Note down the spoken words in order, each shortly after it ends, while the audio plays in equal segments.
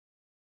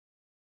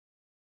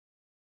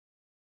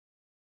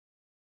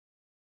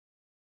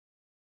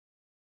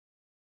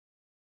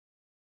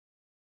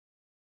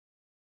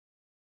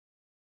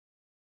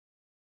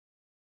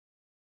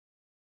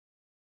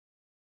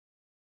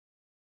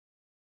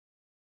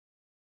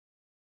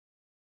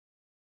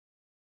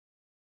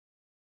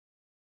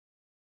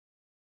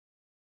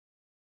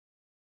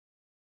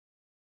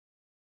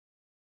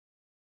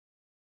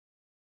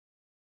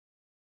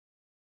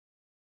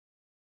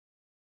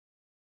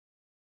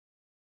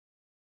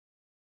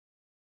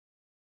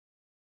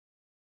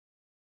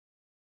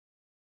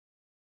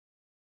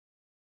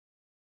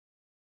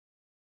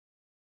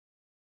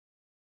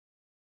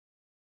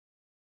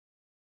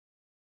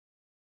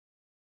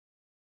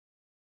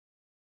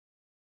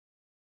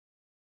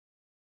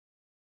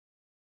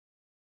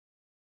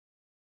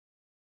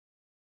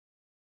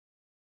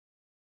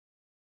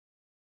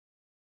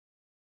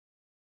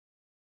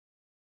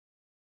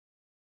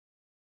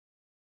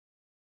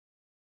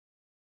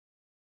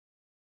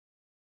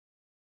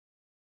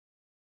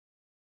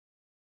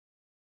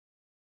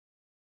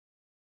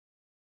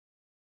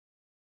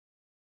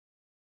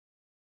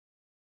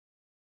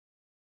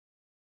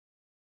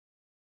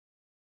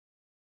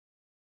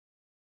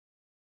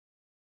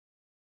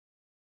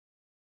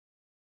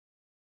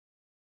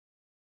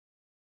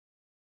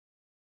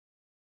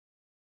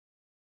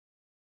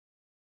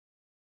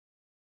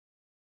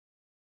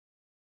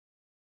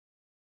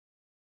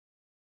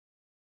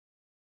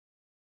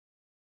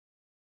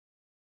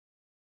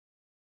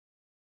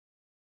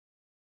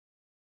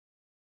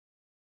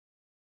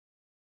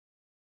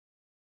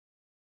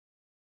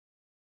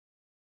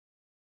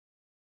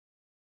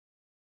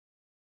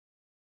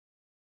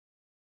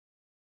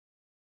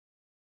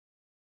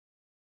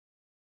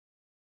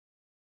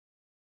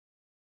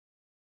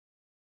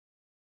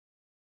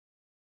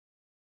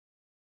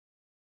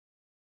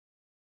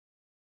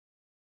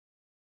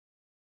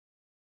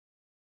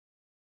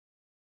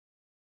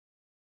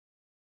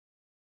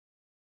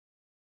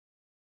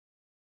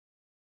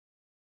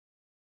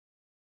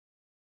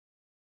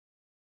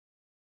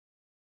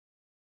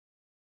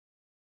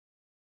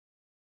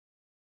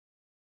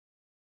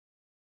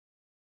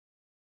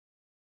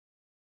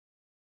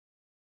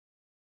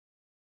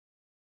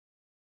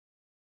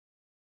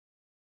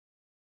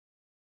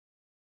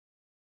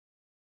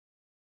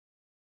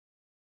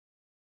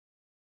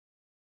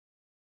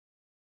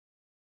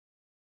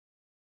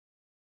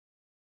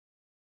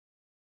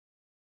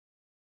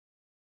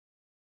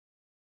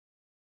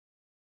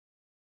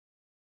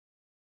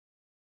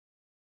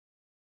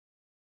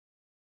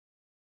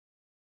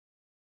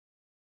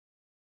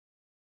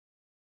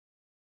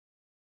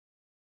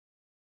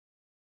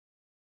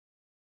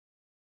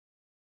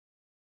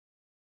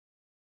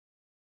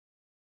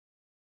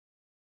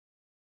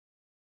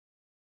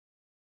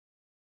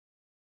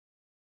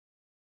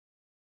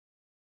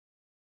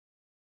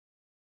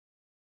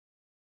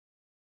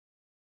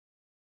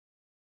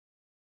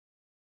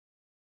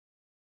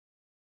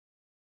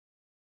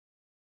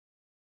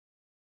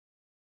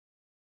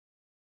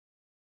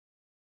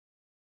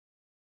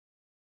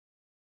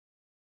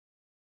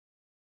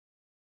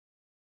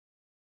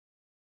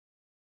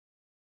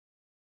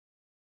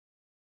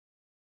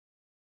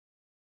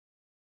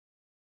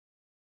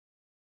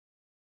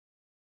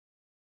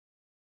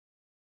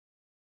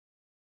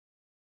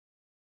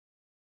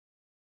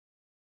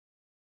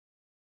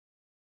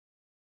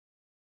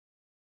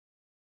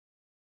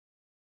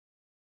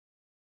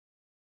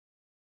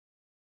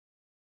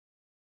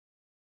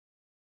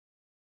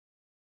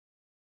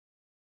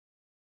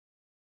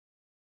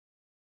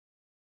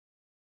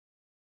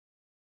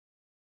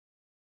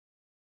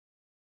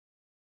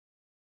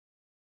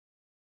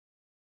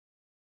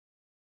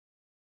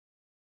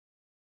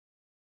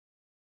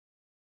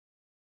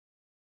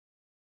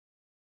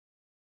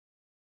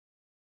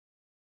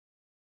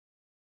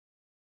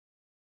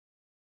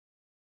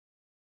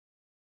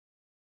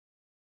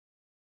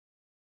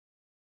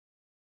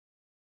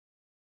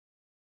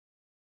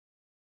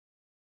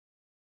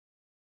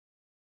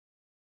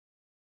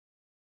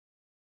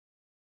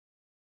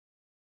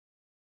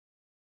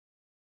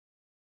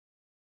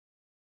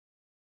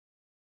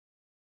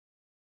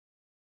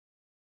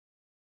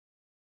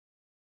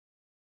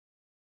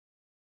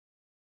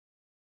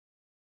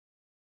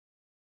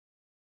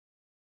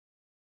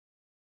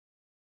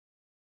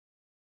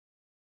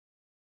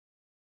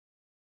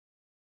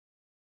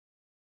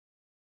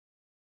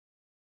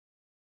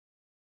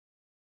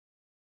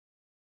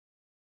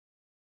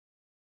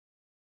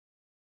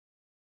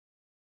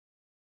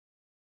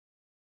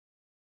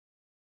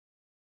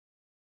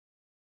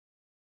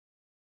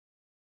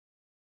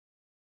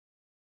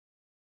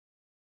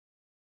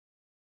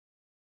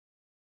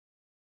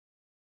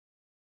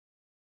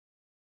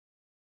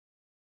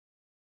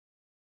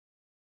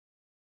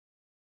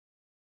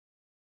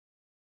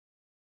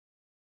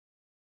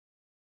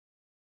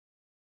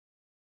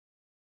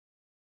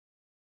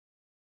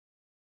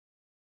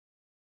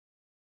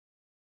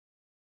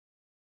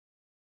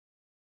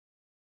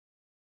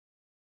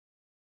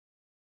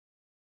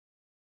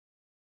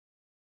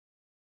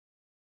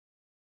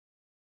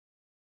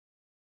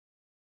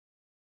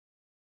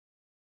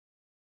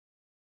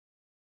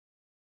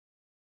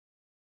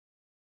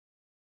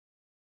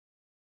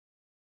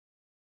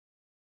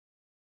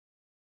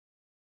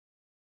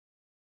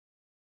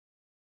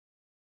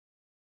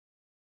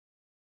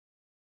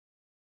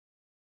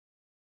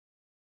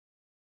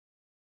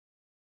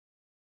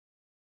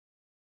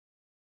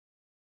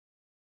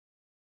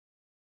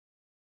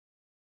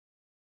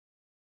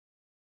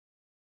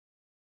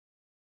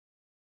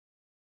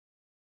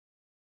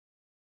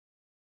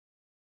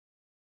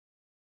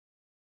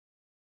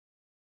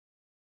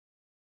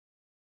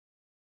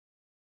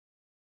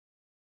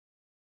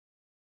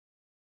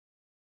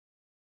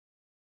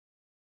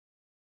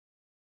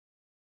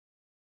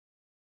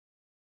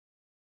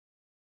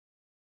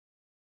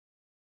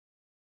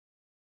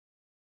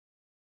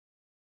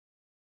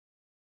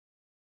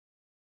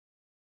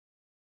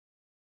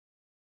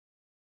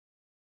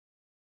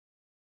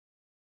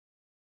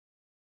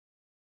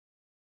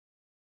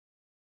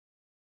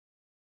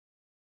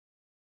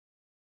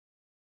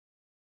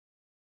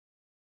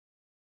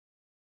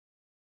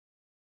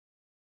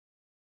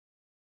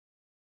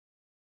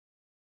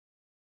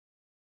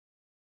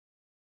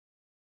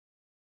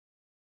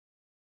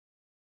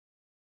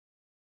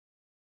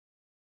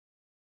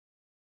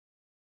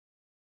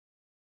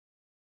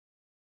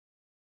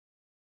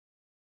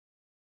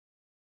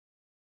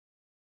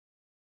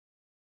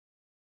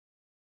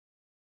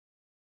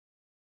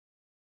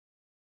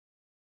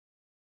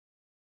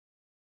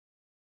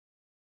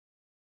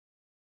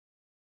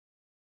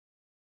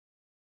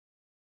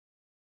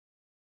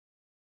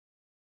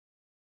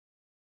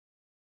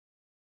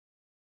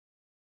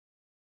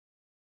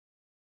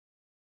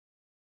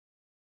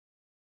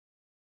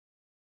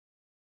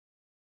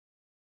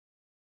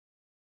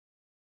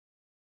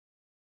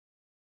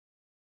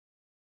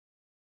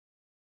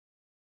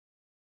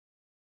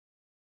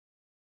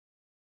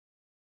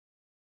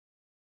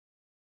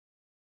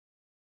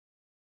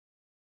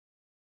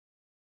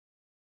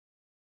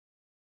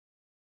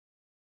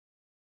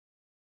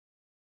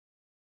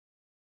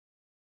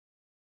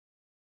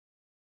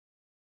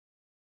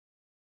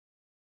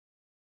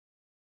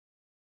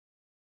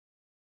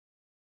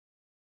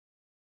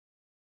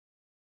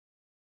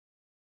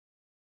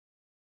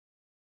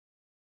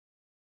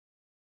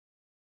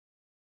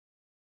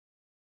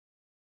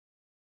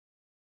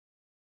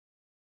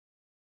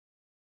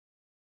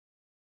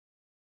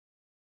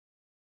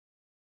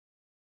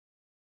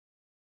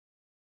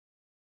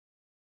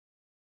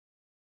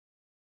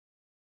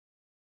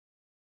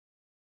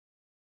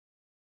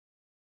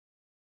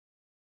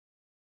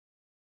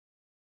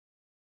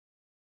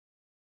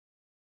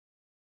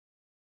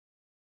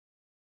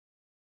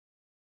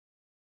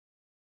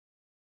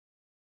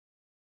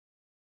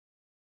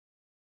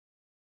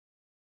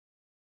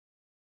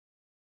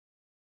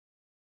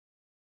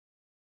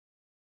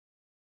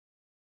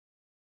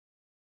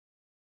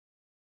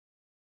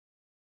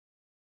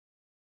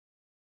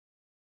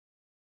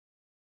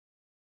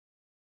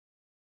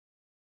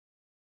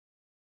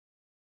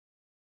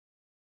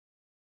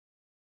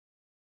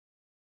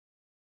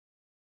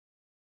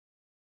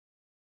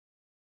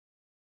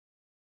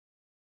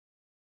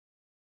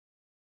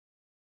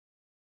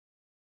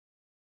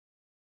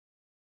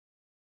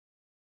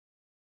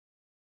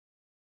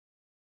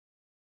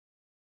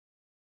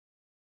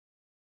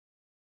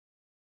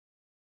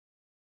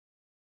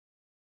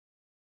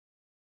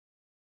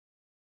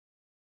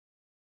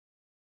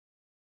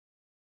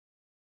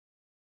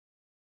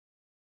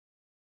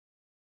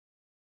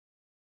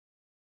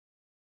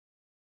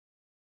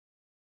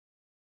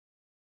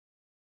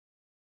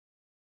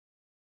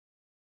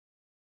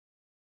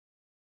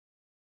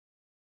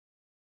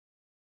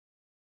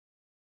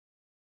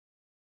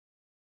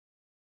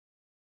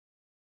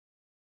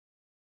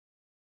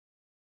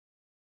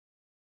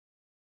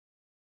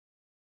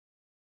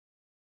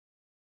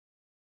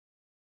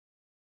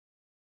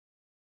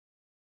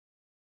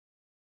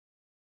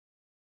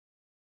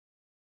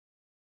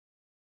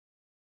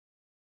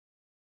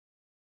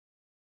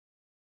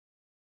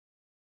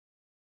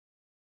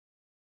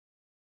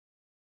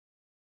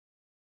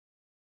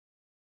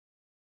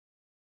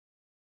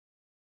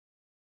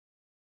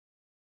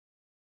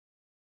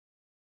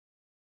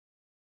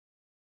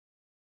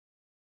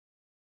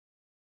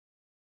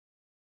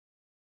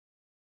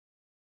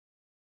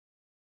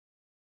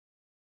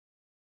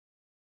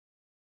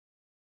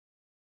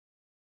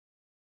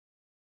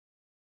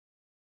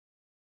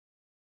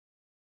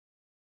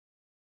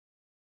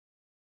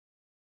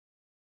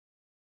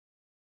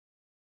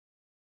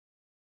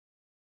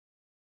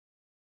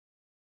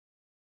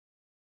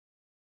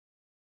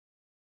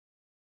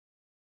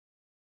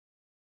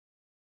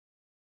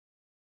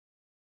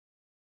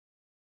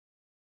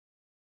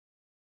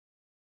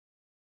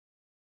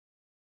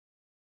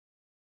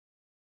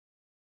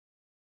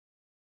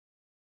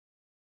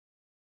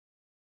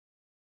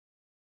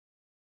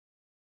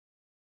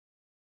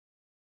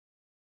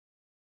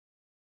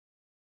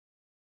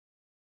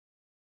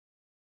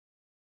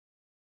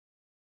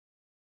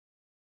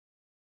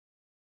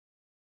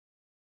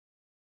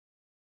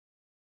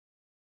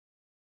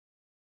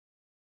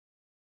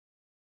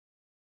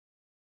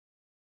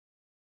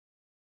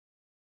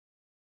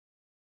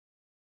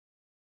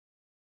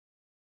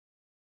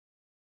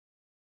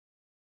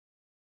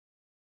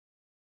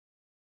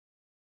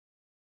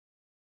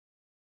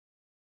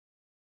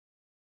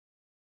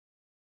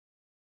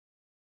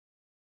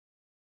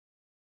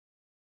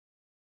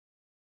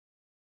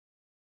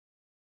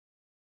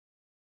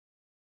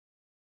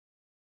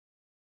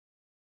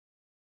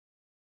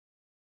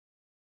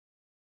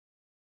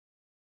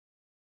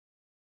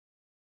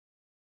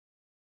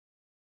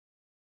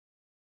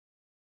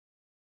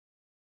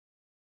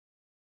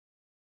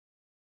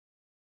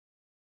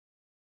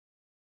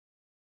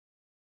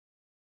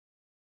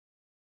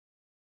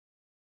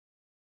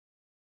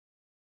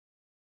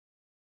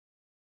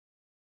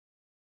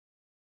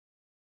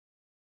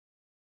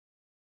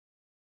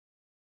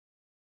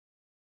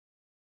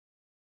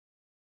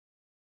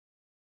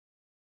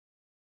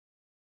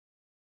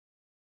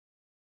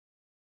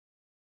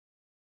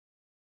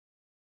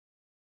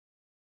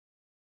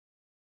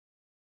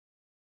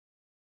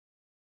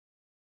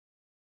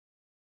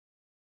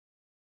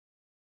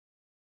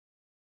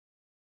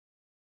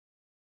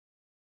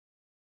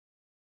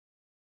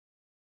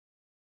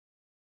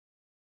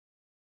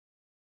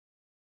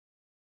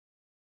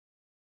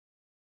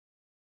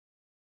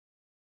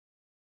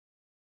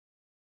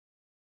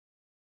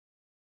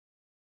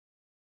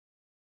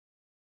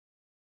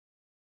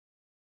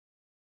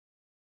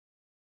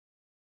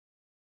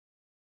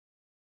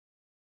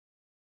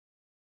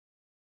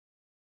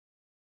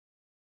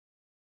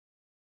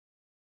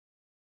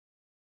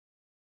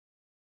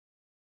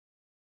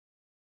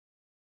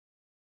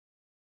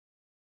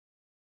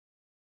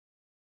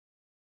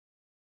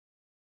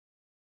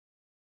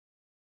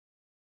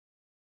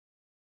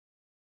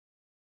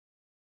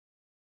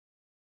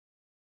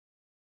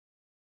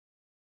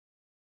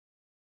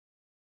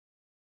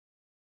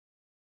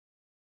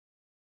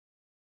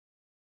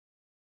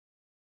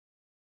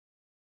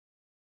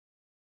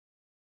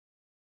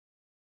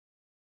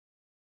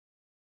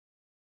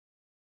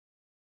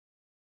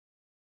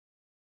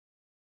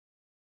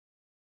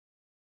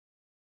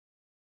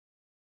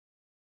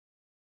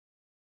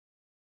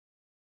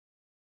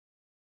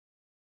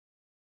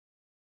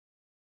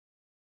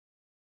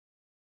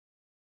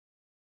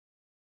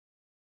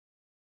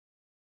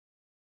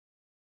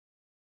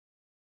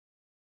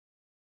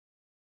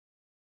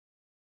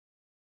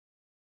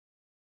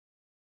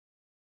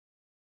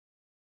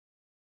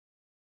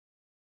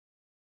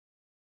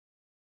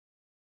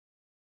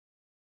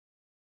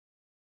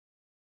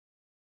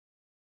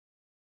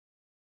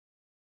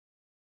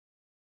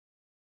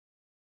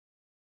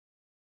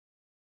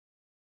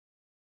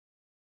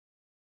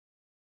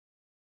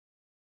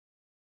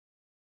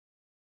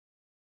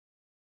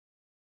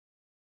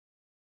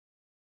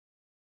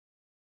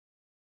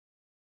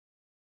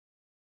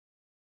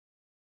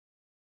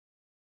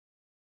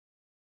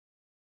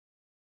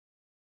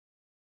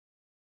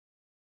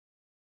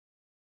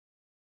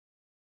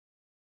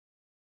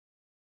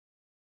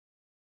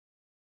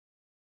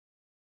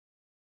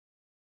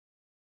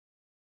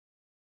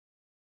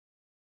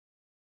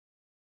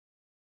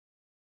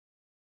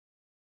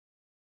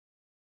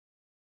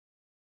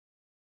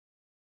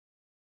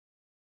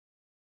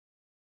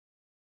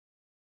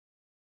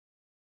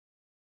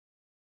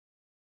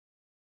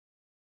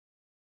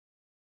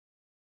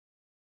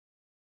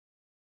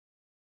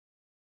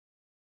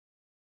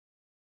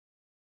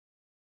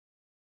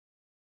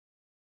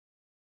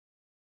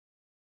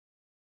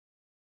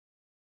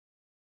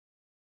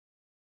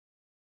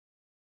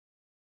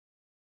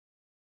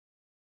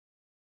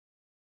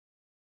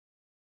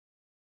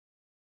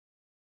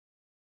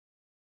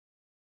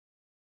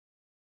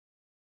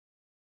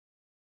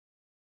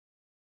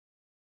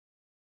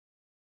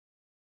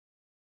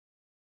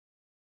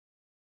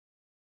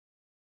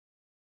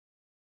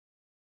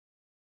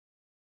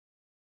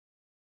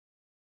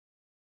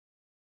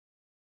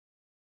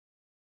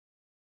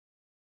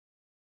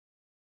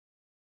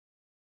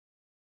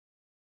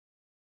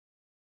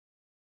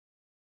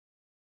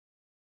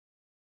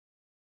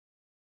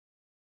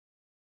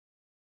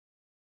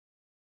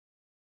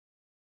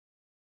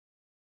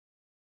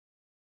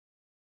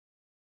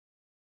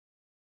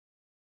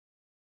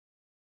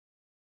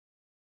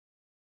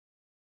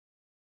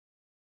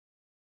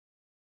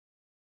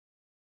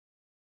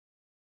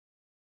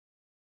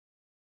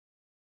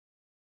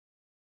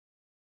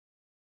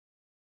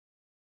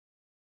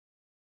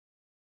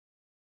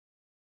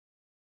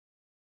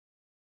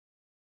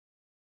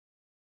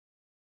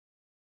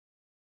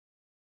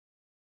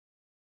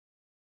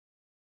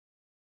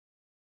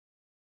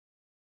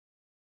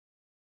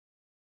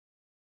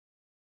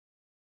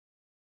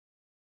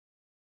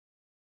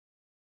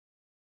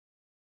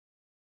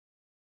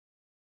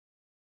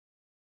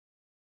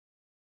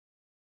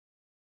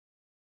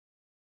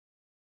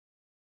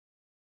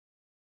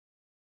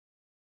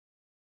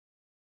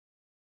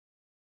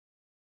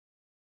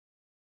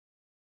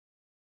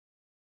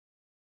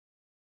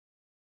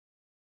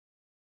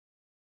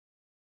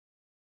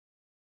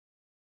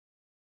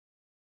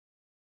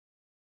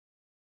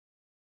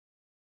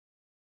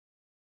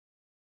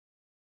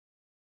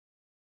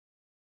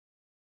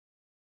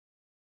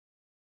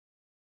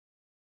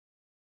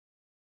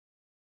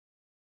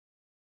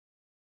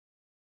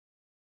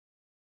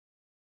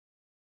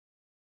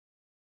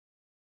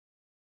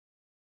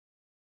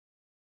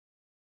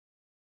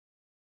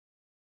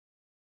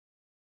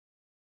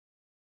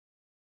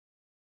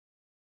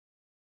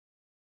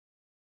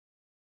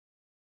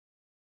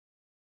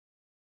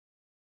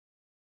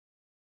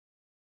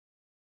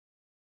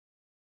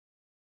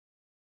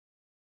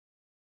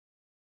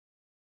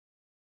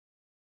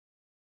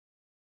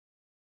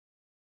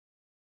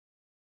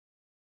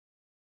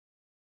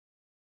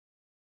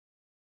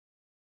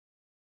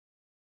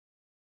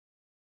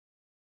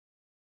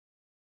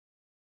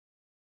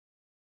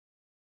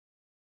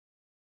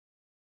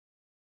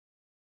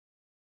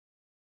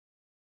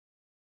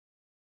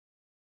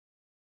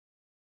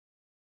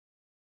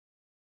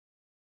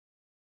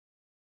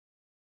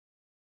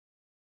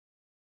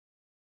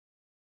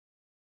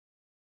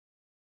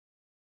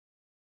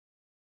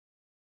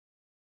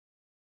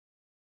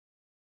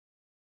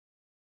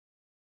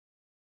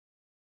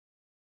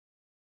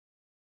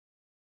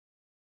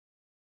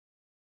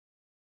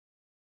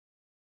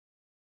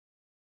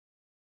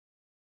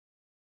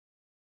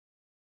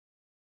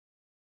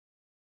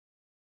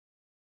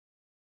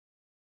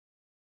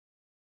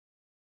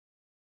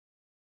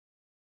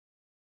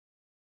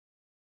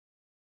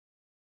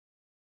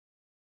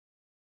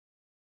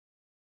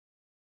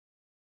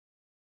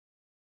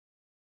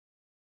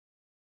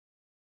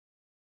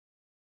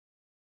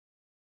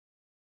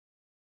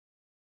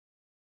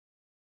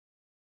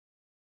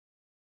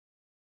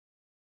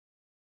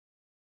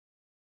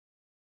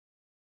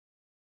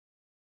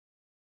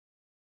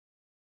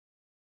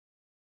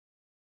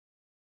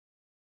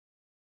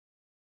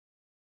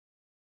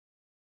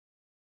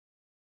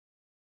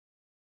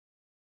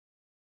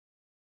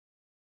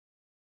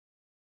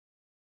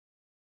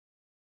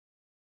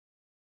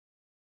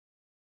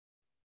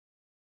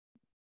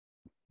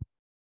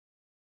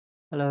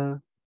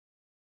Hello,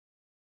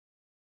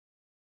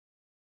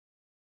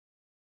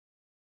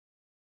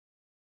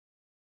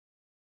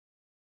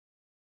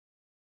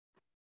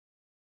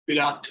 Good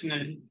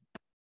afternoon.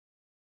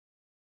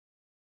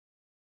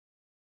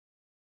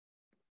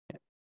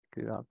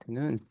 good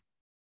afternoon.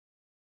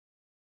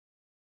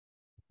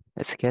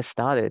 Let's get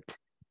started.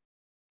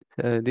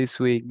 So this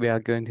week we are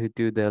going to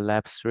do the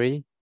lab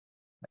 3.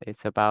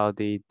 It's about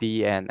the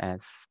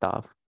DNS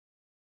stuff,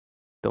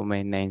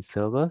 domain name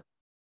server.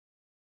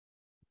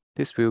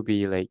 This will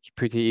be like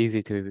pretty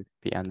easy to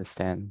be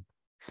understand.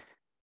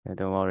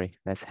 Don't worry,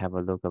 let's have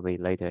a look at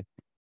it later.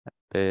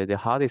 But the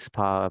hardest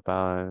part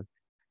about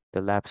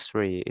the lab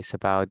 3 is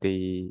about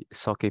the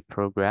socket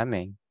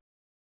programming.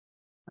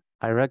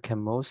 I reckon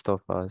most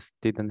of us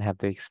didn't have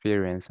the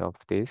experience of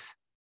this.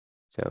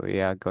 So we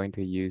are going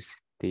to use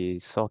the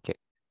socket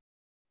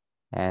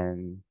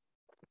and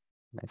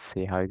let's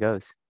see how it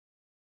goes.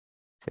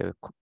 So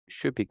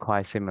should be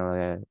quite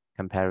similar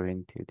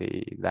comparing to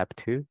the lab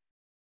 2.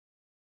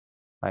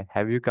 Like,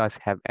 have you guys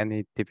have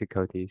any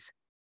difficulties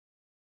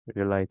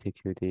related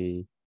to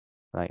the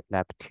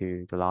lab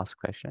 2, the last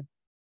question?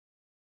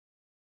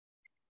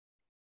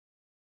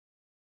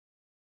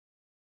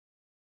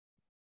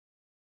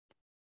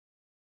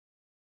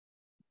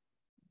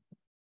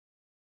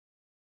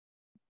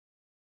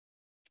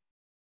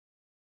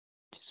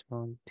 Just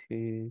want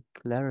to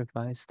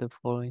clarify the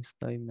following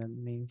statement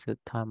means the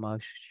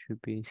timeout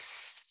should be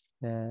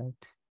set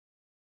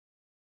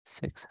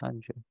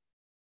 600.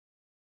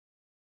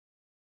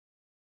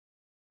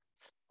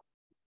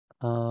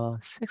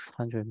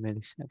 600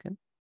 milliseconds.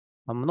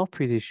 I'm not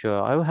pretty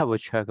sure. I will have a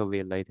check of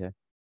it later.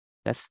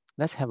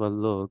 Let's have a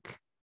look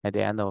at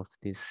the end of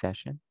this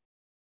session.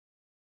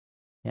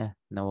 Yeah,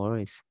 no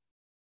worries.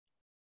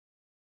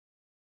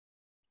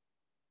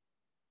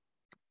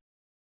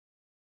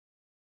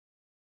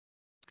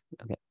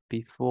 Okay,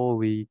 before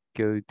we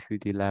go to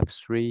the lab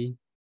 3,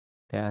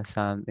 there are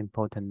some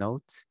important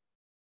notes.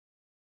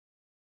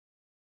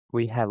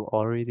 We have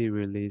already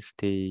released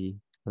the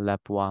lab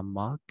 1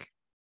 mark,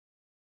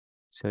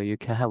 so you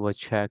can have a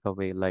check of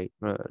it like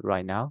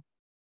right now,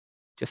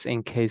 just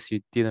in case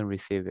you didn't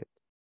receive it.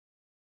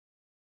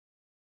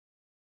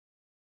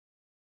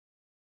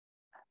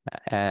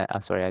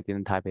 Sorry, I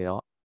didn't type it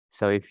out.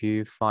 So if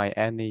you find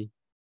any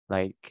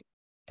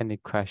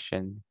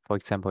question, for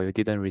example, you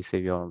didn't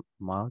receive your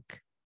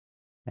mark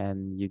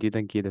and you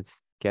didn't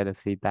get a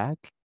feedback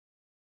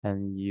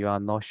and you are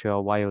not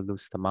sure why you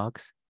lose the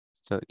marks,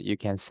 so you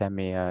can send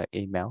me an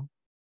email.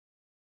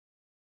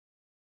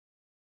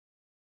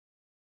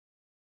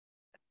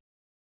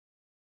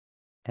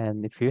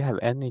 And if you have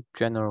any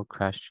general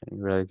question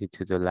related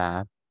to the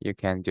lab, you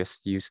can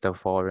just use the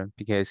forum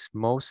because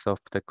most of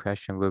the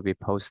question will be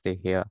posted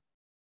here,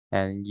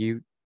 and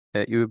you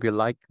will be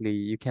likely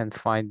you can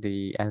find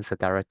the answer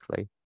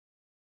directly.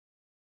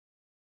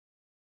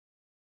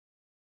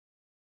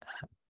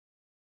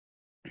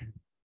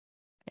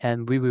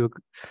 And we will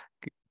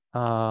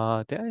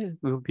there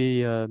will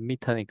be a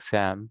midterm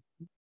exam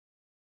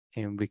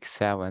in week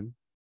 7.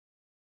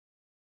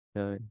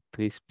 So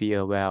please be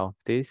aware of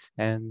this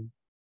and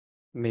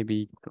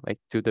maybe like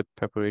do the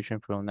preparation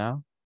from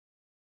now.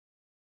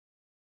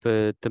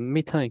 But the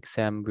midterm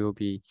exam will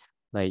be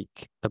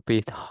like a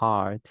bit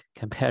hard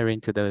comparing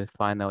to the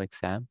final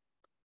exam.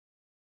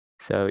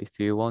 So if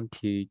you want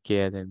to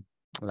get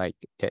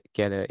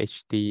get a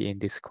HD in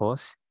this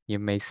course, you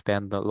may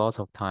spend a lot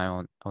of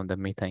time on the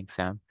midterm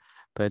exam.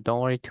 But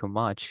don't worry too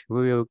much.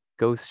 We will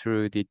go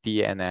through the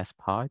DNS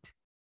part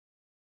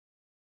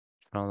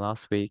from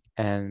last week,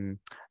 and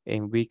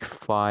in week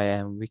 5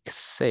 and week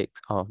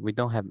 6. Oh, we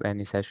don't have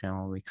any session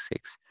on week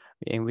 6.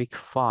 In week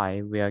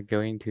 5, we are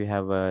going to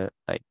have a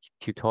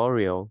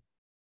tutorial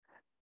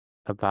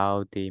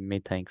about the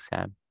midterm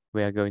exam.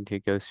 We are going to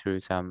go through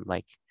some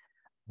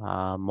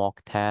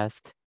mock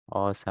test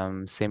or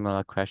some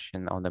similar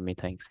question on the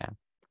midterm exam.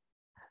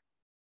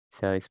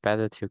 So it's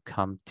better to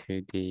come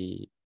to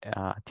the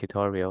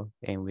tutorial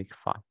in week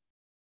 5.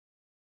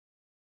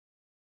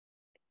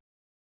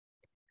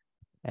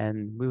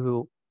 And we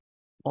will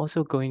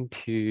also going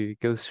to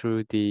go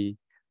through the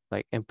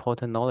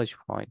important knowledge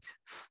points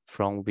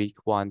from week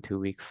 1 to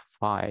week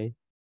 5,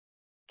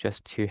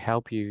 just to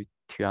help you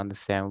to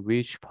understand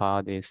which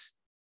part is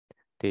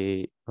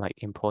the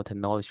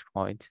important knowledge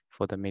point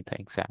for the midterm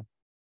exam.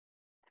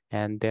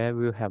 And there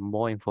will have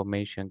more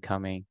information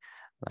coming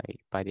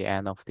by the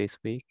end of this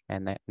week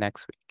and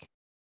next week.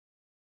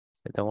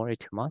 So don't worry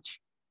too much.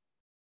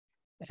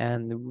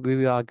 And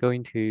we are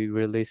going to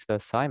release the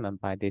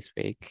assignment by this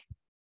week.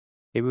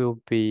 It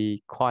will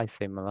be quite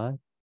similar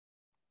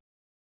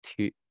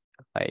to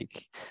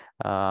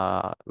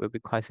will be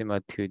quite similar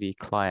to the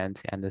client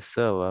and the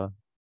server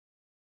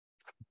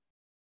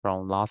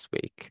from last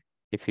week.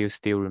 If you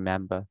still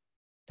remember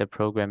the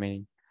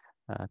programming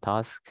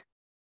task,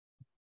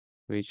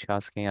 which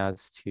asking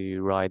us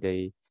to write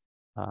a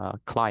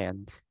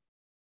client.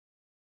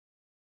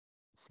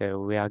 So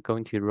we are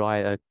going to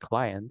write a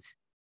client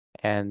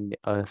and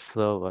a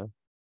server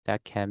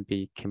that can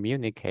be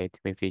communicate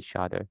with each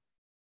other.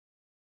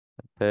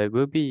 But it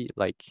will be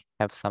like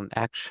have some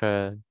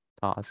extra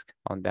task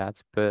on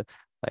that. But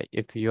like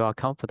if you are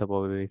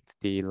comfortable with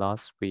the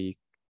last week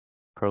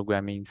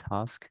programming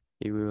task,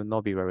 it will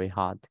not be very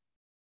hard.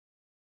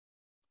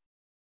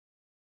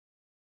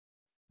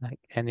 Like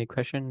any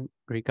question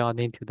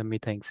regarding to the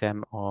midterm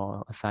exam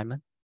or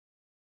assignment?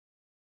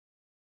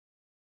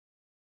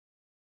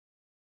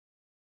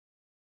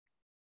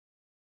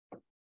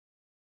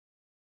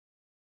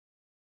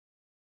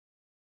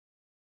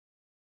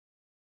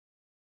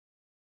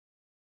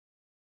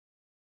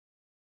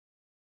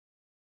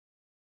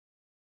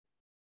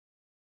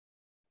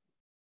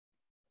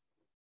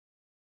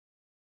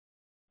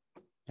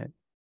 No?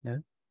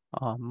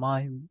 No?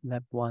 My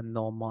lab one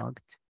not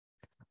marked.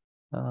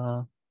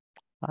 Uh,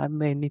 I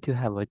may need to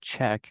have a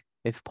check.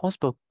 If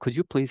possible, could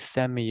you please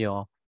send me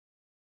your,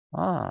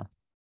 ah,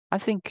 I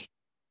think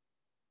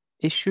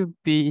it should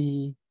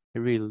be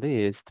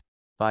released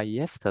by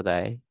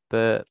yesterday,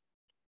 but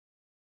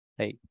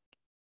like,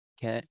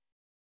 can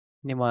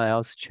anyone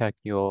else check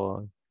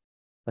your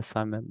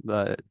assignment,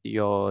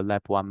 your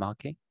lab one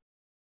marking?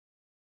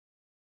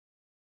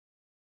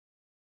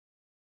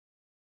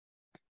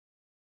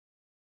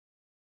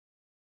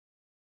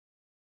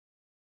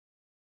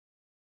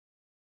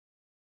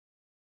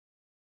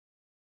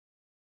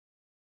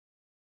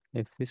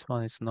 If this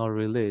one is not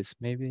released,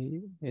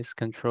 maybe it's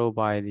controlled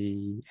by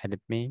the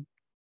admin,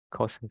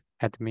 because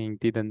admin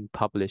didn't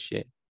publish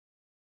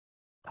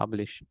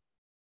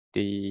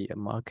the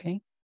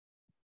marking,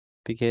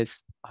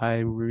 because I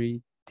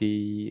read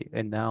the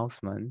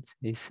announcement,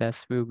 it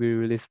says will be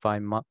released by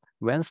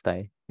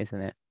Wednesday,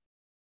 isn't it?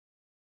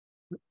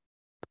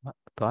 But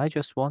I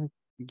just want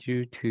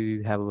you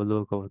to have a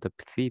look of the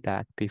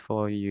feedback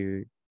before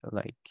you,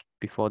 like,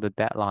 before the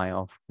deadline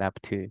of lab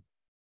 2.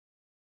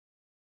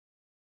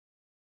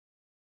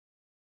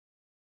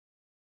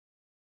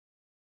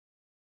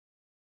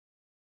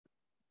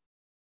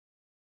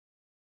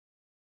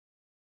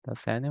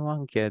 Does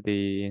anyone get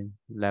the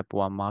lab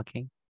 1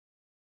 marking?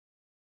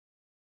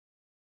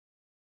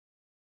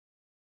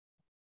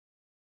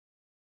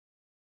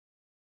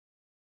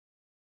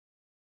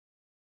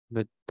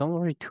 But don't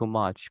worry too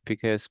much,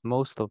 because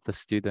most of the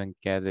students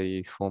get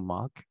a full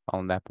mark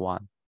on lab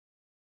 1.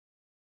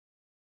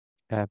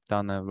 They have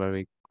done a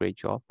very great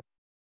job.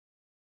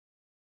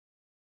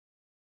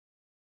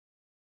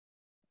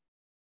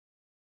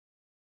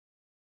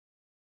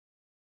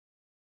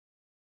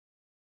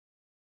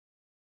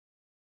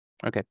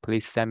 Okay,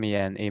 please send me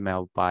an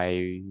email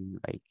by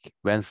like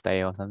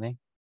Wednesday or something,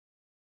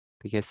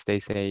 because they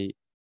say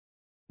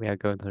we are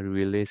going to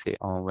release it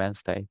on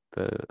Wednesday,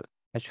 but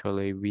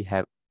actually we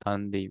have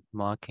done the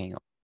marking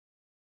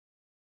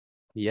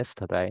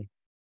yesterday.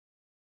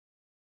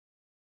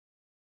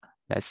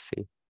 Let's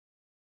see.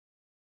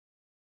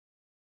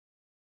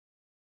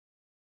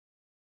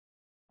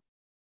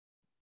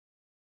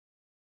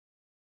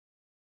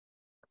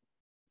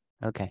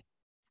 Okay,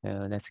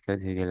 so let's go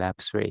to the lab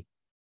 3.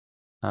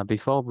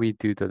 Before we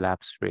do the lab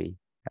 3,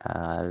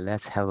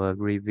 let's have a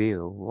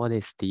review. What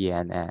is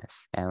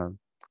DNS and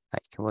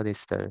like what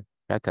is the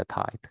record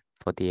type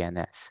for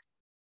DNS?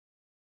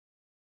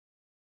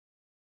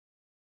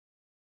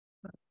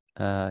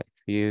 If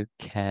you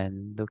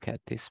can look at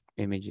these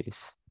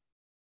images,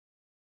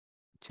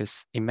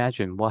 just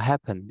imagine what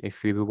happened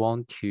if we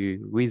want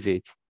to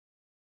visit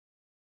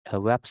a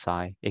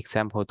website,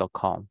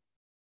 example.com.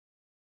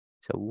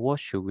 So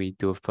what should we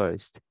do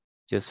first?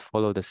 Just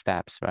follow the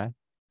steps, right?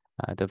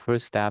 The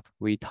first step,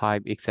 we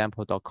type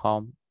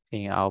example.com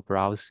in our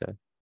browser.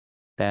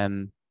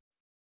 Then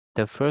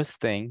the first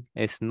thing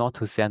is not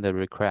to send a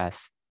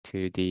request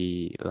to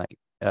the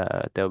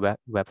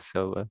web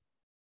server,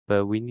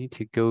 but we need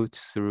to go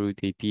through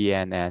the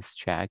DNS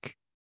check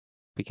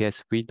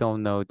because we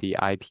don't know the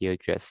IP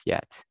address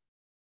yet.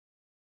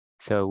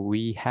 So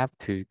we have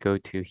to go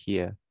to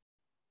here.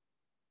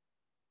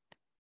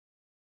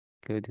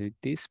 Go to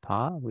this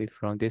part.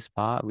 From this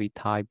part, we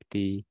type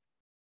the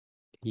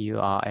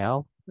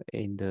URL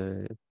in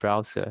the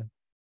browser.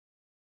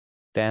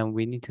 Then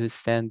we need to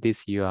send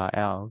this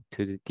URL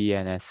to the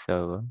DNS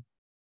server.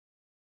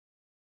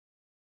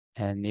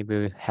 And it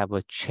will have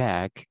a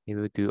check. It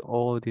will do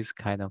all this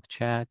kind of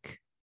check,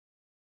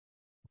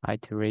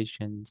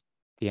 iteration,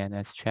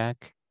 DNS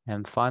check.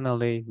 And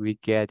finally, we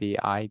get the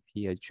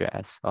IP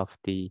address of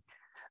the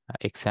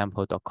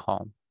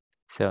example.com.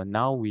 So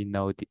now we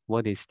know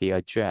what is the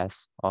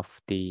address of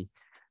the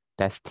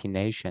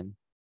destination.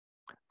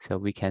 So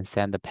we can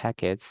send the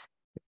packets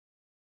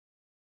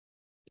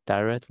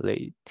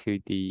directly to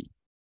the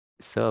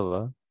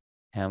server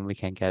and we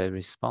can get a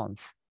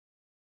response.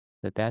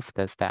 So that's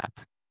the step.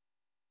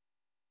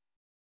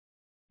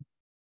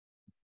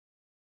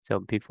 So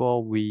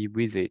before we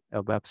visit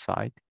a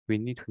website, we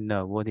need to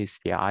know what is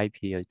the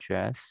IP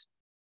address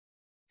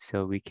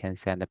so we can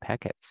send the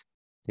packets.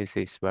 This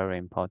is very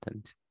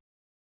important.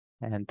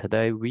 And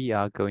today we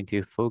are going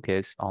to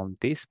focus on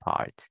this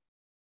part.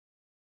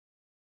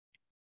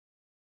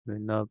 Will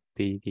not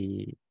be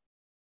the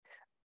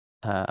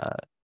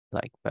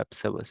like web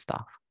server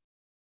stuff.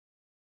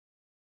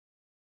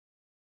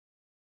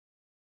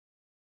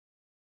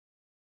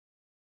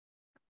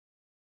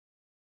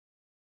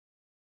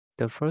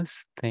 the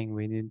first thing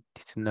we need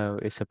to know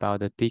is about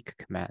the dig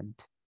command.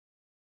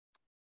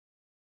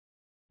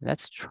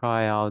 Let's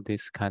try out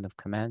this kind of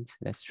command.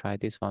 Let's try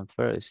this one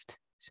first.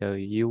 So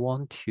you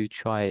want to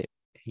try it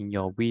in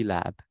your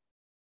VLab.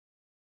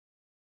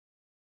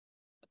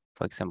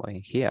 For example,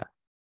 in here,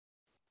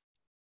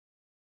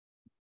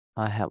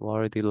 I have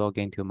already logged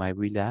into my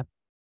VLab.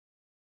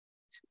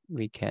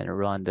 We can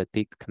run the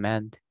dig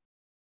command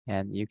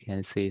and you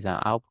can see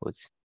some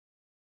outputs.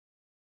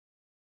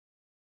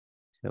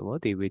 So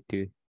what did we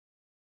do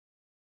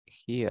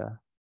here?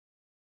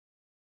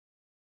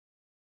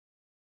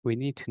 We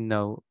need to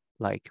know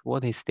like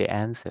what is the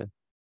answer?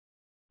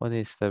 What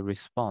is the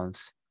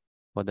response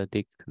for the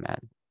dig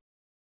command,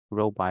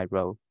 row by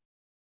row?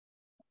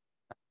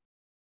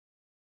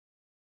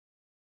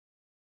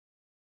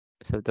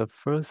 So the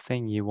first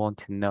thing you want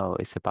to know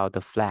is about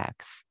the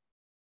flags.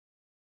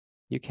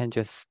 You can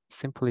just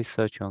simply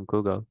search on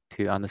Google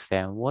to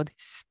understand what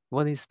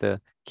is the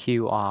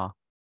QR,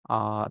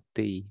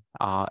 RD,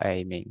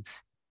 RA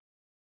means.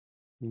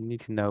 You need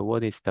to know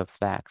what is the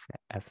flags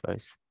at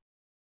first.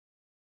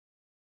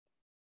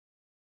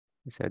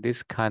 So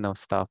this kind of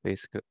stuff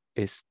is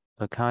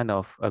a kind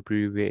of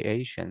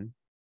abbreviation.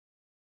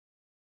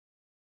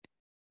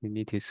 You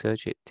need to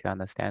search it to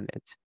understand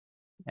it.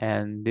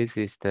 And this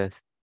is the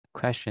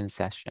question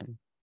session.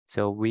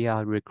 So we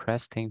are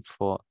requesting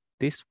for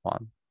this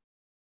one,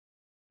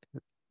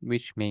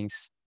 which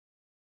means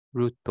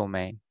root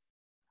domain.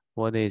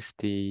 What is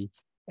the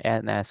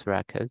NS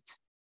record?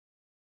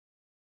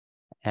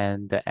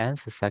 And the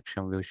answer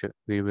section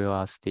we will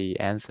ask the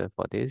answer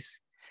for this.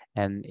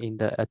 And in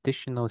the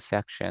additional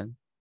section,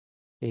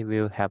 it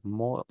will have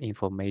more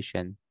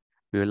information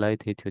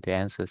related to the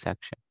answer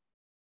section.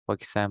 For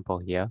example,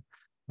 here,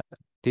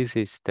 this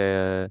is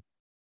the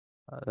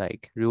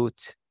like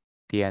root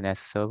DNS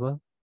server.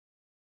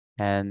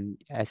 And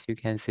as you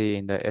can see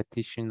in the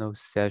additional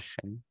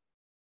session,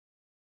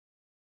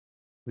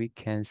 we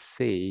can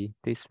see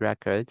this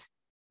record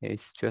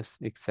is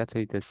just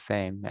exactly the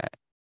same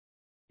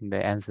in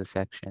the answer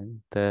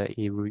section.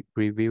 It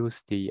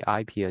reveals the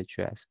IP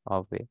address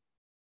of it.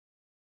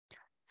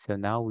 So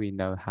now we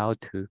know how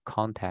to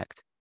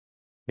contact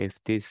with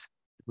this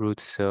root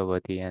server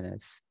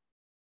DNS.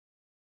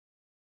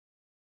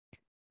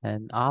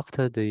 And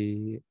after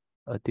the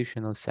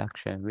additional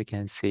section, we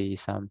can see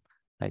some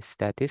like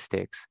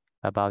statistics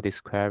about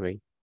this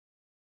query.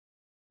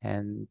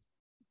 And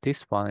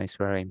this one is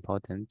very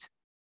important.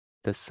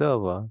 The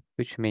server,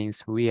 which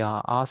means we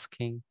are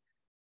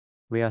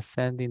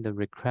sending the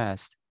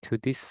request to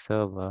this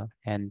server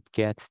and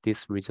get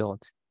this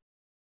result.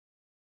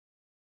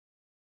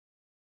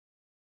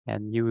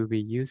 And it will be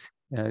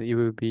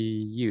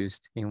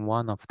used in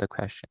one of the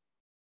questions.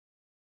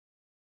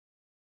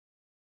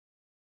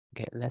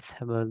 Okay, let's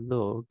have a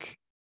look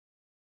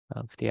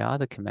of the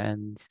other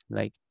command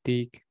like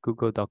dig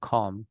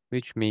google.com,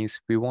 which means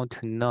we want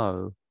to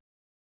know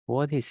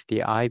what is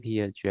the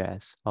IP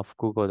address of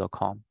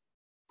google.com.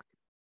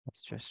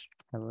 Let's just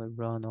have a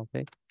run of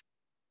it.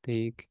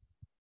 Dig.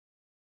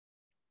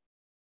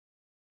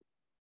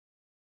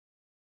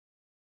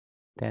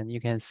 Then you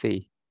can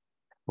see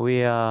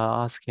we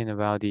are asking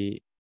about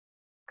the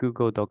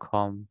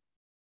google.com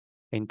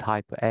in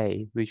type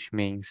A, which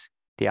means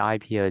the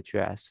IP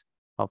address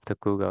of the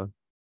Google.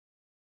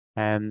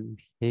 And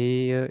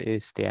here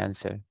is the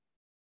answer.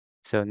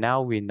 So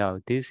now we know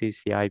this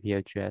is the IP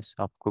address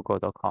of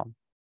google.com.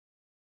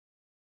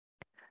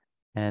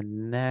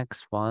 And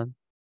next one,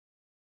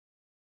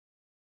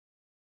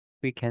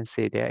 we can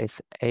see there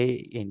is A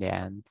in the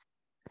end.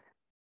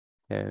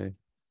 So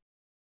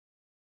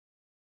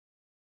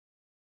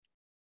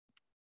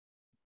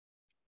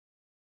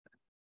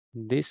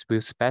this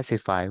will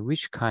specify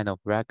which kind of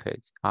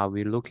records are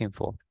we looking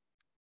for.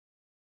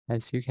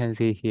 As you can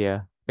see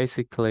here,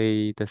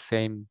 basically the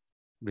same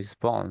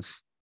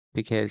response,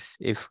 because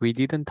if we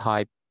didn't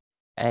type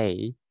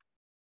A,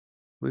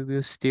 we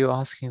will still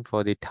asking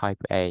for the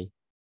type A.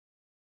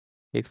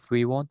 If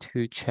we want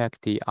to check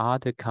the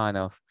other kind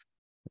of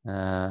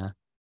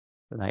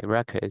like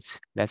records,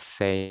 let's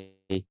say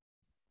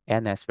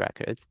NS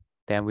records,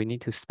 then we need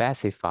to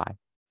specify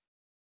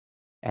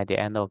at the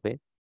end of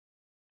it.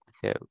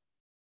 So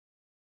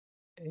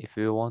if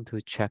you want to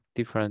check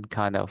different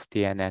kind of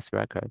DNS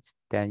records,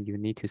 then you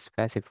need to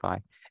specify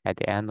at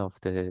the end of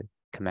the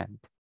command.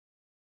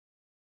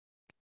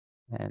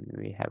 And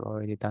we have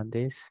already done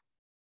this.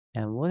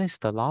 And what is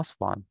the last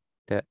one?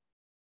 The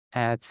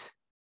add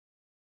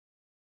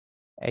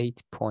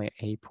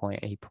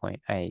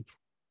 8.8.8.8.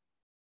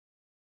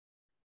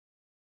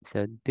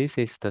 So this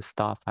is the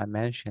stuff I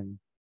mentioned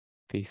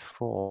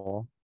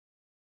before.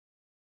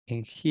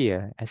 In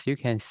here, as you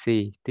can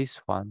see,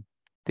 this one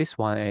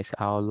is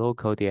our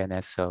local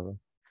DNS server.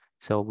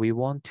 So we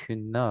want to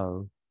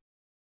know,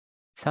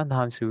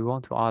 sometimes we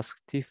want to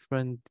ask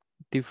different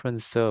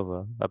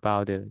server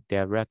about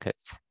their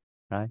records,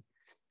 right?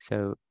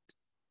 So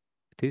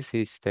this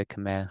is the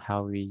command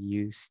how we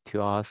use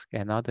to ask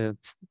another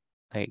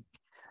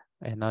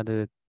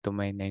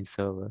domain name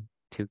server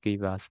to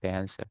give us the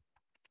answer.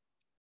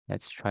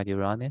 Let's try to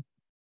run it.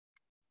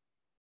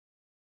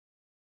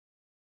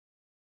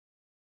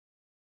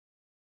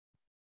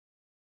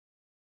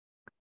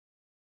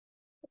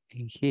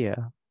 In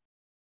here,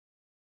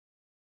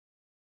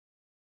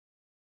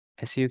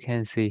 as you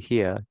can see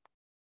here,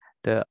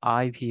 the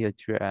IP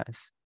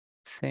address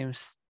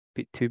seems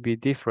to be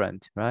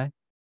different, right?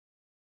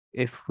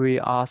 If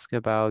we ask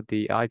about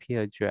the IP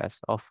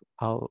address of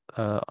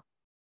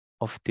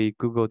the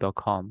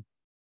google.com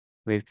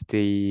with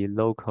the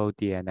local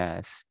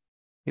DNS,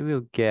 it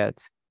will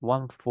get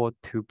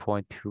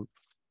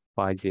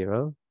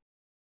 142.250.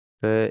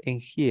 But in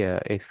here,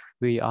 if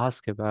we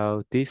ask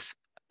about this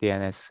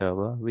DNS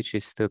server, which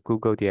is the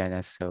Google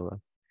DNS server,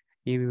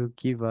 it will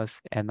give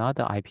us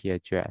another IP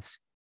address.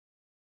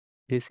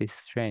 This is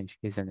strange,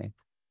 isn't it?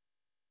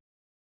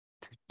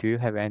 Do you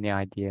have any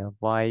idea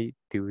why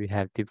do we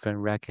have different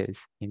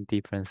records in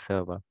different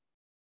server?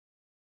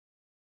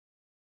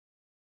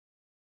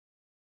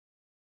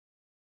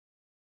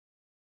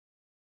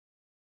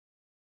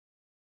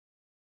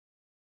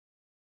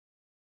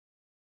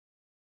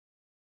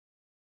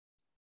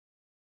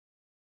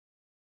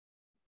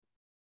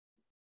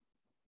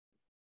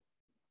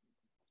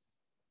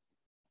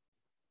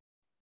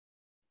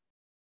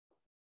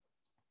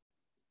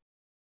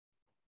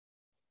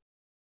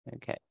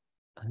 Okay,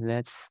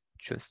 let's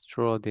just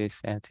draw this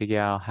and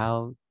figure out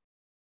how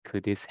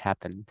could this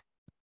happen.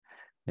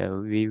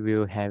 So we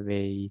will have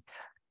a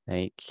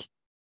like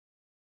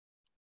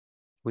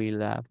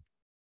Lab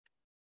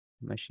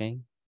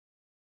machine,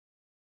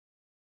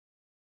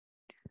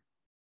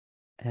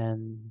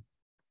 and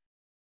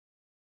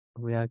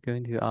we are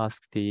going to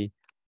ask the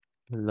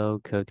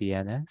local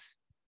DNS,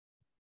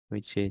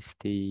 which is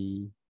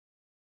the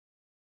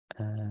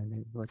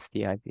what's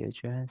the IP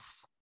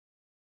address?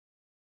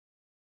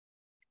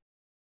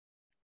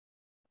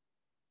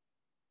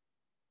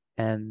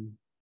 And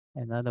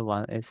another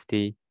one is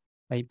the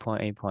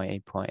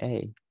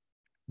 8.8.8.8,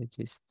 which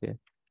is the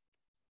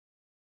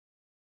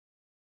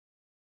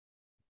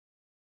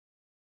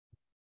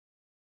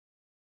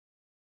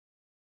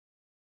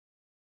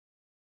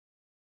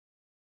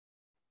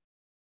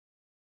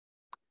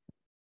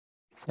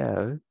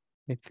so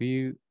if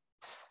you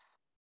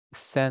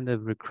send a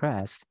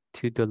request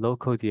to the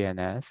local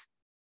DNS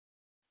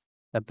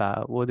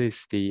about what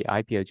is the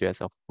IP address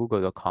of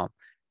google.com,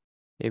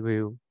 it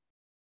will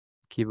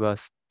give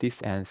us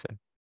this answer.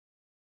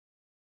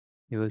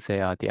 It will say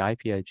the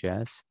IP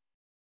address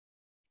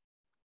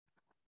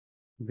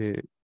will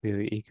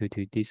equal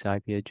to this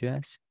IP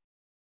address.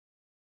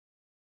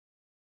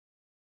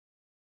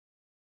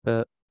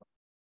 But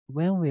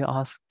when we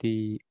ask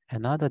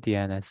another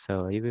DNS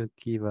server, it will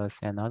give us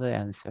another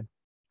answer.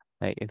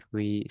 Like if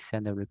we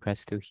send a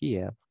request to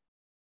here,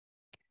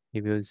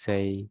 it will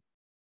say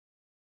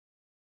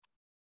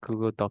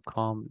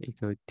google.com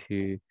equal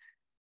to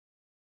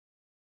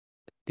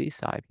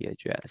this IP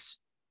address.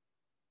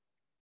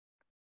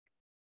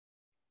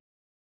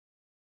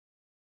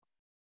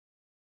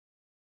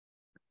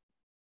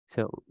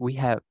 So we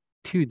have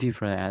two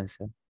different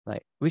answers.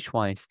 Like which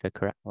one is the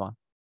correct one?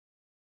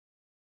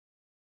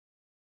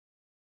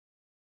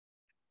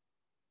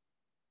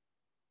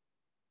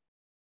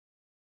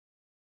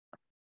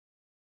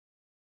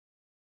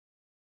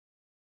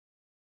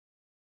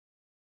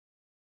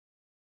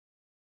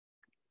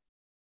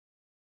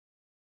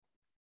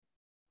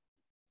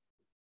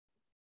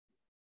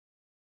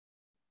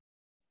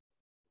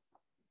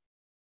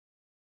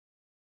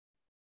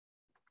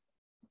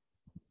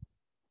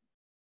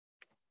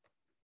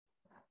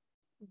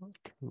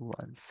 Two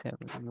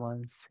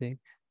 171.6.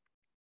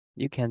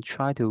 You can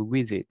try to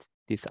visit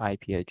this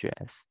IP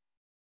address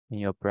in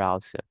your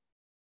browser.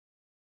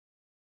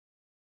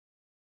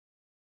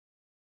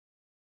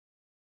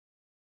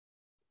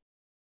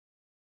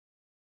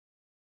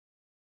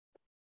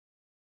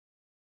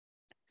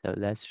 So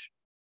let's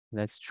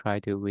try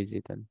to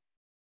visit them.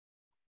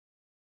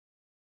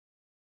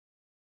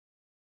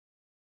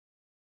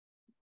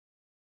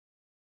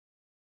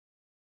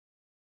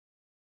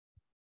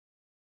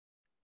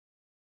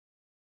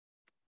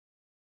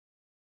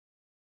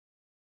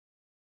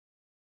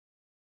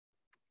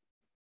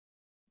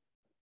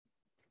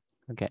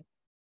 Okay,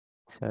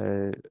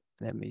 so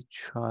let me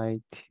try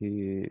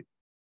to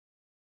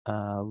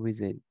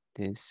visit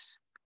this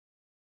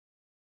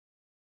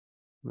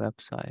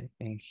website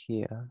in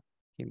here.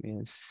 Give me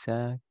a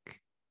sec.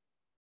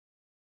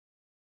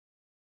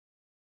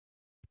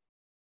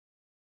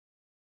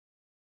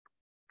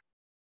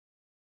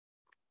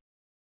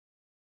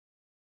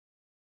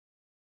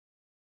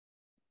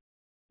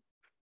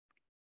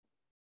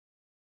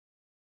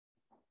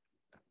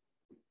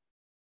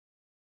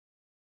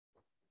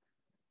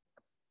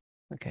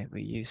 Okay,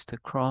 we use the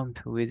Chrome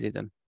to visit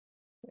them.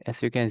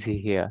 As you can see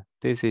here,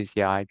 this is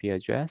the IP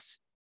address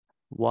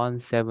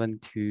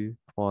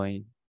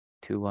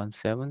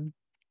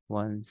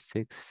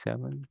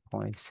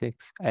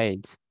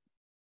 172.217.167.68,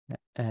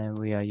 and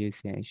we are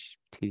using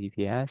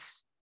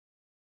HTTPS,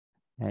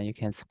 and you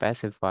can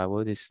specify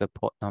what is the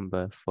port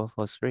number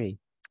 443.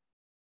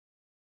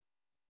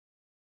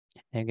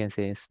 You can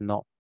see it's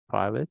not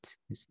private,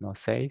 it's not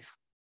safe.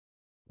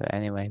 But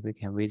anyway, we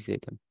can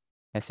visit them.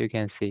 As you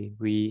can see,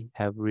 we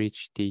have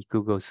reached the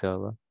Google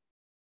server.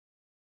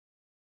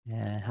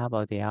 And how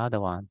about the other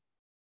one?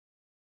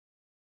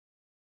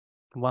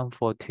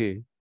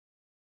 142.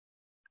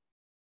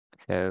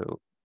 So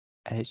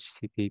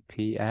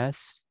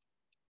HTTPS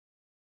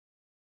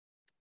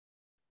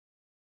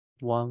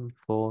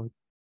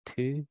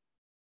 142.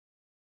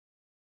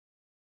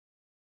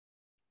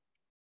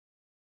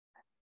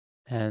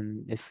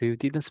 And if you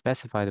didn't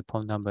specify the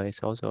port number,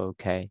 it's also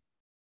okay.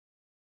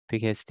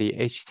 Because the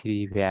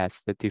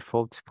HTTPS, the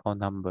default port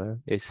number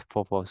is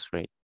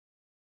 443.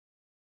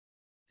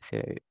 So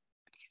you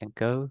can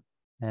go,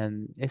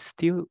 and it's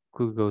still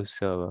Google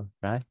server,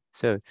 right?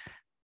 So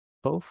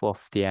both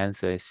of the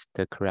answer is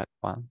the correct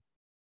one.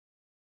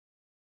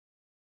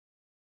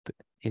 But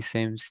it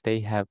seems they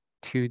have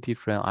two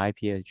different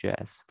IP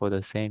address for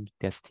the same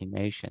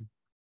destination.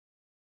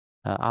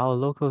 Our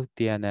local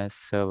DNS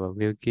server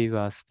will give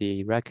us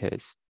the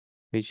records,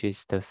 which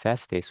is the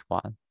fastest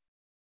one.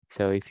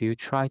 So if you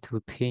try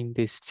to ping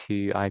this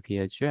to IP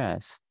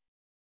address,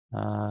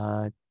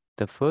 the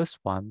first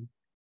one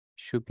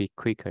should be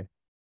quicker.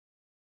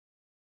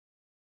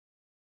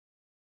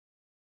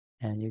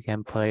 And you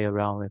can play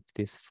around with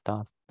this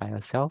stuff by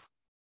yourself.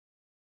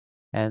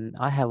 And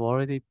I have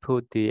already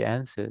put the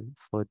answer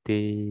for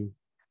the,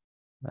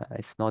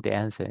 it's not the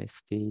answer,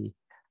 it's the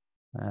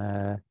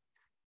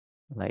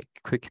like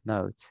quick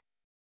notes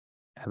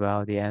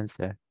about the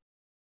answer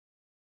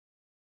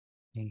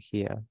in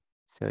here.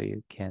 So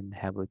you can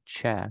have a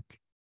check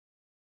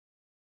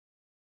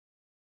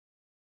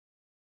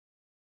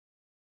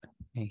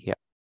in here.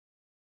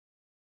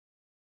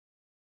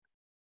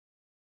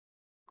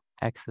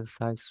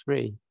 Exercise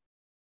 3.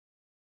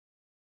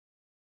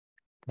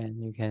 Then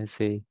you can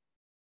see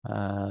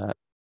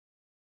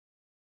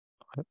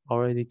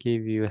already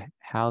give you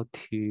how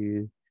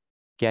to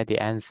get the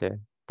answer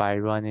by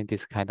running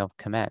this kind of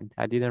command.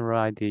 I didn't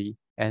write the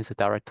answer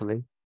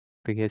directly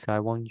because I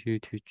want you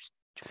to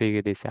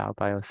figure this out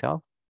by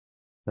yourself.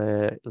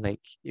 But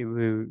like it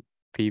will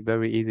be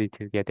very easy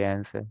to get the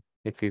answer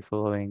if you're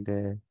following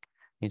the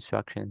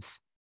instructions.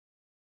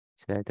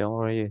 So don't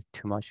worry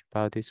too much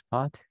about this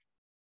part.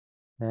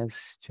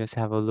 Let's just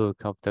have a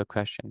look of the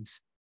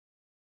questions.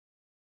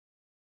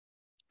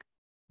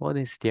 What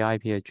is the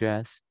IP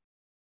address?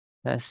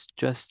 Let's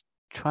just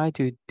try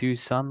to do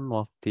some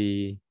of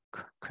the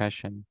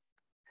question,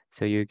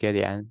 so you get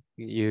the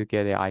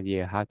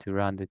idea how to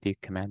run the dig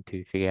command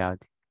to figure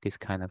out this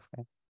kind of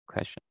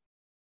question.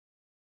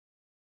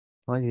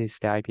 What is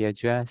the IP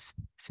address?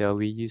 So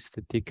we use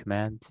the dig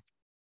command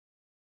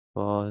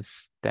for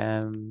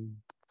stem.ad.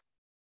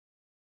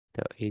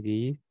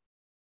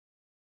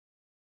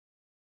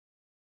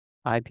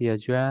 IP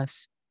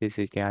address. This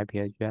is the IP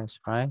address,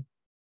 right?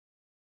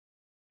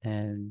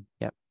 And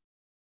yep.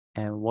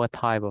 And what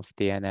type of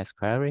DNS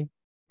query?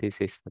 This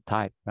is the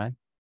type, right?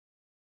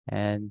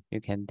 And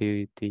you can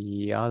do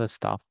the other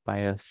stuff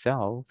by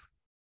yourself.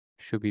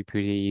 Should be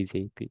pretty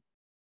easy.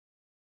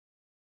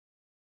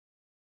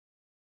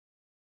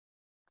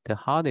 The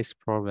hardest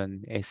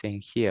problem is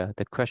in here,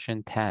 the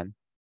question 10.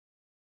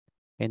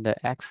 In the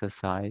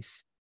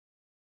exercise,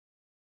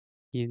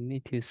 you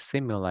need to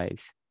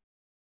simulate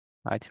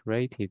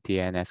iterative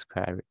DNS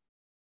query.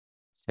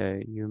 So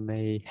you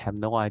may have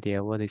no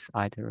idea what is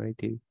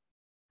iterative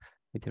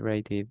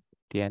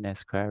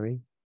DNS query.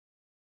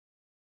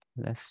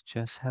 Let's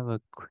just have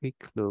a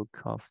quick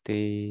look of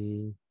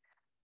the,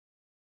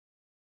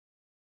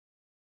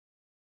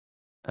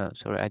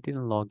 sorry, I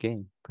didn't log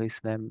in. Please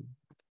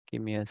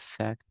give me a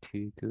sec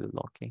to do the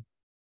login.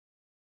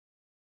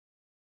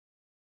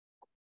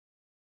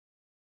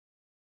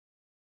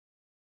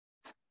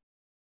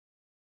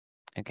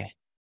 Okay.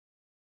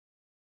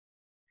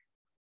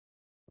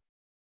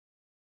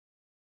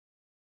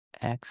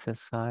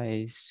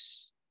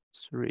 Exercise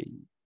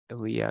 3.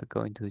 We are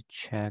going to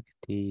check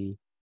the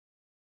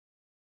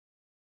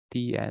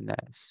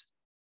DNS.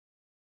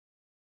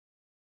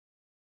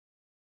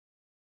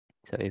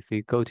 So if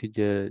we go to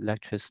the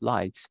lecture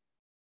slides,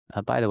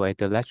 by the way,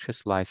 the lecture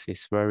slides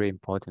is very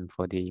important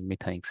for the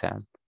midterm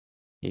exam.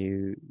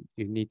 You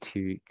need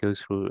to go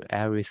through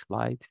every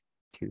slide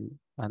to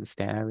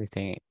understand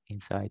everything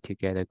inside to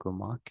get a good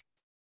mark.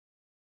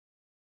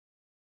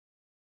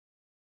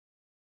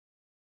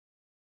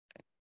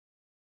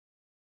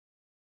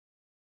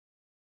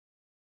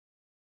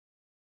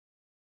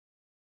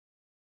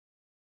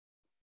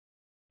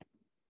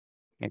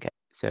 Okay,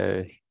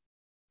 so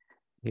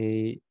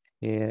here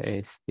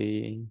is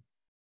the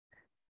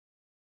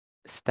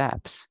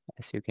steps,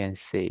 as you can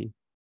see.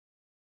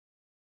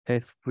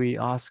 If we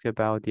ask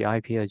about the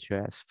IP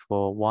address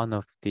for one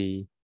of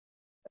the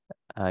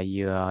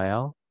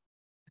URL,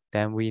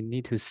 then we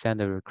need to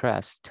send a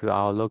request to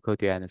our local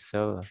DNS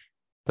server.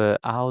 But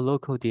our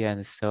local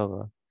DNS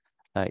server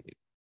like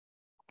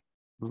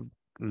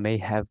may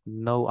have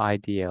no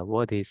idea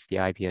what is the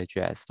IP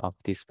address of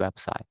this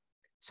website.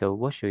 So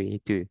what should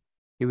it do?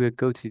 It will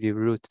go to the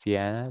root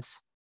DNS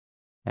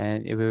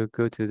and it will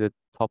go to the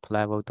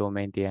top-level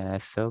domain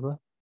DNS server.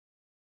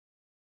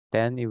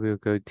 Then it will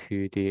go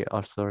to the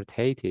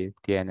authoritative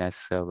DNS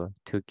server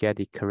to get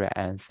the correct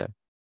answer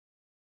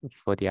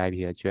for the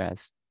IP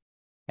address.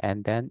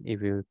 And then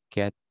it will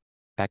get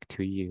back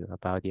to you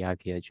about the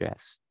IP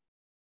address.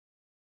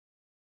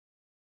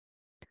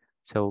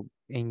 So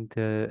in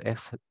the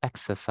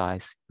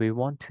exercise, we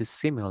want to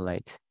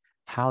simulate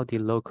how the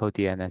local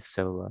DNS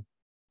server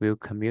will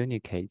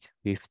communicate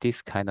with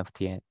this kind of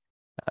DNS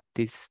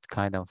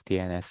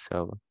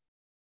server.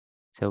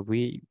 So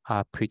we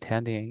are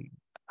pretending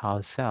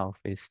ourselves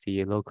is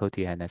the local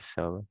DNS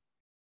server.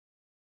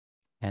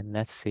 And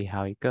let's see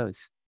how it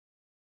goes.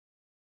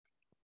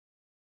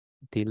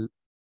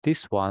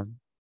 This one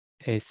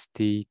is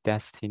the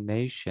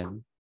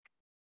destination,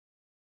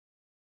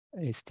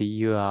 is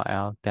the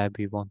URL that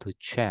we want to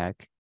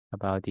check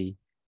about the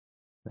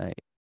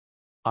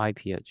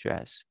IP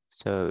address.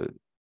 So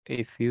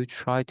if you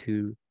try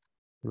to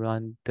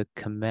run the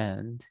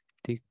command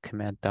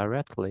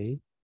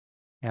directly,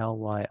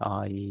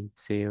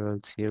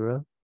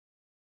 lyre00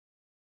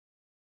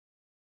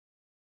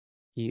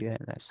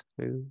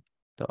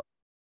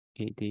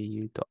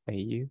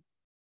 ens2.edu.au,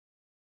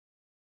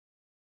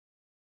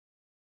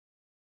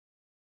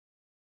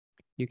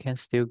 you can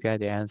still get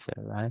the answer,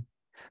 right?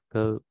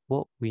 But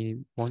what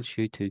we want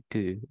you to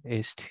do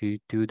is to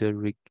do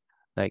the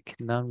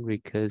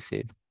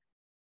non-recursive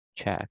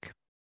check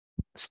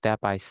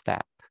step by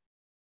step.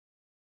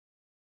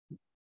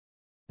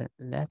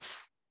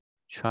 Let's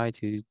try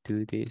to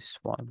do this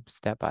one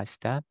step by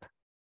step.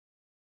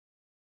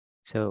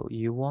 So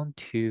you want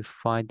to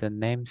find the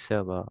name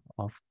server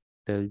of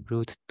the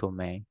root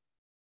domain.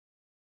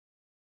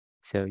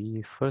 So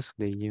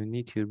firstly, you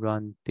need to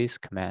run this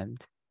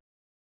command.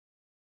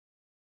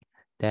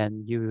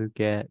 Then you will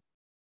get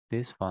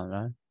this one,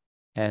 right?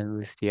 And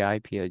with the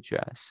IP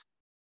address.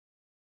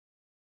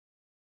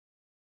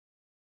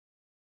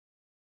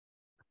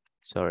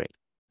 Sorry,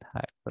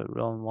 type the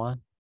wrong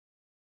one.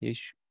 You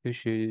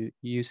should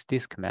use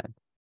this command,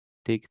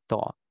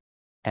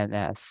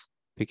 dig.ns,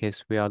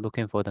 because we are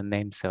looking for the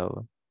name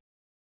server.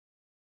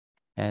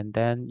 And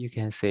then you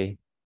can see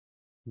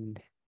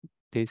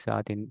these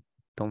are the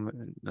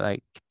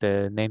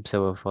name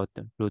server for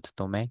the root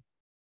domain.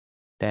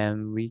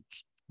 Then we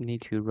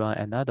need to run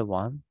another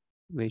one,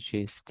 which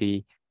is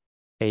the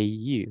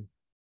AU.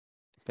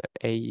 So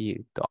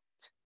AU dot,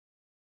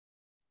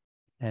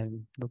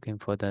 and looking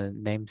for the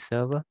name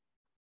server,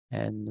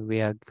 and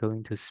we are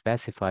going to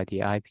specify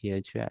the IP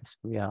address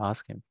we are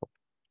asking for.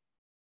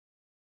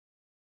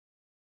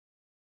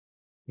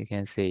 You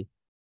can see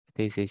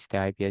this is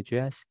the IP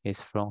address,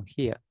 is from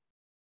here.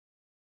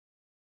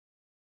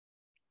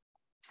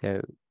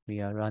 So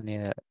we are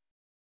running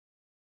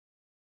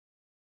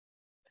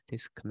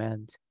this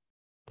command.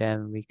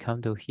 Then we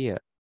come to here.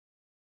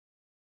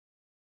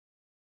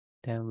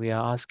 Then we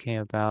are asking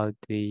about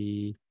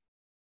the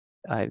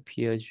IP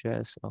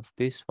address of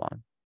this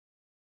one.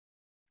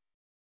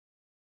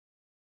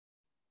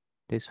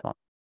 This one.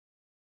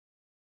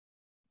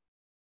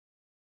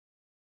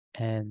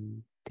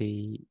 And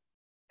the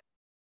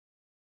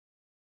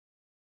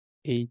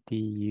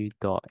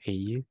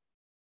edu.au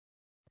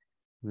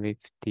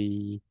with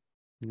the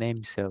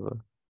name server.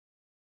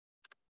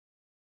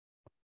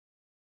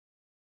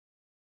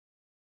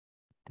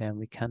 Then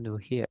we can do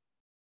here.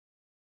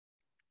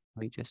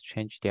 We just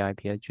change the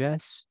IP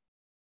address.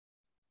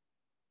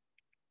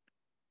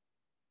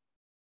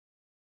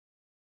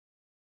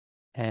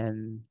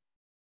 And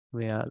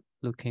we are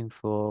looking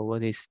for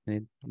what is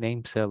the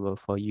name server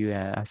for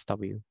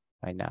UNSW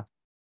right now.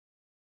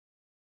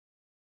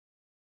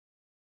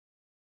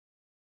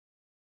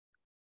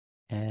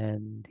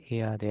 And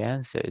here are the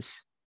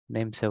answers.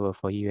 Name server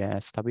for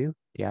UNSW,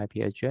 the IP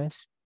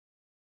address.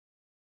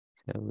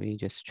 So we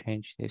just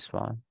change this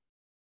one.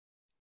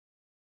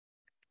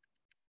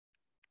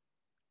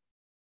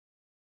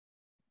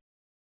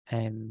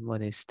 And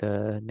what is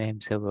the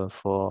name server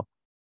for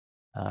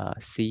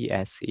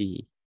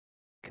CSE,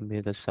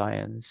 Computer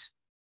Science,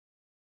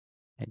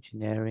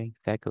 Engineering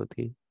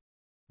Faculty?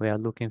 We are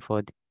looking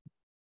for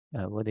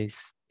what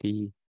is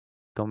the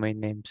domain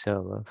name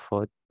server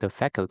for the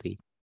faculty.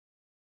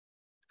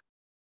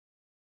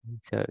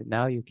 So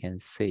now you can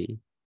see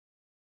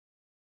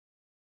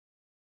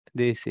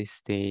this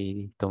is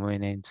the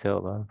domain name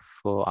server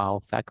for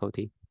our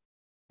faculty,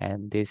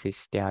 and this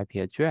is the IP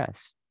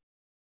address.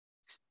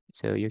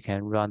 So you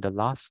can run the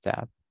last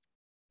step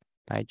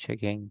by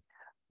checking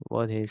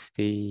what is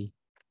the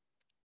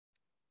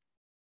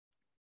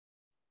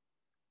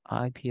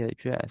IP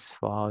address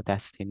for our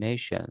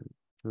destination,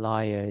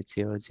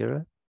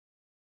 lyre00.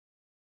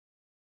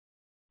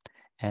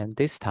 And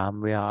this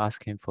time we are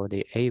asking for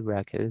the A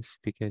records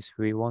because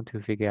we want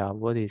to figure out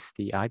what is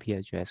the IP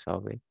address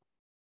of it.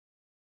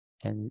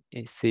 And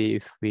see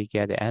if we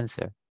get the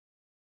answer.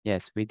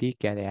 Yes, we did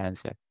get the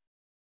answer.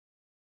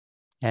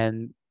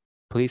 And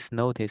please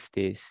notice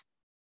this.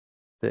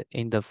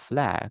 In the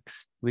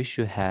flags, we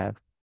should have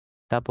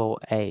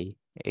AA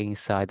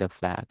inside the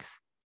flags,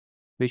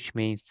 which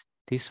means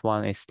this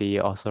one is the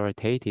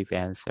authoritative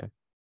answer.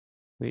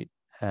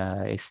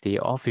 is the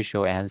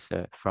official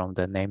answer from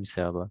the name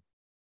server.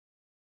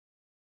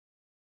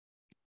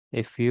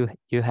 If you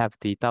have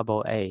the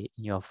AA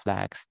in your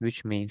flags,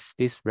 which means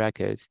this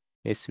record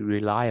is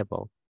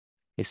reliable,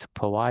 it's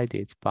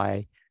provided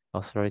by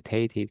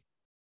authoritative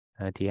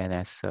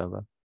DNS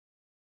server.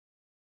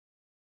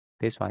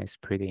 This one is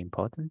pretty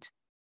important.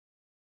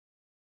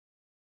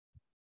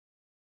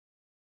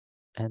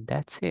 And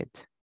that's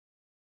it.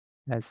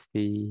 That's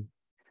the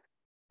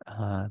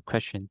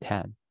question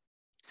 10.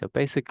 So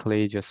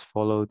basically just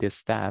follow the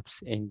steps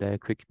in the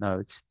quick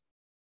notes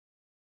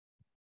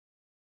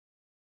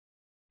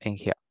in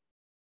here.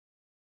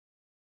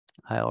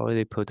 I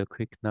already put the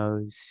quick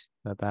notes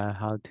about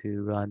how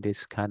to run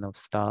this kind of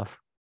stuff.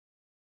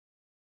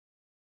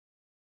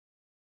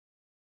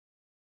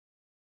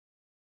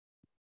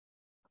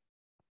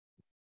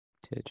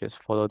 To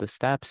just follow the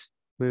steps.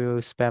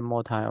 We'll spend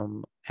more time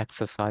on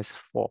exercise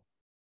 4.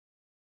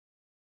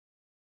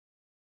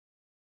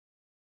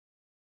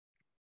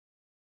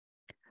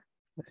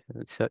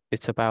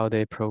 It's about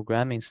the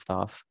programming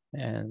stuff,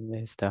 and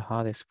it's the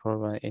hardest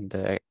problem in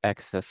the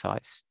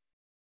exercise.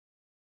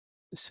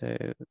 So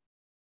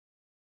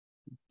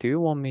do you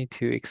want me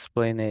to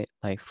explain it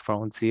like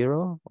from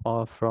zero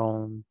or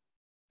from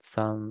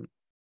some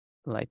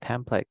like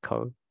template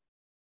code?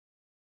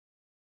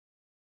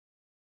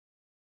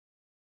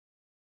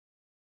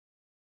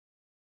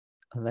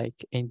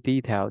 Like in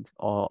detail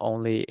or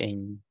only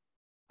in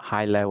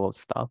high level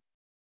stuff?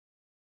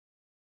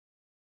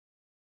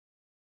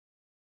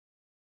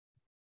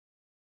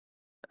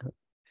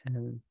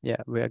 And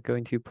yeah, we are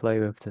going to play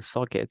with the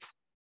sockets.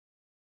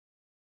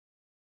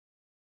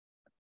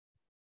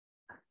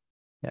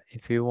 Yeah,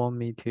 if you want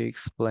me to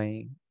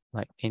explain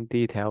like in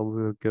detail,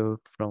 we will go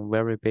from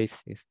very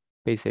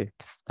basic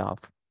stuff.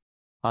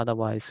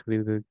 Otherwise, we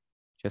will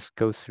just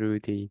go through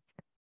the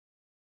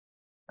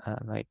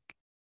like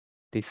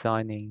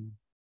designing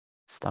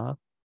stuff.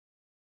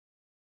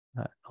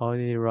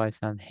 Already write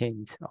some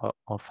hints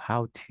of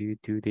how to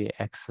do the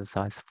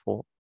exercise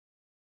 4.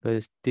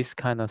 Because this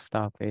kind of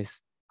stuff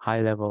is high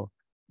level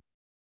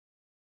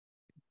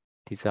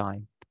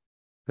design,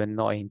 but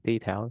not in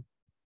detail.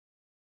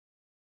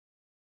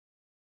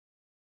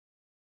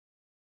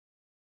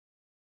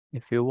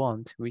 If you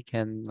want, we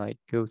can like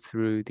go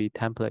through the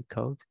template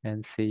code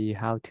and see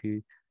how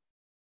to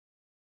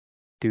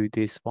do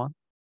this one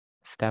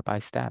step by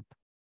step.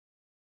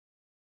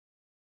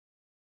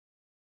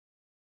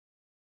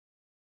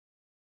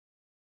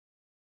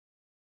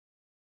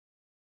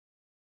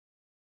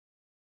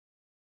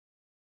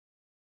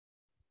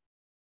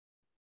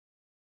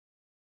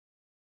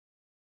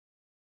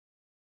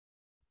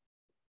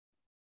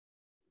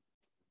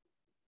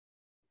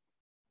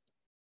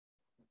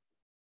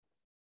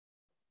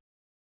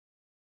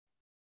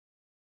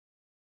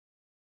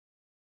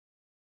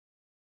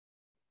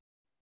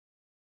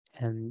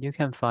 And you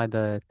can find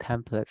the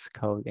templates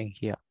code in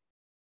here.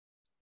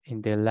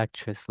 In the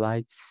lecture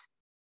slides,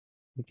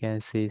 you can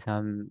see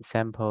some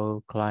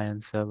sample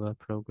client server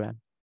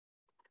program.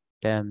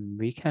 Then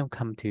we can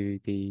come to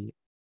the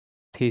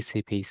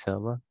TCP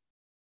server.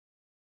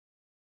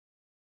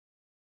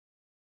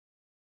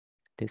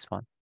 This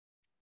one.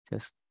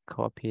 Just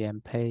copy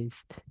and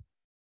paste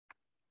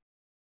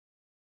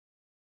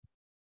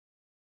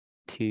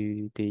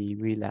to the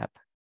VLab.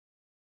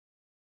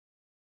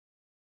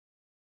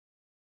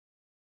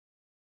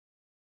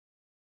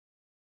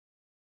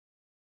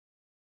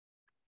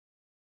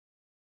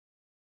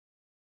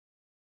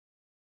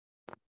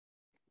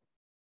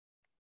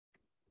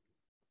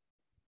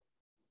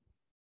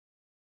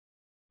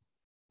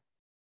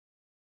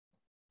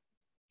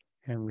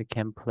 And we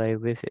can play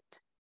with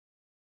it.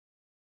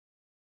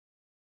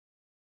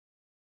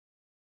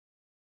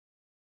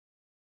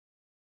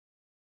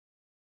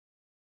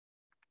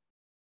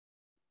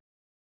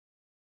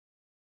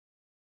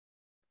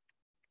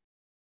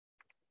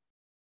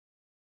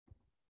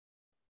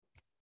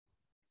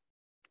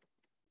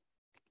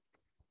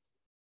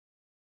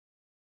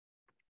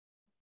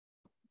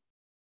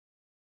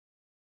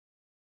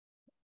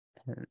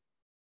 And,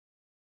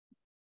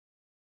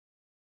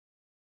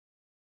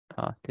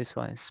 this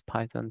one is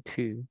Python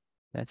 2.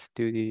 Let's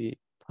do the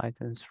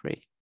Python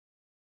 3.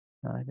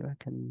 I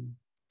can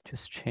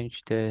just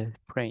change the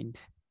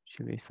print.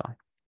 Should be fine.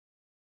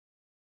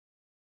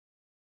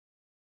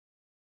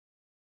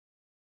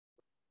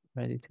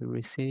 Ready to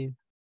receive.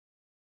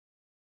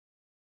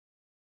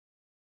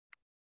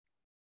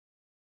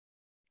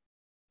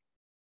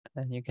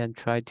 And you can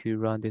try to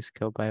run this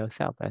code by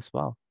yourself as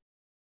well.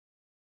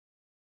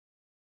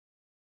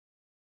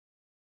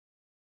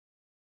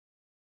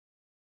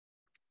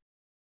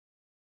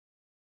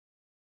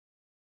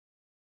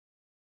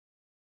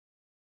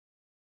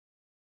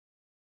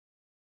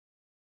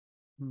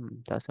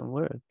 Doesn't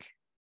work.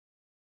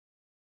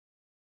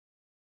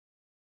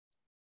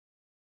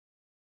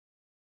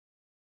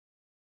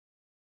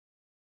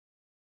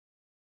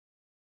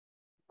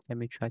 Let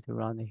me try to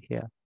run it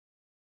here.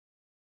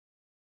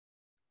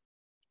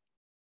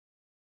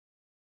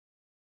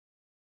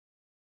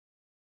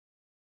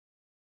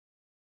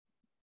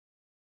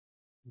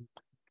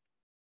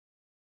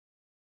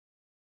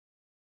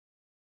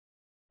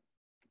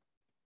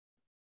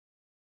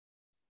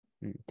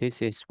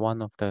 This is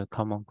one of the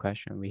common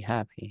question we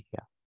have in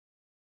here.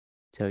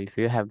 So if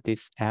you have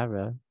this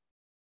error,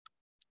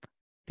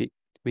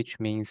 which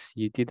means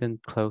you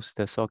didn't close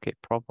the socket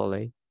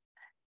properly,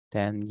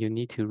 then you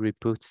need to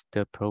reboot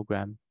the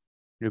program,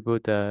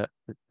 reboot the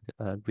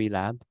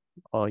relab,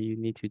 or you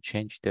need to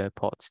change the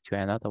port to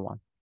another one.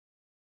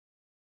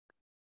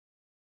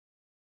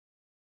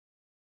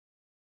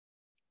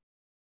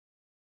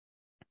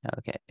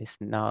 Okay, it's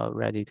now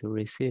ready to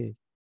receive.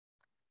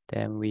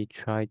 Then we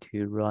try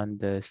to run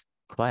the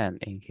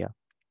client in here.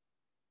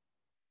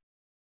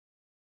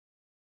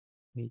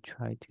 We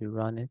try to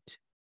run it.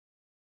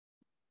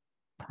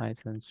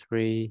 Python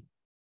 3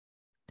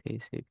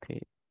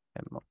 TCP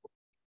demo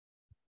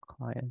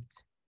client.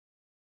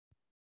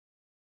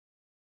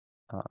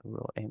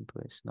 Raw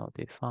input is not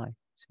defined.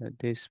 So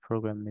this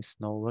program is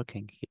not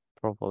working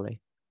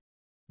properly.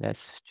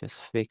 Let's just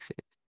fix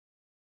it.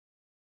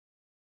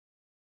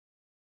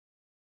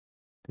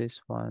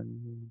 This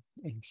one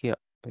in here,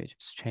 we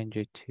just change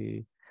it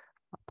to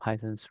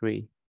Python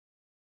 3.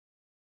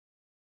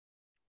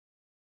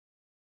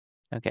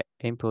 Okay,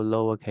 input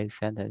lowercase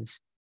sentence.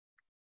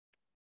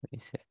 We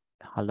say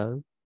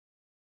hello.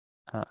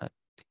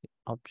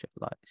 Object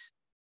lines.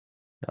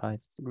 So I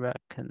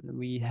reckon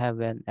we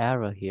have an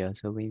error here,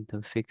 so we need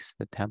to fix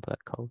the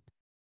template code.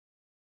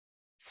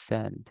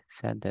 Send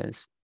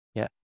sentence.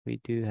 Yeah,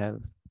 we do have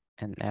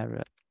an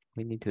error.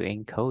 We need to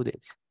encode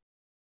it.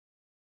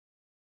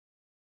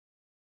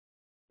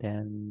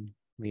 Then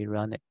we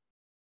run it.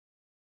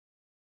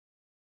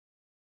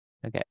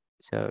 Okay,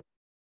 so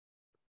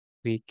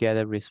we get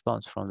a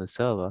response from the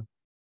server.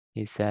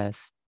 It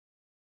says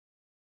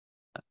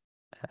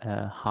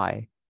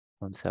hi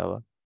on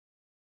server.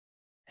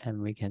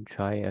 And we can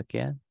try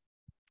again.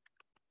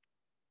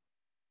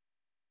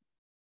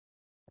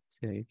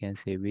 So you can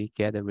see we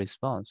get a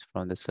response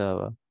from the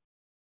server.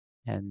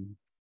 And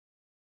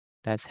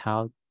that's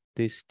how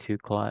these two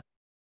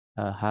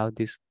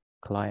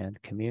client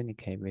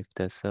communicate with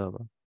the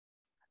server.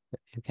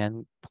 You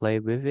can play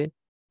with it,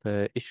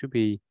 but it should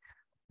be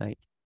like,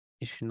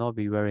 it should not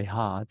be very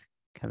hard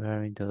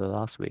comparing to the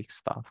last week's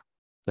stuff.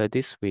 But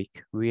this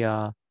week we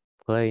are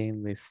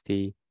playing with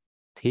the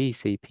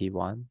TCP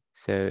one.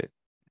 So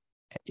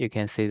you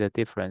can see the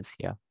difference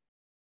here.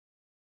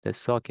 The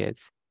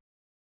sockets,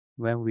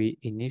 when we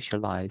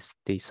initialize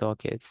the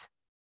sockets,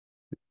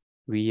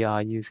 we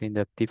are using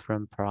the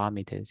different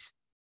parameters.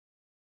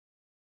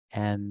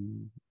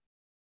 And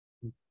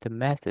the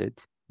method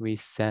we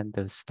send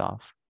the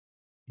stuff,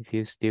 if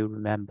you still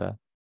remember,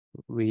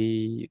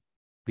 we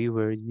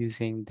were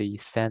using the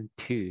send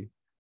to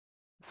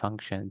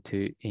function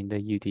in the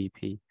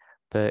UDP,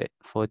 but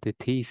for the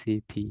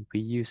TCP we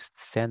use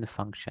send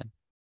function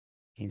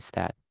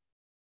instead.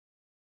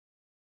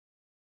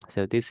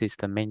 So this is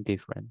the main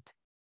difference.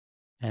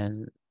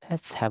 And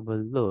let's have a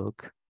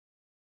look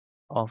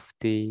of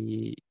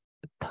the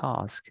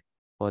task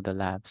for the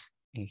labs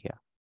in here.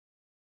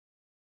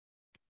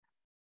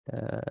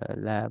 The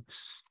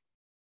labs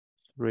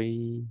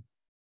 3.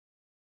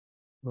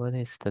 What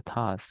is the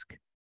task?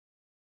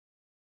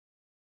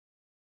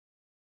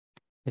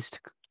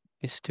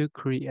 It's to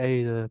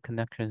create a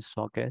connection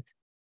socket,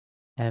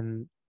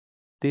 and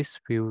this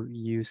will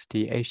use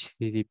the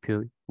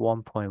HTTP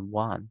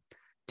 1.1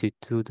 to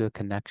do the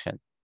connection.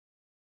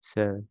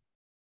 So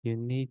you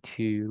need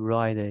to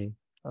write a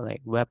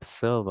web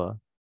server.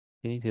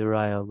 You need to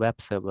write a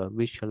web server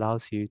which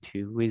allows you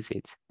to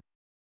visit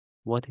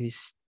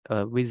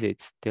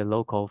the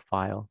local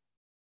file.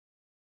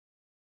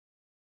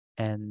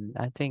 And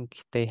I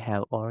think they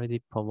have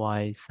already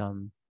provided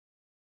some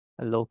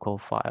local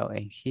file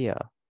in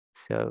here.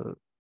 So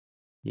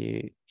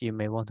you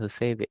may want to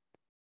save it.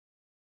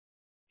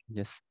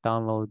 Just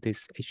download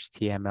this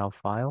HTML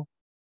file.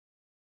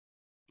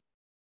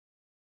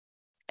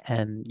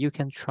 And you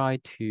can try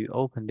to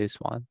open this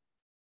one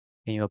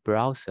in your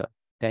browser.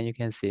 Then you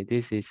can see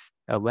this is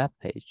a web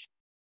page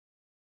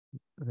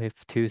with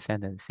 2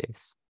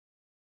 sentences.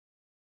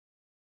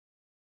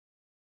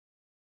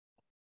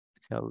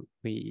 So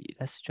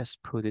let's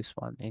just put this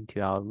one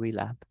into our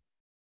relab.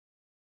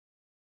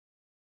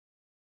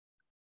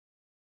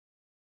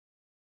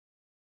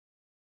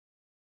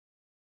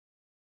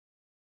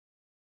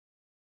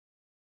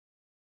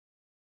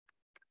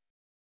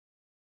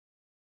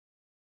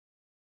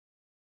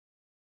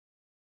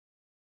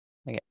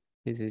 Okay,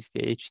 this is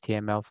the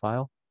HTML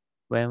file.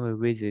 When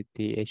we visit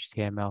the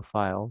HTML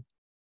file,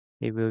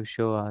 it will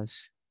show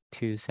us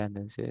 2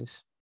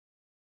 sentences.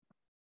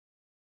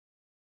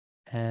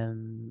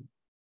 And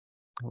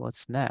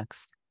what's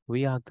next?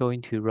 We are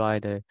going to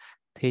write a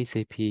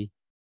TCP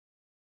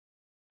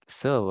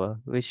server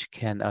which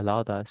can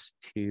allow us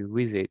to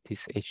visit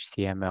this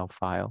HTML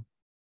file.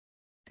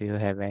 Do you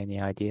have any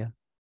idea?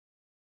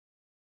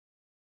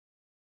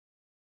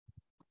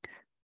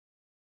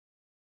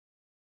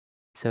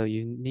 So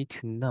you need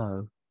to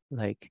know,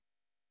 like,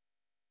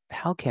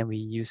 how can we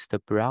use the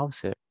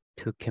browser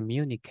to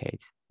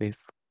communicate with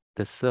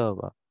the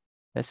server.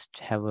 Let's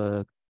have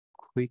a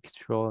quick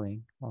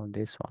drawing on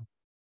this one.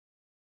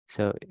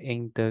 So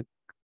in the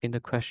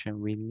question,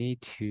 we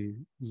need to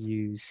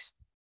use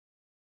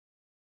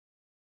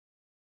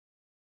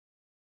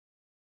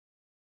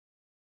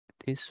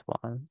this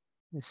one.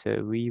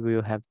 So we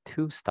will have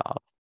two staff,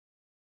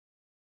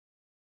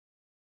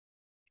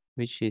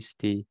 which is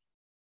the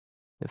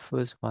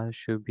first one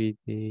should be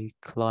the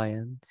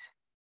client,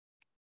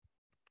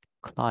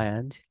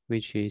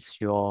 which is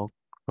your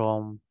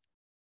Chrome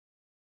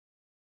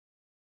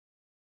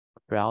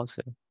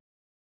browser,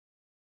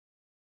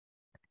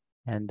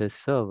 and the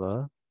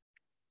server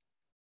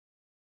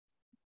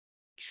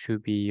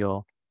should be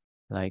your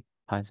like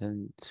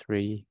Python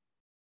 3,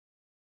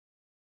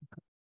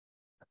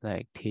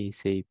 like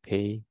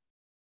TCP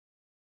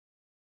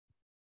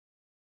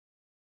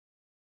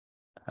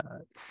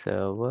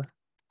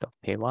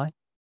server.py,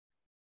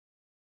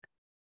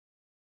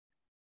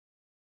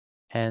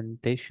 and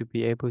they should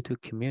be able to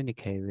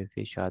communicate with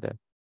each other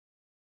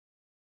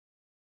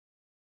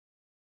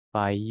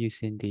by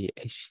using the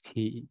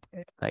HTTP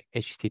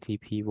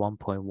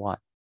 1.1,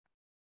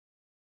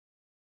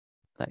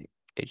 like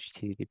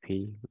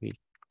HTTP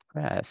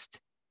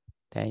request.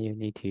 Then you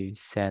need to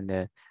send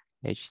a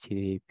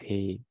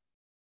HTTP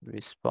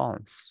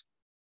response.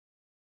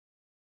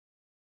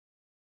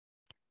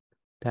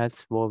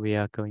 That's what we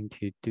are going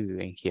to do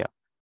in here,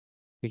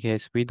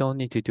 because we don't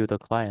need to do the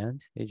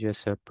client. It's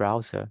just a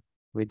browser.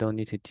 We don't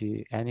need to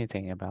do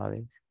anything about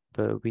it,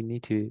 but we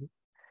need to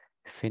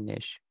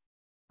finish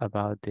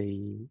about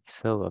the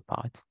server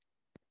part.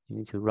 You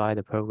need to write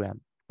a program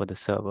for the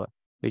server,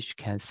 which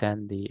can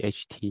send the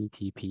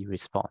HTTP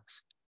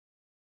response.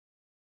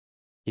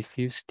 If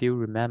you still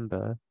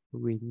remember,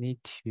 we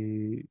need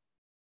to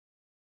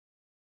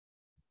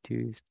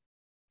do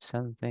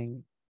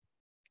something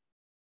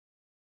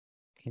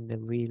in the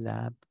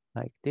VLab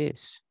like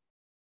this.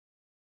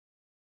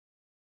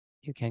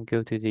 You can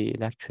go to the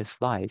lecture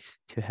slides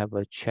to have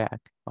a check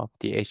of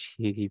the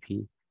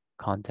HTTP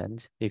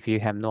content. If you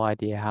have no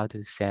idea how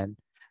to send,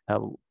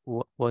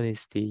 what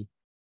is the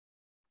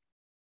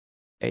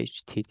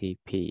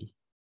HTTP?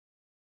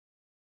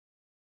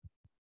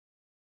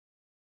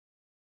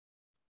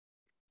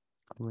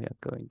 We are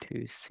going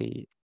to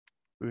see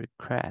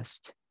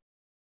request.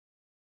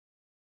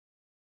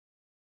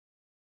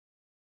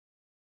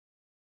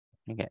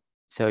 Okay,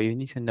 so you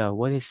need to know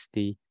what is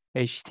the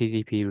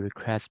HTTP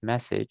request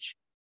message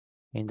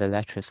in the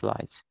lecture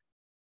slides.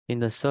 In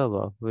the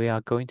server, we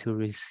are going to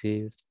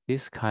receive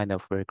this kind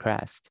of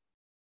request.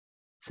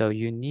 So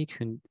you need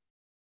to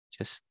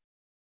just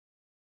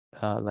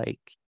like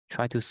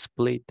try to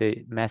split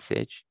the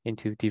message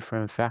into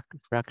different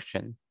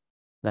fraction.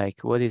 Like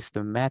what is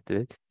the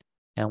method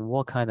and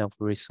what kind of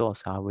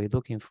resource are we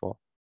looking for?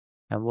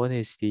 And what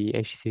is the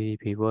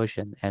HTTP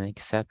version and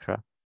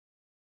etc.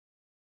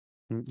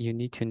 You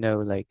need to know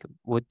like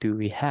what do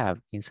we have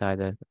inside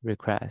the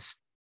request.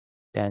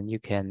 Then you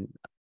can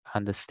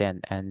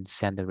understand and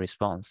send the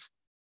response.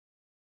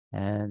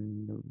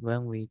 And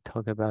when we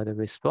talk about the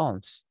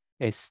response,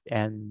 it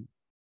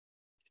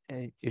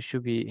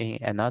should be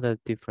in another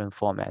different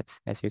format,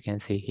 as you can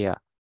see here.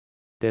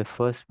 The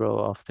first row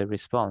of the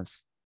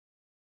response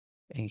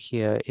in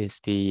here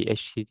is the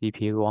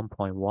HTTP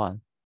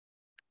 1.1,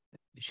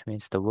 which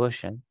means the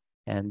version,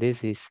 and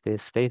this is the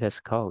status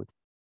code,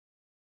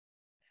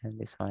 and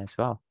this one as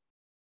well.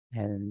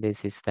 And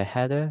this is the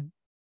header,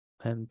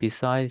 and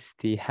besides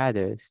the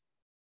headers,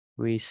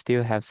 we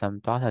still have some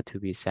data to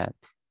be sent.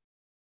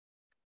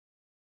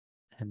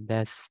 And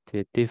that's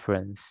the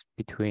difference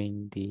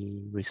between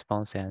the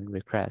response and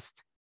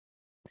request.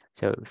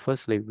 So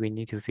firstly, we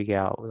need to figure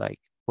out like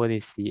what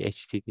is the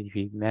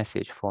HTTP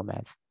message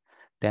format.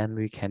 Then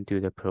we can do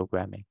the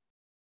programming.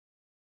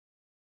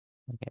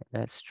 Okay,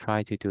 let's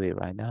try to do it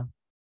right now.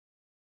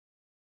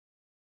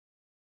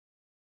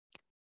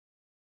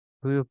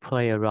 We will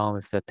play around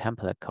with the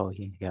template code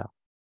in here.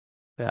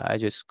 I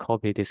just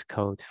copy this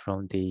code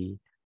from the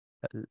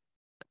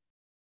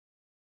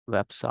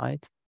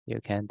website. You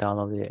can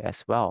download it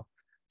as well.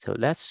 So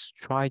let's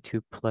try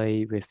to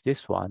play with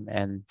this one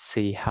and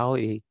see how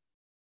it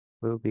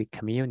will be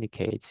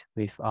communicate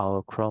with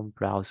our Chrome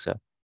browser.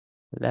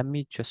 Let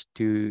me just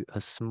do a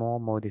small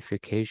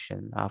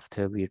modification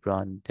after we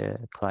run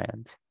the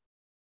client,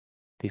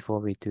 before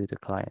we do the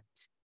client.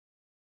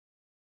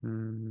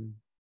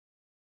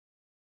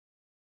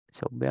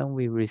 So when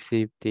we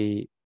receive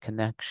the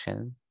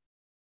connection,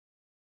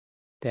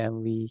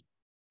 then we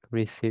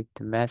receive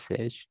the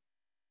message.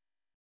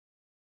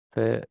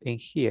 But in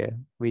here,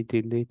 we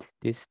delete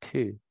this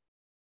too.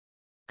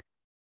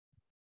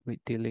 We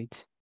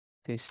delete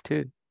this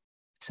too.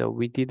 So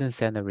we didn't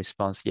send a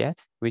response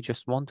yet. We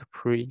just want to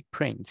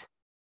print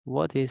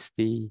what is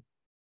the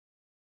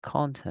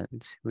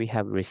content we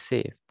have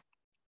received.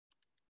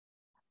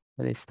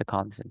 What is the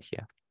content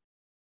here?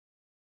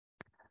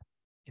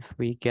 If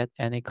we get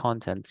any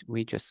content,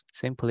 we just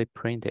simply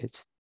print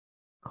it.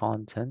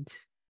 Content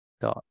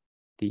dot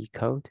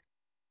decode.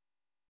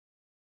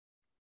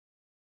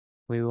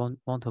 We want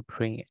to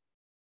print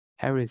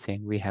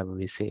everything we have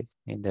received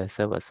in the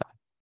server side.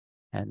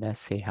 And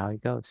let's see how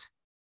it goes.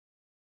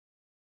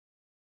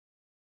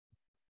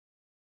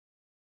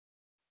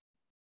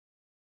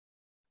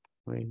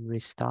 We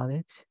restart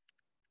it.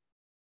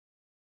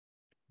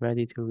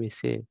 Ready to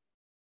receive.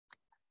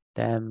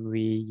 Then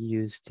we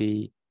use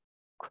the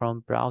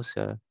Chrome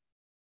browser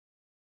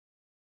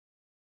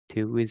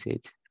to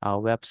visit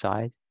our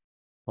website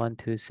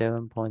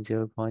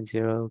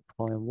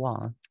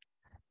 127.0.0.1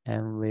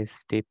 and with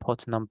the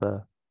port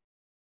number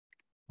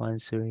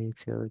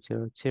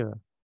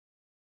 13000.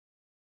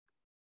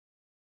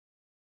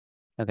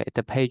 Okay,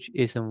 the page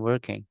isn't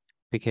working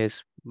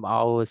because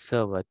our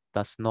server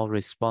does not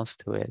respond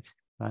to it,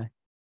 right?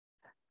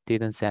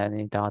 Didn't send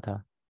any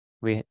data.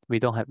 We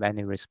don't have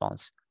any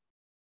response.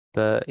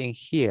 But in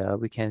here,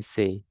 we can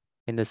see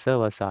in the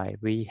server side,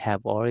 we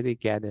have already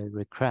gathered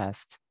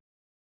request,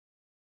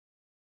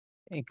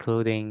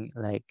 including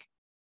like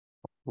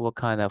what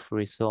kind of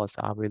resource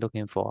are we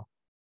looking for?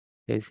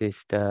 This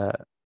is the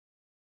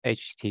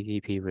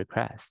HTTP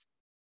request.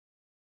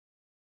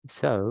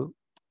 So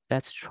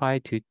let's try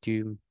to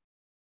do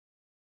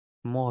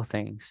more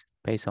things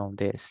based on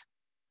this.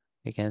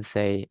 We can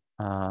say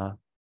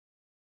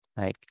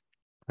like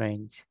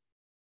print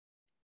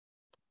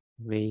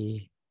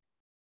we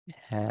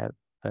have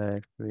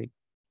a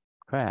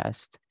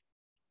request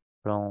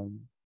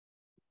from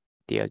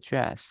the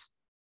address.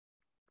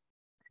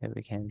 So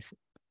we can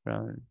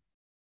from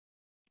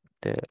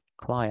the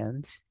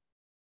client.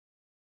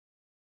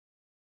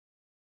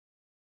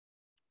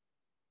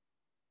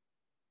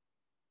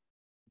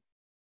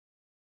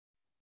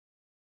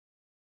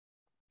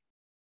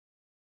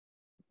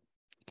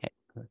 Okay,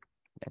 good.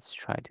 Let's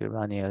try to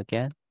run it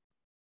again.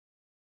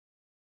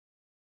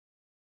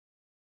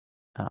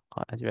 Our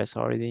address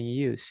already in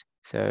use.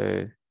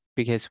 So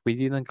because we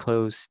didn't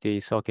close the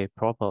socket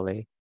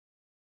properly,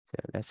 so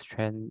let's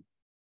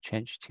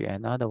change to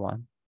another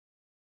one.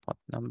 Port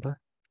number.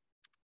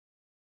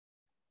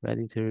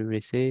 Ready to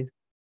receive.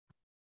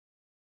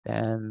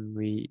 Then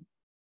we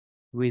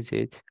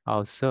visit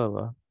our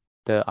server,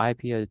 the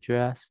IP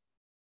address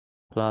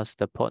plus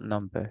the port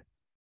number.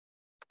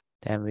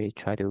 Then we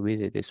try to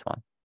visit this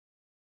one.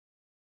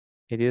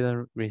 It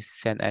didn't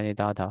send any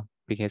data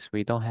because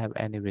we don't have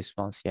any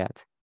response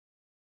yet.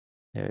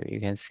 So you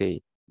can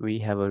see we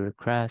have a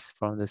request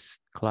from this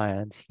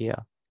client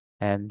here,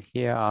 and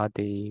here are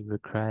the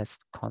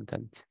request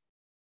content.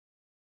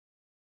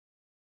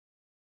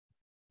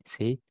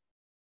 See?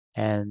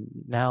 And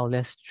now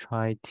let's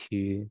try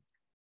to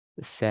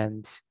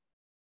send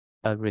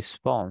a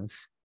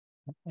response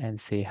and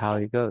see how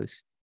it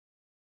goes.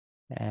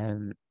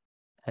 And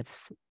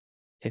let's,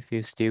 if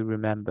you still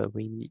remember,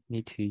 we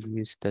need to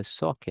use the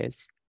socket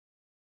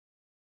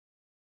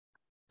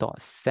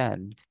dot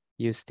send.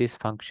 Use this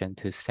function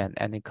to send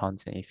any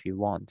content if you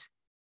want.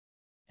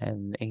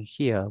 And in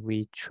here,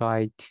 we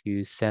try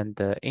to send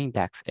the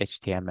index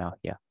HTML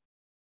here.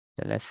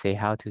 So let's see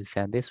how to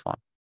send this one.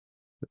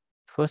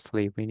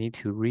 Firstly, we need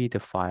to read the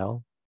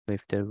file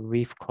with the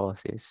with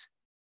clauses.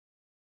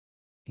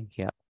 In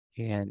here,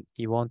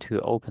 you want to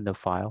open the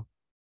file.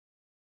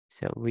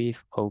 So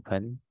with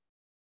open,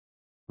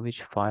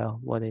 which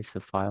file? What is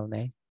the file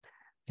name?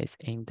 It's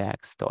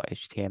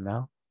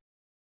index.html.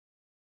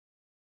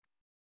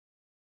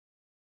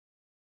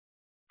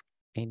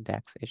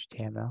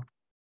 Index.html.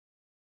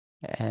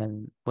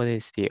 And what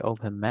is the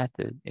open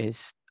method?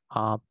 Is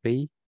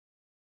RB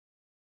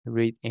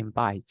read in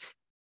bytes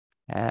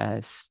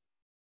as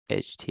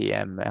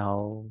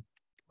HTML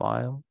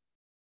file.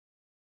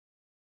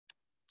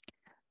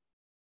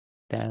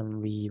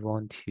 Then we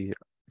want to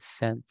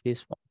send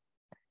this one,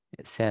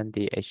 send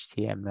the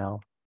HTML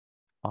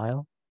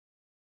file.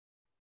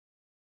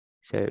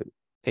 So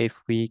if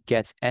we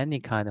get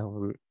any kind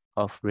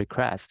of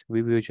request,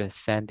 we will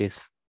just send this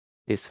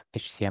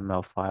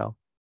HTML file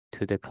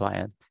to the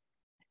client.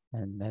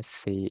 And let's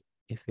see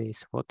if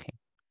it's working.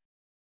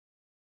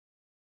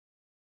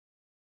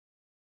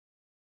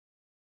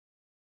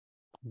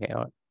 Okay,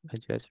 I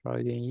just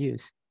already in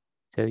use.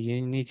 So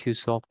you need to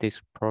solve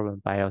this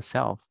problem by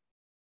yourself.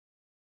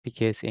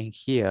 Because in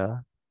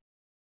here,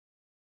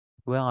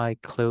 when I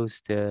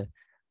close the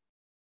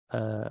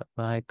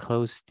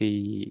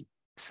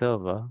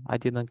server, I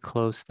didn't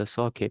close the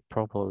socket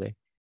properly.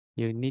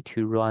 You need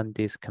to run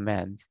this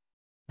command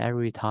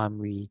every time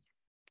we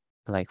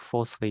like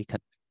forcefully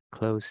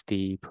close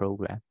the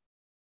program.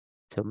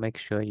 So make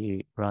sure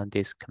you run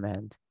this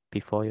command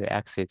before you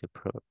exit the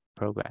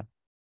program.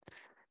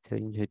 So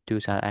you need to do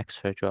some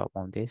extra job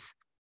on this.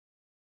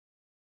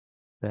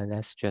 But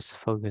let's just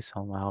focus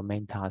on our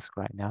main task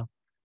right now.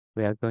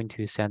 We are going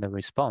to send a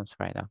response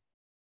right now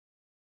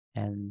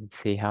and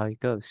see how it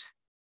goes.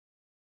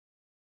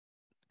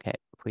 Okay,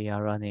 we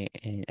are running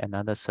in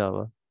another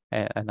server,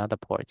 another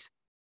port.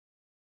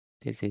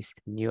 This is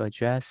the new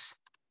address.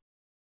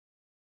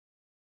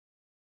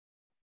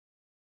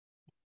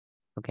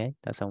 Okay,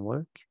 doesn't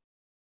work.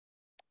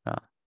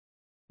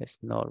 It's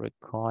not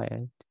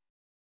required.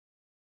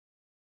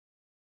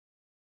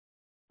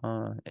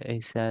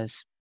 It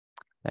says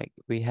like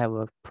we have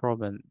a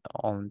problem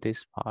on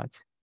this part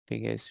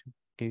because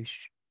it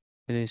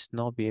is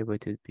not be able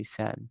to be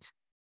sent.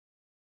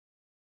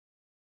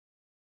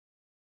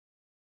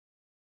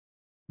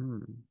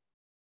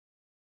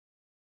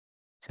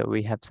 So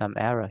we have some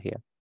error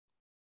here,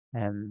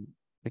 and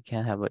we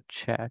can have a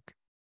check.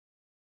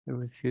 It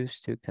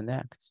refused to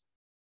connect.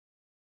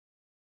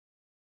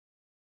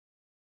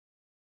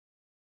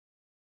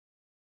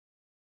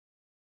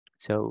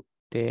 So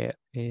there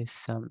is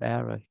some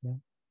error here.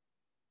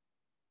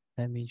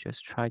 Let me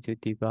just try to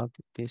debug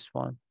this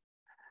one.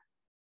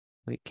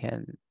 We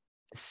can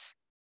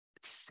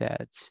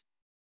set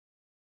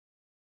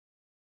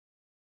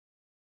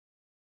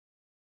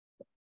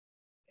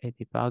a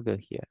debugger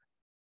here.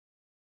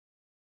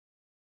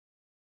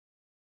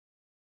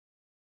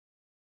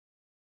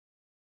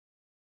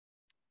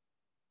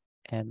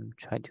 And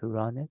try to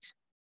run it.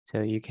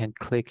 So you can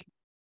click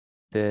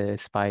the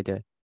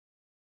spider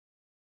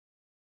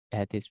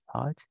at this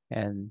part,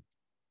 and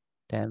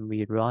then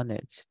we run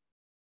it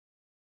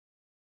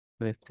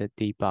with the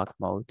debug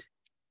mode.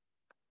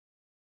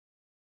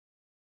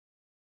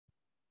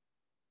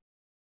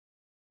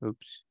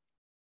 Oops.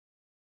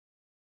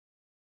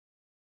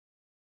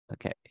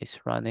 Okay, it's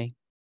running.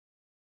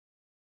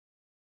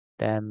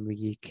 Then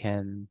we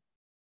can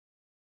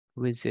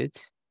visit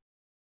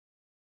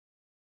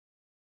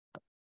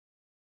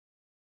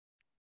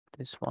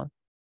this one.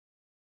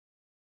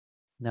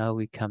 Now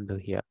we come to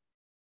here.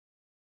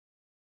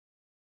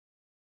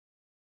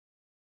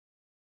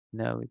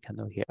 Now we come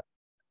to here.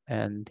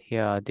 And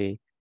here are the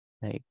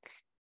like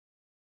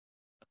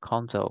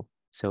console.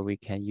 So we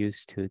can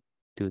use to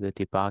do the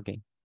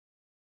debugging.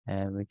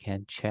 And we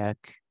can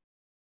check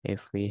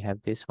if we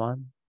have this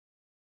one.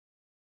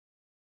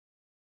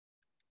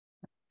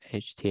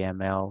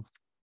 HTML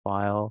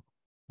file.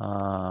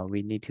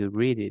 We need to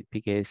read it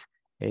because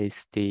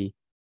it's the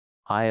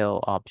IO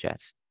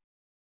object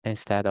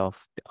instead of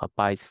a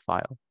byte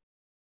file.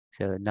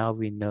 So now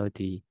we know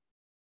the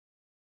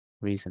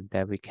reason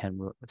that we can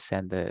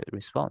send the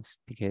response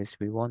because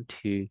we want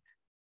to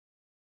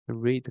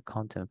read the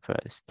content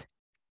first.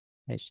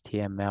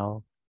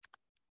 HTML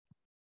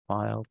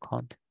file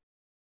content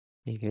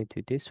equal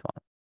to this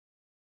one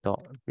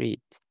dot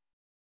read.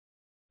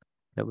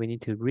 So we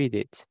need to read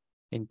it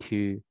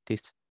into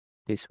these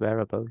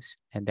variables,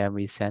 and then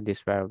we send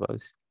these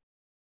variables.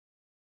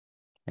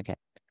 Okay.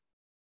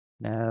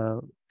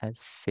 Now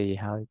let's see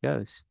how it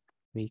goes.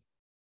 We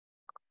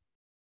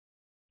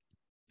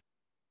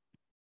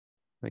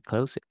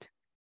close it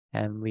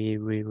and we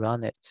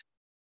rerun it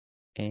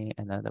in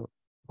another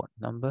port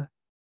number,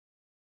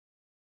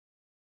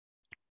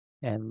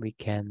 and we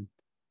can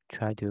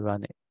try to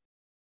run it.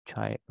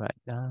 Try it right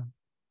now.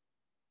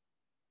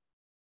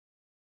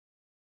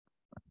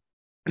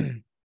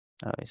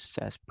 Oh, it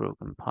says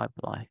broken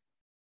pipeline.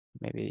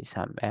 Maybe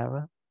some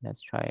error.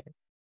 Let's try it.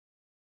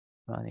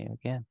 Running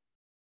again.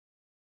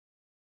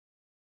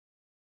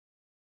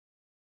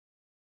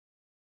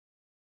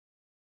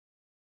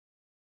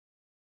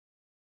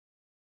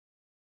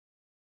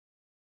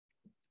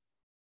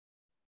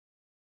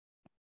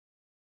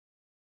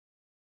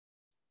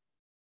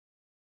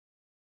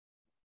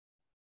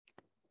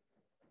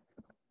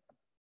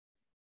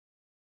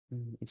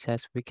 It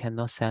says we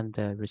cannot send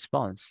the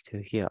response to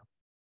here.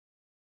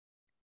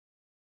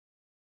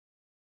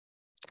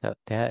 So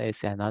there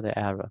is another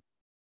error.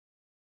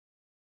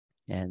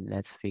 And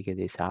let's figure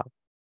this out.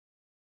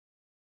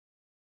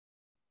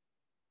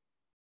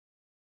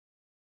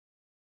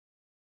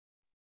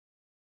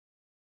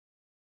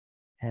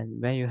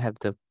 And when you have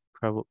the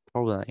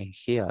problem in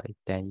here,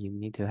 then you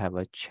need to have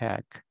a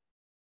check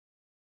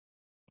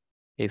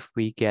if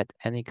we get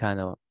any kind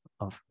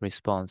of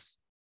response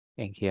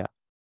in here.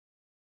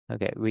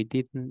 Okay,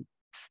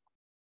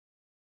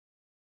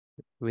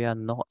 we are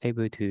not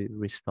able to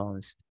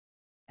respond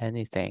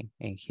anything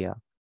in here.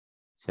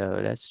 So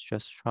let's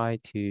just try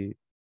to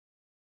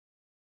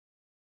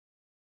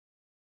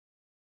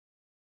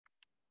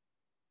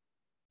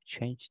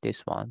change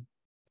this one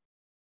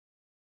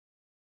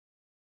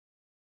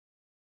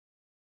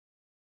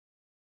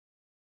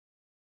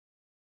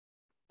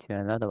to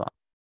another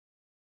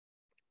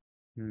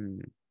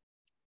one.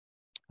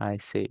 I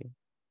see.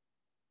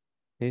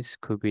 This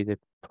could be the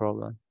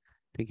problem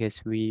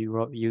because we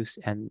use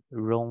an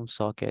wrong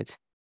socket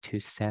to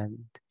send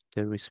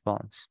the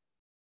response.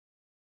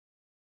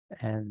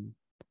 And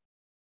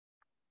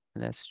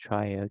let's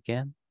try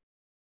again.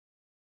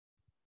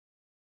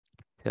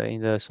 So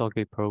in the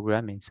socket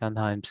programming,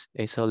 sometimes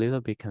it's a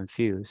little bit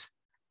confused.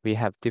 We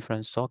have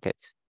different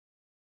sockets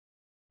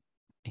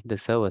in the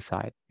server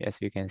side, as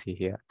you can see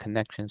here,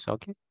 connection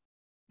socket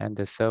and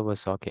the server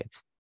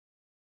socket.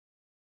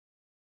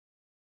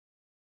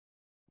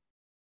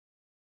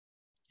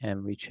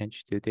 And we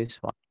change to this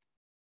one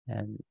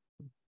and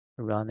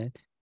run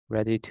it,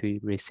 ready to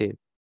receive.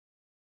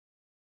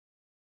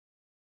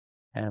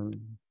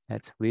 And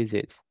let's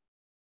visit.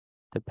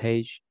 The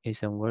page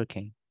isn't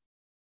working.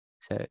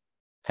 So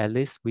at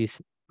least we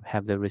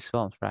have the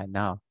response right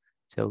now.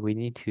 So we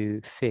need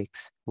to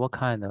fix what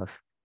kind of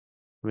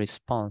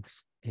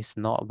response is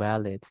not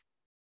valid.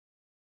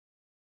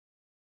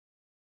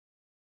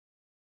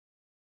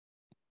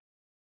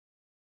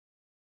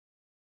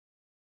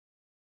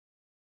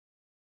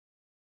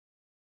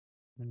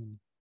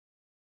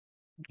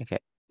 Okay,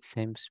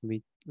 seems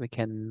we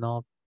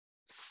cannot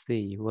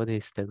see what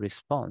is the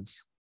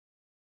response,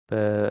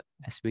 but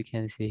as we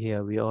can see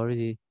here, we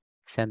already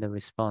send the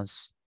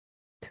response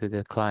to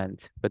the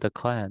client, but the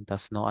client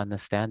does not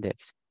understand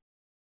it.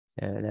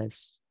 So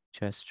let's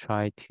just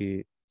try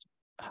to,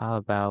 how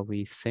about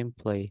we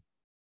simply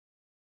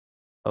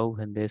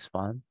open this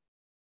one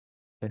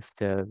with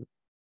the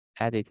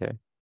editor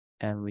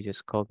and we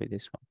just copy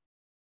this one.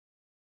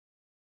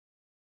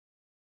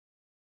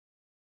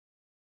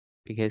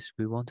 Because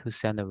we want to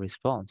send a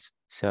response,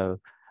 so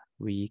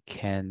we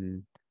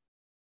can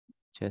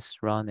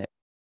just run it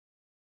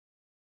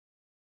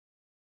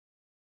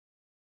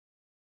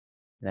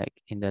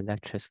like in the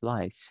lecture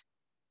slides.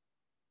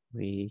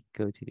 We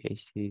go to the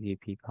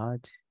HTTP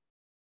part,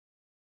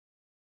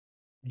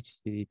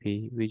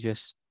 HTTP, we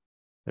just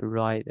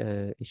write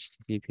a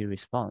HTTP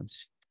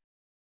response.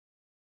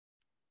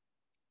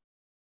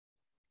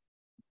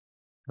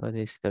 What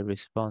is the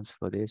response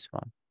for this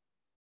one?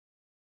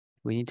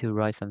 We need to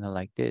write something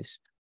like this.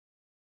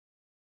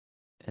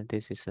 And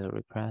this is a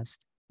request.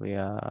 We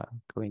are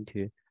going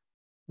to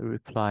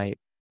reply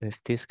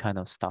with this kind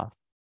of stuff.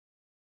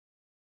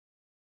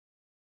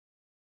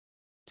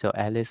 So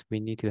at least we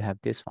need to have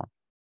this one.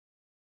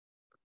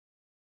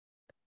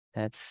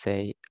 Let's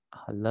say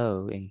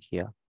hello in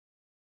here.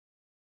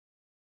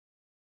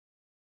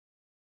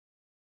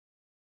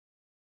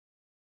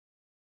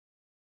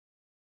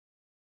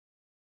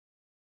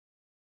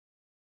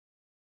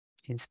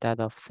 Instead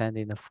of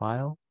sending the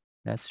file,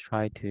 let's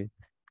try to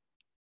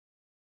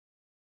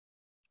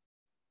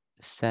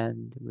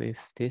send with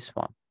this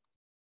one.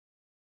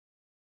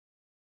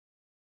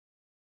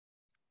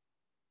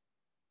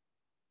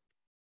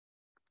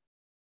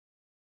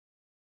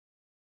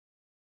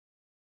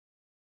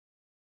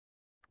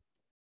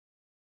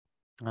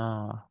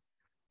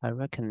 I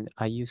reckon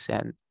I use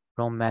an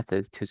wrong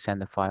method to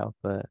send the file,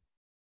 but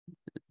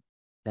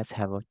let's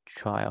have a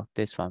try of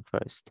this one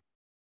first.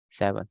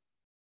 7.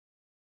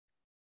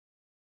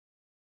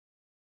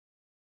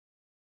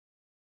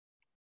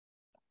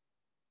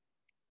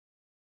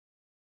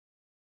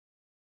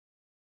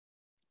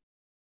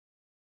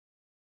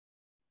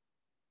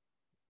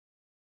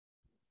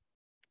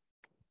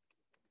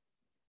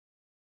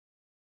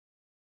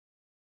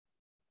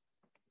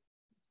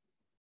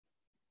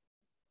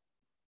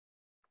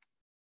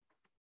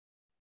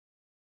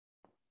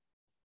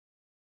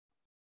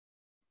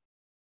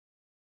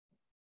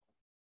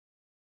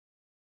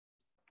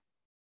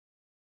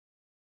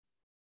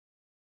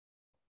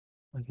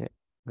 Okay,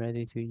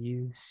 ready to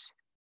use.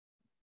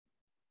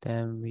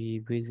 Then we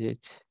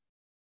visit.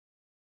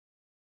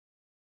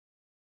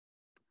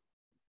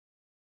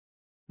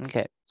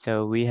 Okay,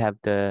 so we have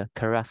the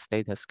correct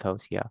status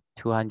code here,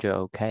 200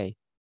 OK.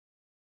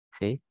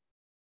 See?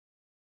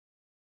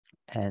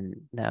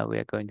 And now we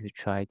are going to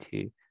try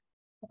to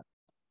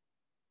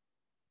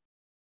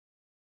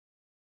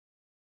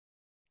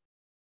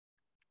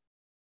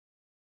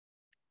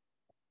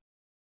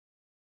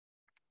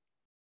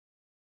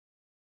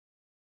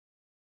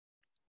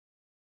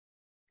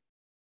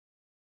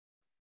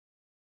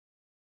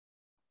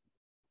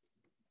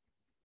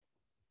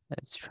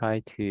let's try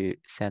to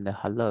send a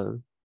hello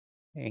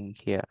in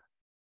here.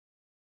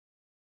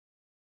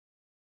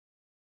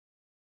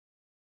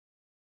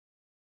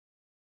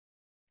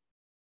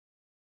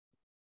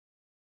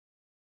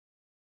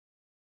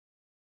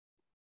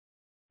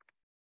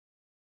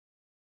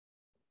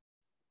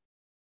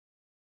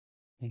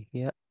 In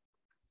here,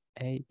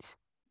 8.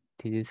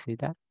 Did you see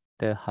that?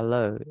 The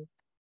hello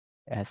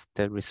as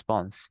the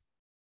response.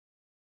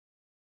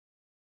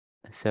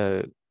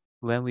 So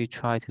when we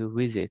try to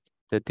visit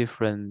the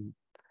different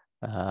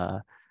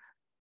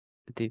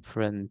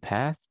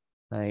path,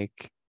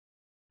 like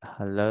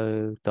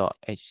hello.html,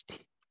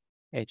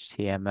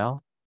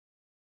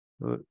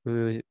 we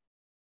will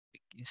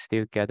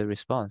still get a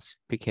response,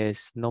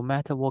 because no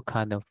matter what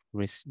kind of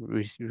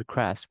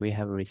request we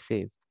have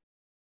received,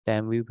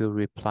 then we will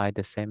reply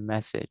the same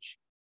message,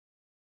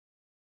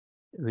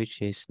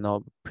 which is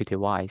not pretty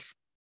wise.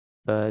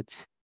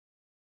 But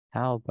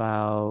how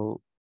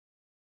about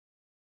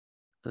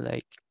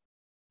like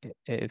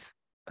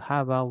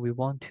how about we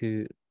want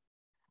to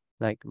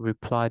like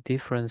reply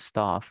different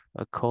stuff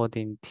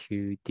according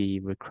to the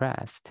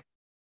request?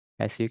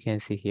 As you can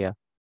see here,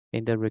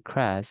 in the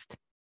request,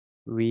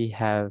 we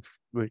have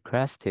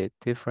requested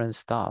different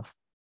stuff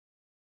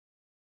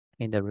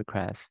in the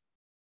request.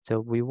 So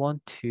we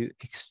want to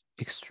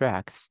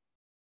extract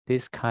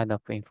this kind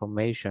of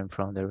information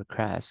from the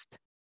request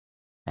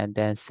and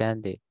then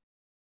send it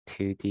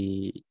to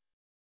the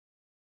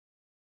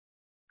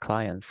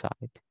client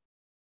side.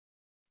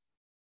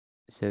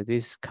 So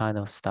this kind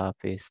of stuff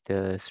is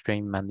the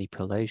string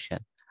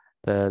manipulation.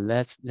 But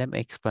let me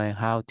explain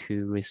how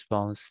to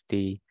respond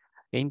the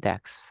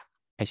index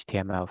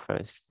HTML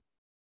first.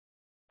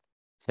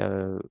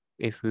 So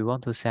if we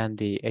want to send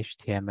the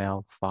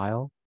HTML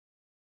file,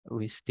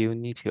 we still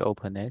need to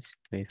open it.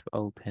 We've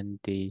opened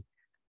the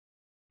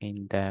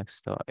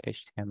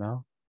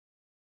index.html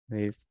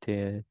with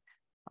the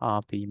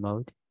RB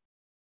mode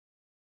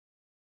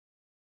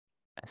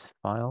as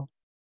file.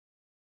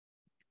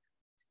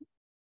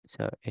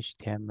 So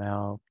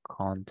HTML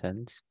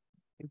content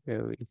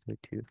will equal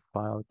to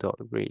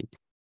file.read.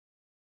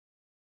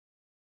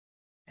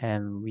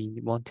 And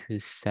we want to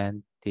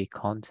send the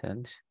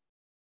content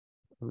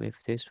with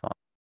this one,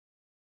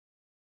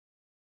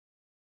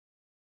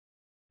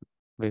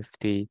 with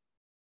the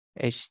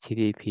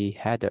HTTP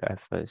header at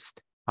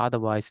first.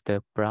 Otherwise,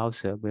 the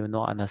browser will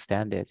not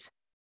understand it.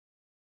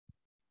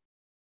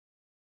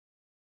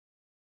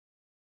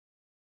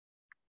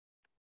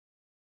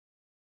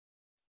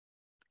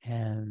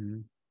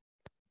 And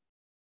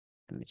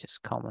let me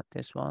just comment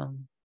this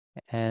one.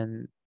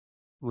 And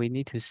we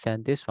need to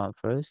send this one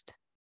first.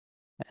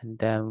 And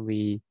then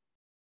we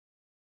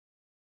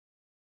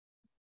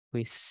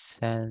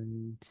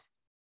send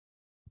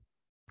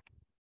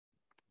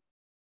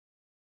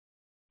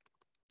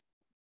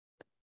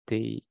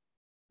the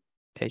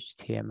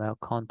HTML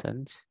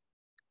content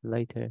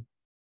later.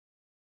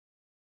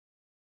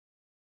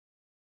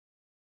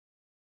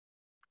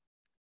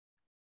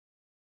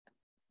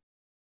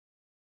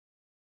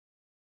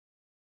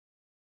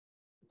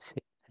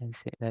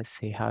 Let's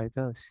see how it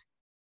goes.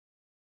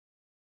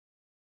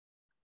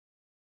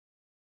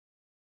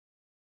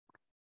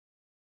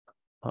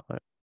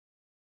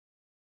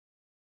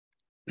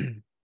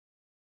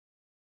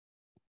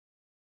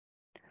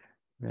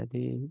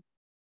 Ready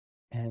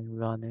and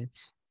run it.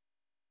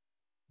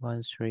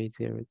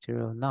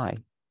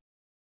 13009.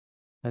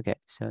 Okay,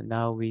 so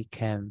now we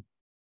can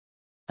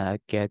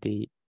get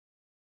the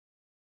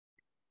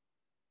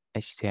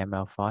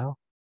HTML file,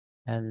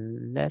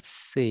 and let's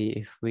see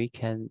if we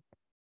can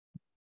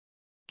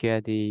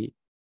get the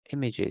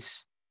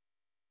images.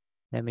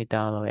 Let me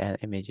download an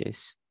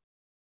images.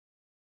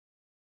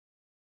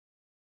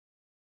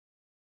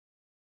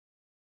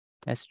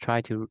 Let's try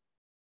to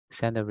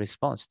send a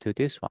response to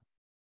this one.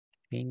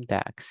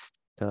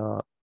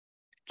 Index.jpg.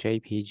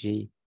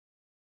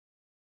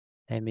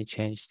 Let me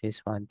change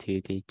this one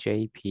to the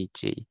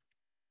JPG.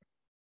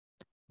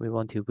 We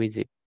want to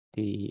visit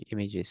the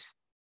images.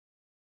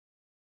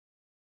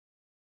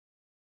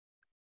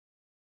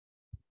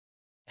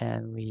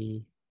 And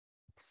we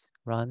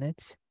run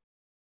it.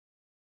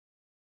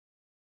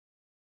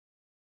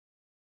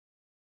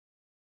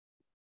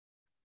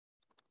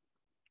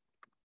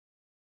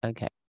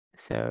 Okay,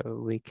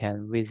 so we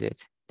can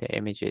visit the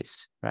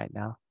images right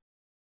now.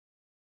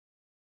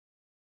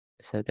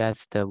 So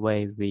that's the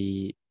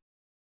way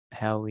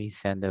how we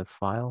send a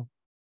file.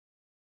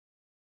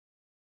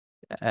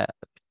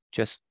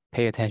 Just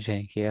pay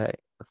attention here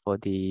for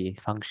the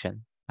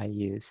function I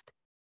used.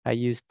 I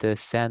used the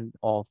send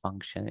all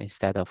function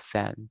instead of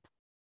send.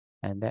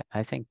 And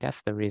I think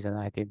that's the reason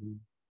I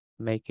didn't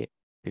make it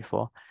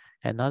before.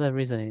 Another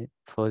reason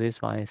for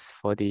this one is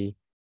for the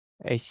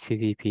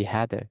HTTP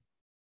header,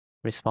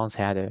 response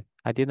header.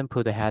 I didn't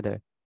put a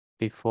header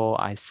before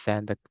I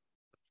send the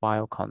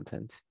file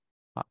content.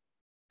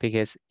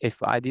 Because if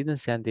I didn't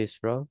send this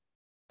row,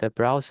 the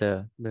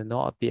browser will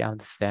not be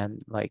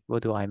understand like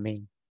what do I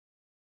mean.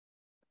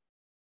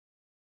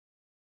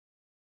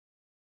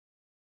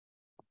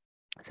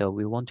 So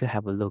we want to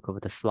have a look over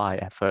the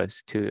slide at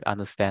first to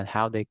understand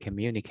how they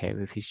communicate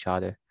with each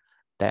other.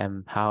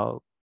 Then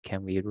how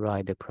can we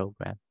write the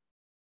program?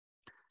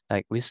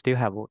 Like we still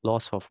have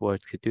lots of work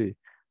to do.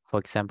 For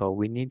example,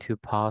 we need to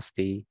pass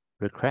the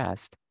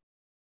request.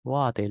 What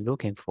are they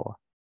looking for?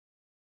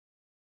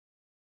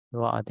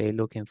 What are they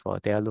looking for?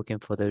 They are looking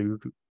for the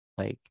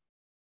like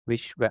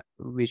which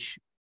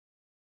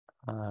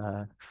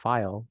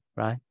file,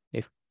 right?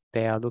 If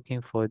they are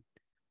looking for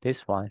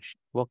this one,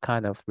 what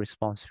kind of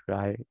response should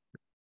I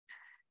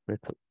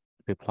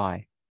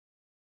reply?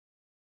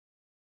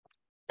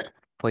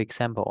 For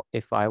example,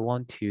 if I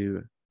want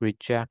to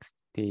reject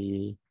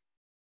the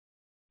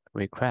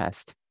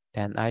request,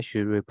 then I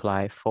should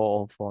reply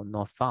 404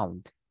 not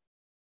found.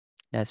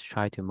 Let's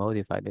try to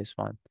modify this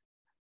one.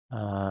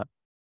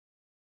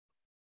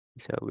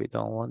 So we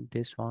don't want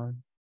this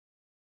one.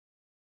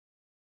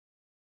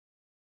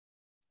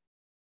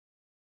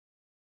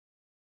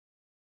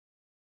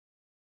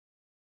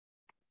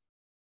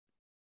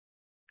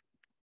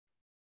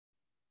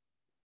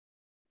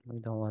 We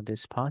don't want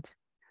this part.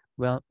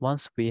 Well,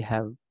 once we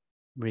have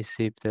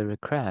received the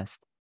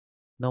request,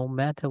 no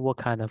matter what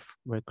kind of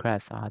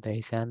request are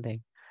they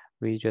sending,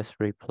 we just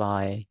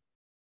reply,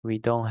 we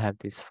don't have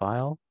this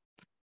file.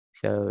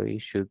 So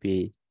it should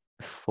be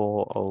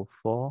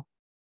 404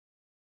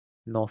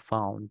 not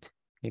found.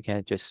 You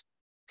can just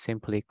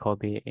simply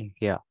copy it in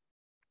here.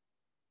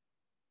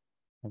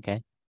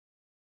 Okay.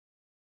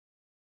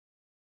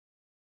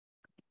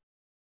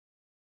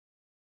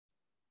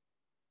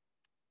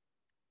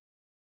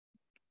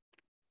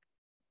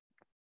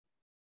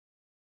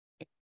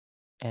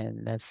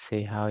 And let's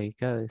see how it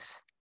goes.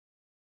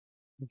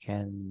 We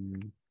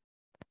can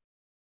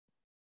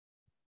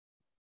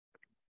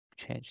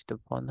Change the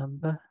phone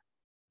number,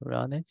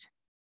 run it,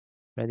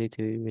 ready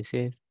to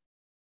receive,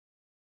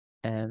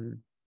 and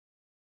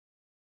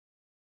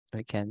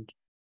we can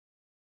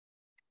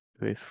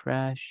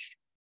refresh.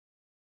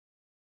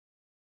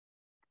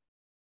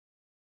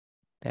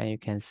 Then you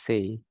can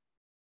see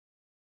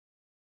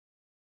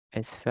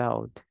it's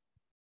failed,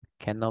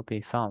 cannot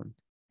be found.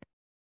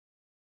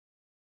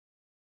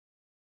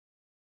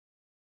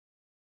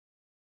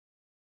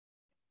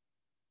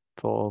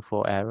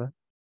 For error.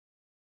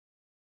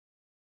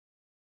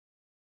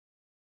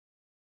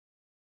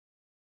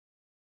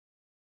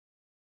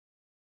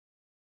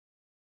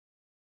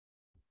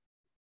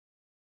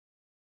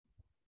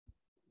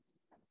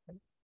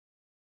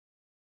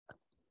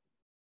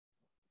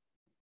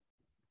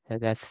 So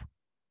that's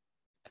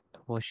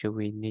what should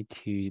we need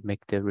to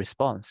make the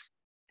response.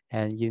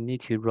 And you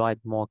need to write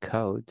more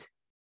code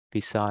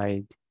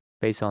beside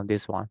based on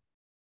this one.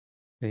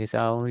 Because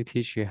I only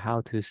teach you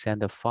how to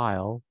send a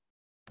file,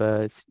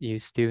 but you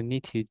still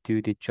need to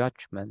do the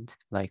judgment,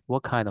 like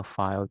what kind of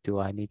file do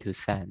I need to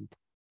send?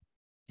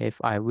 If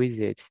I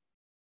visit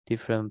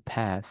different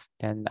path,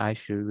 then I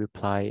should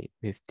reply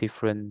with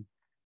different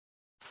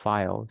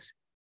files.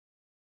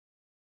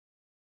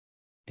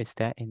 Is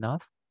that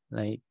enough?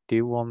 Like, do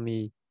you want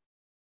me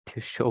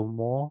to show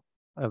more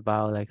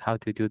about like how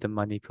to do the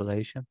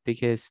manipulation?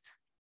 Because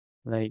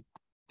like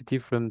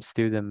different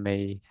student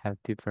may have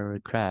different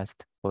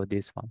requests for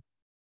this one.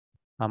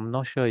 I'm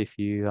not sure if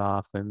you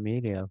are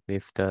familiar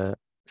with the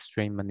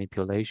string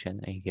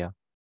manipulation in here,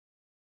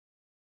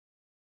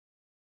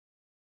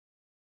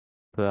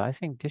 but I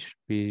think this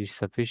should be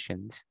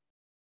sufficient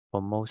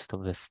for most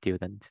of the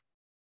students.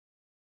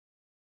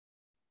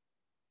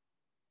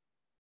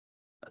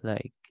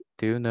 Like,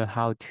 do you know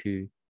how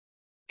to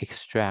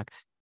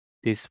extract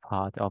this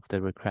part of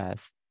the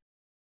request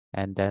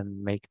and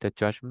then make the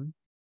judgment?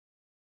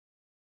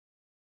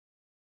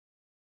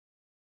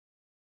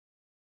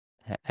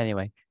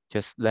 Anyway,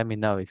 just let me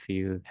know if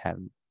you have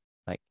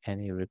like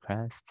any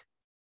request.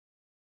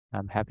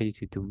 I'm happy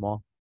to do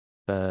more,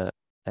 but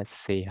let's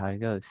see how it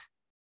goes.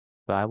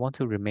 But I want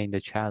to remain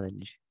the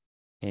challenge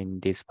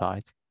in this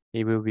part.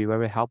 It will be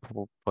very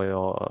helpful for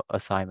your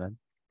assignment.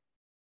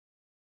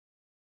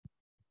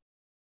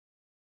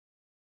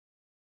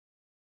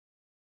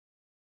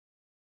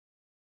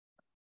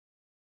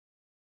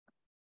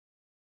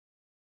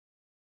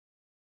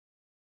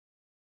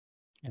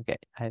 Okay,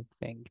 I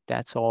think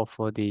that's all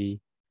for the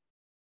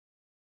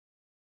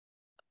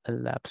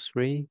lab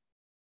 3.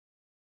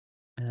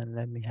 And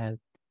let me have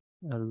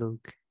a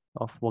look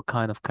of what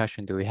kind of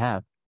question do we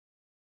have.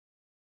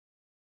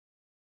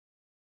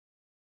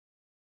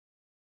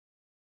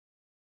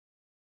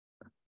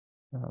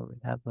 We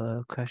have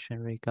a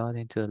question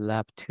regarding to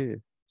lab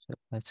 2. So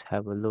let's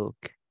have a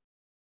look.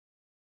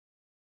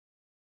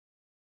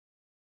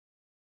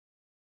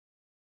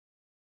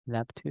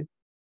 Lab 2.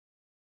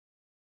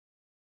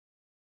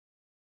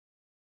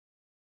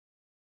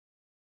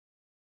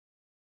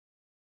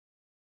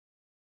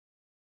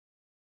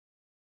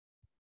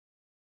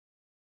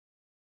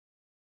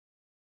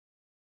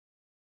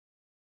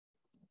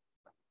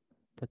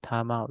 The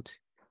timeout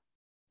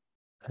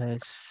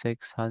is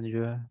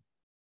 600.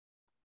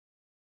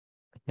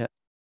 Yeah,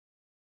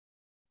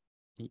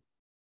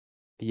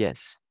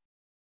 yes.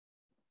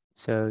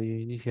 So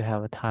you need to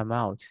have a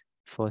timeout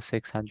for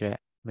 600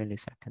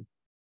 milliseconds.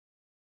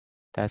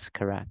 That's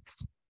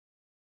correct.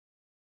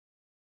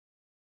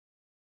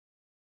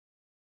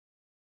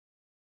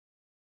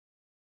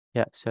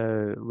 Yeah,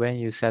 so when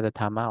you set a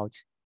timeout,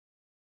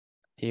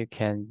 you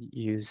can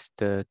use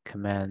the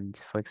command,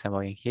 for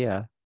example, in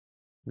here,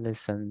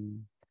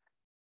 listen,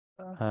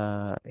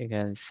 you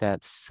can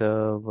set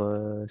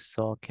server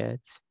socket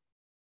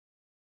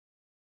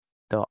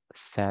dot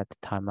set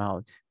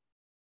timeout.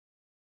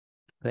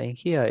 But in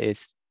here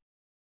is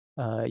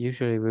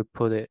usually we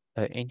put it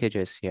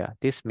integers here.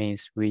 This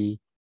means we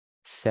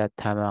set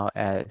timeout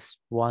as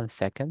 1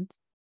 second.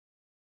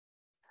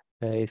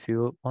 If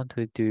you want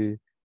to do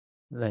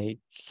like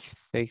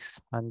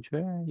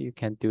 600, you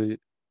can do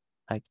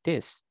like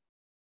this,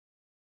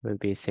 will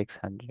be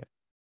 600.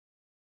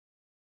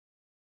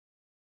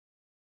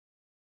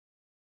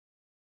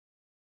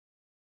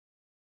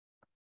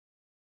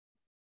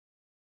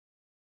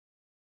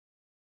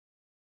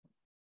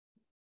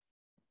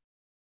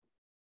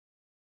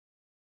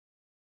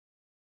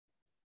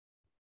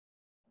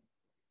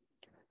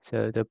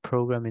 So the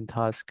programming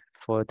task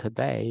for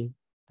today,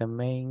 the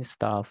main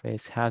stuff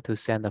is how to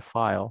send a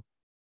file.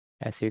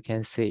 As you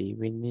can see,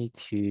 we need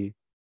to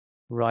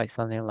write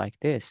something like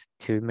this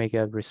to make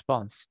a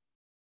response.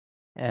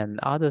 And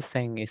other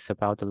thing is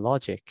about the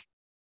logic.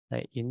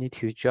 Like you need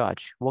to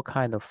judge what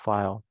kind of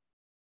file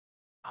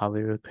are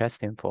we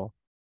requesting for.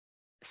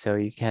 So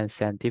you can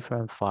send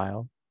different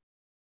file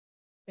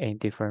in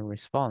different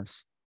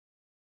response.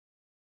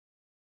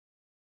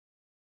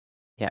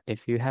 Yeah,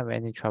 if you have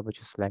any trouble,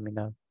 just let me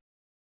know.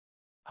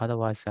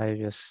 Otherwise, I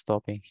just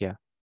stop in here.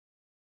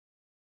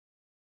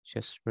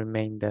 Just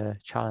remain the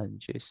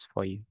challenges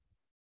for you.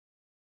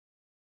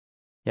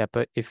 Yeah,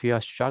 but if you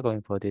are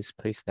struggling for this,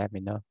 please let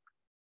me know.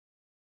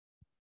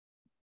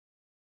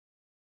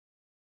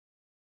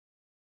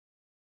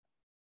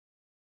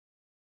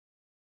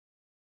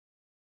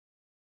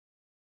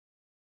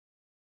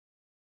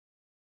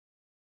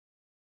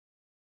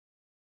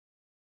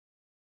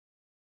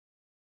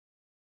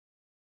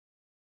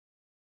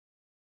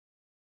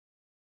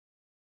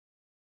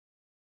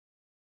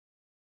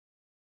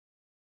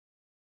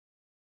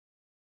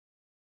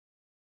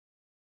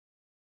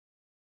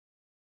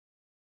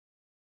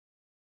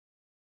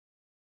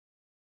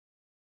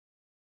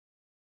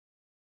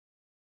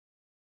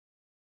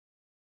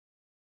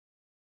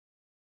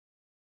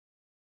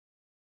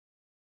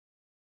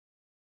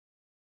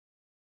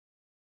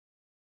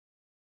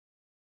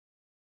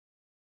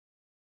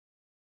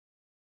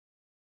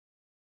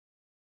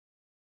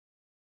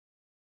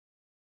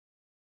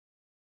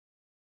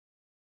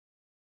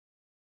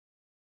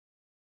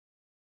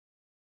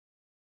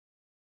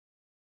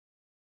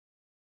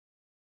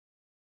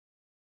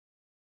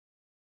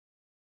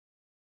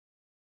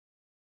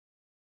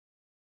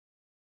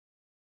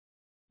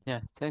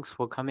 Yeah, thanks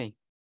for coming.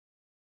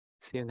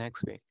 See you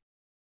next week.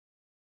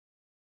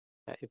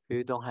 If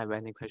you don't have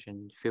any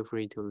question, feel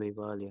free to leave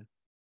earlier.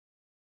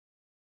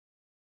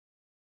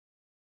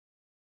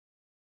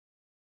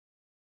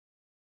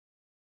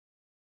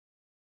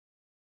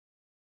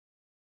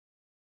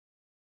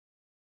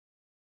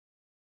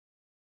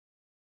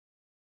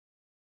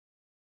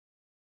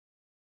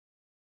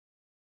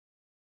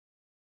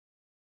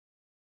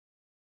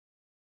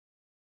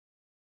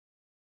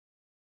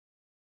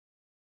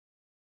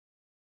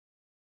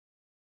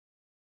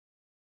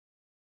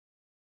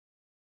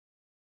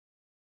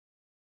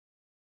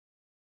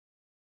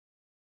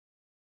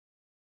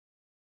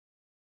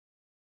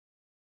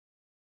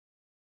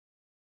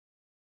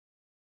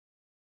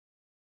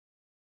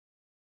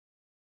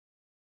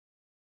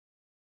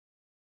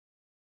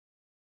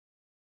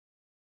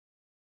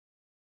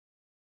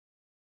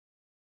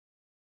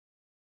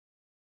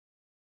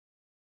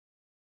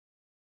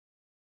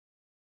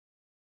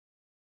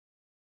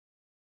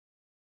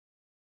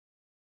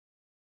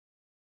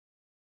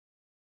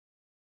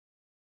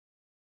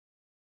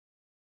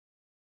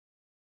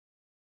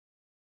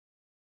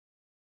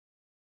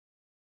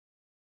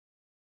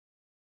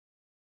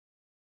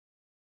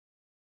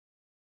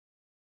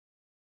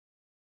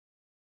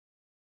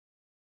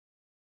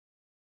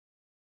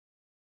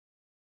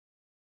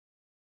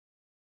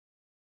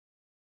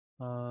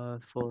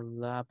 For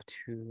lab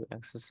 2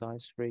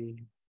 exercise 3,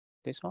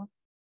 this one,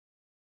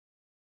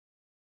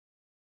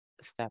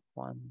 step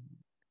 1,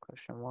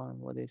 question 1,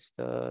 what is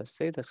the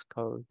status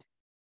code?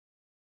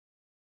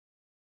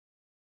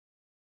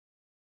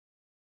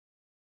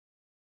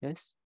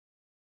 Yes?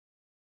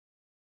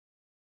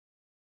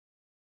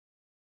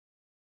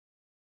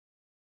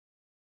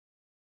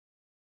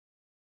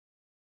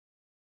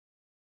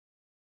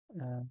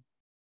 Uh,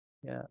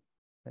 yeah,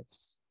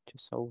 let's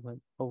just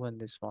open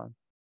this one.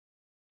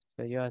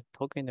 So you are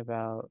talking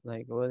about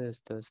like what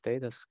is the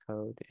status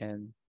code,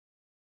 and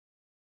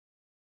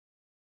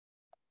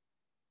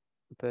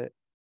but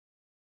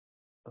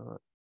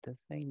the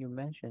thing you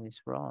mentioned is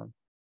wrong.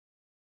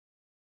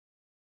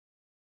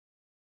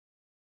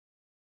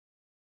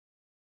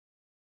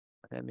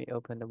 Let me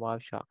open the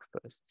Wireshark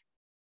first.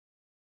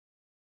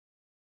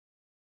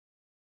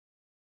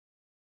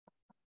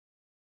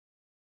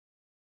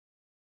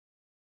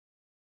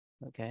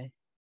 Okay,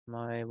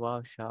 my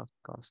Wireshark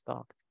got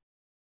stopped.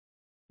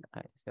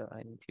 So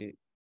I need to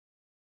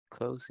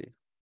close it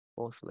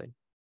forcefully.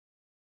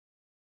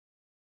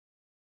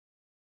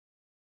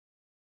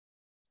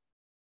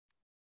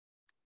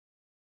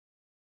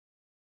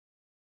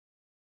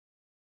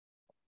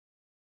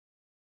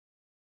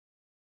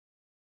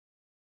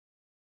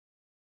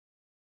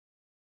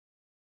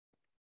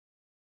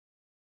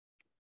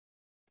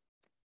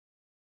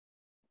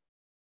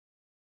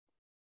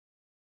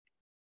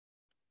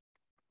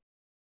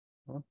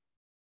 Oh,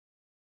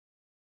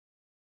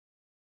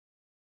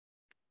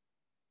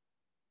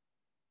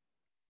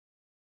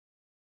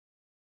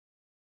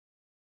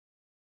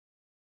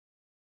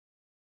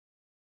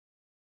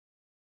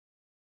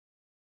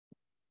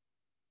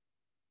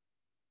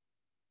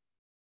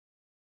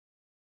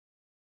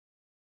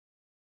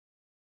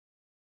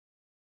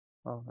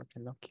 oh, I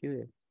cannot queue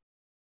it.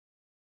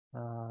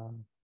 I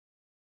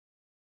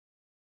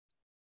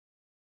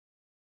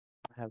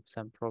have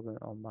some problem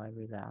on my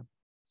relap,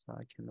 so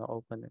I cannot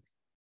open it.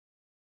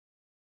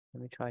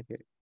 Let me try to.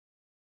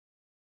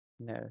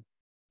 No,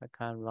 I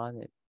can't run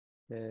it.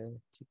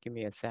 Just give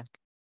me a sec.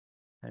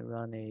 I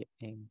run it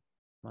in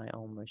my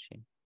own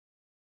machine.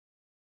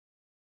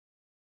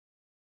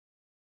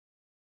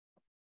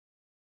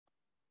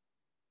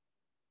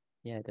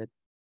 Yeah, the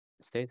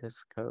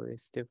status code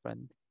is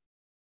different.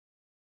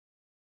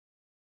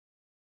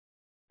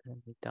 Let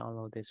me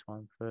download this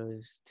one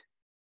first.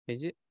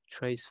 Is it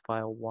trace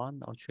file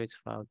 1 or trace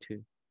file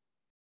 2?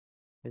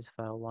 Trace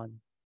file 1.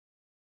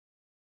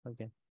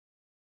 Okay.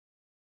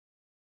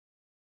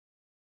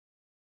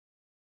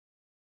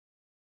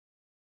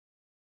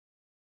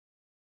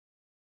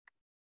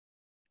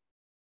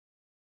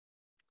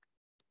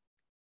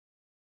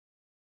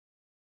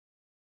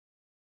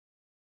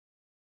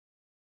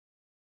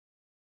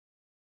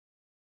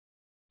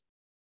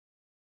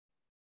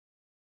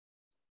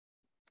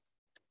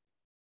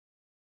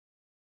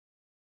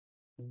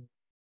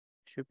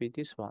 Should be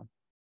this one.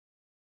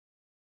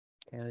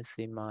 Can you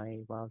see my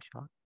wild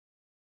chart?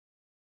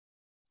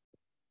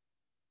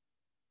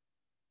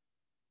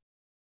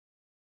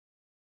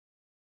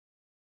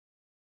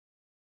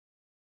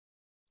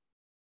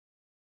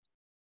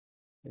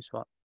 This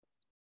one.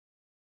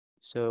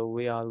 So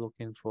we are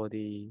looking for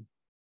the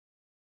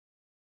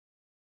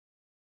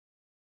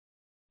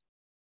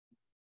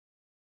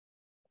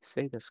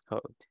status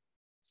code.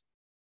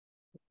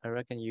 I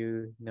reckon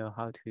you know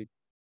how to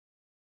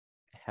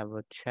have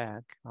a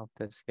check of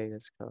the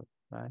status code,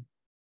 right?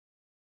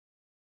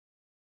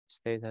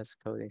 Status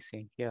code is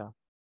in here.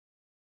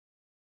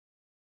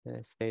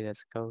 The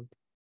status code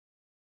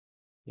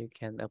you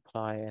can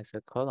apply as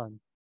a column.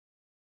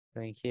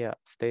 So in here,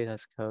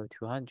 status code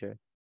 200,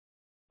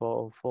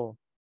 404.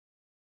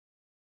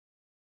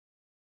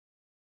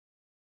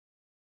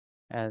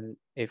 And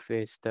if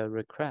it's the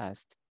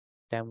request,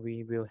 then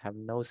we will have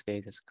no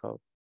status code.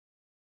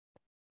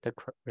 The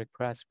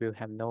request will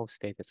have no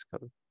status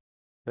code,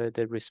 but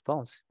the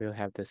response will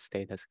have the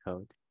status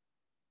code.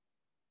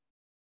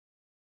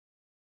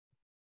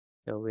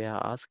 So we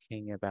are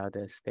asking about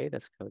the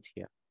status code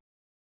here.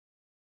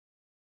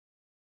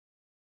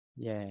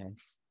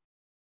 Yes.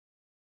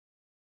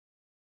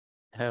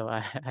 Oh,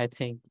 I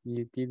think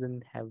you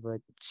didn't have a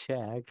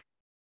check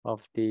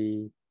of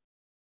the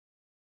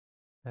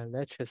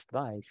lecture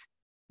slides.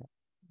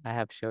 I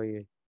have shown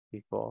you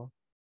before.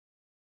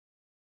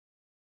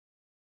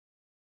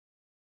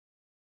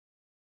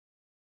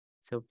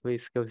 So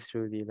please go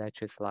through the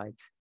lecture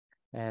slides.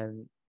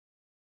 And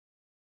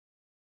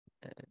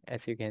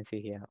as you can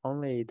see here,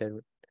 only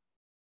the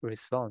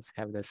response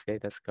have the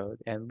status code.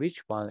 And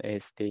which one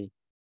is the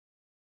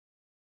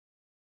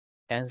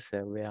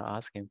answer we are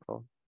asking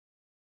for?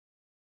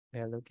 We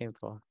are looking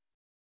for.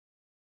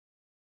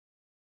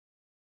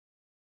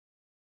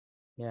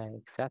 Yeah,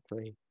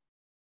 exactly.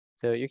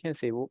 So you can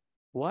see,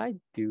 why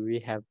do we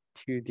have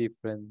two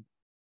different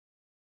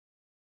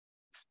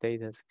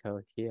status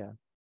code here?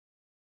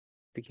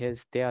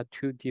 Because there are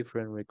two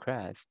different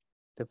requests.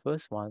 The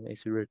first one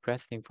is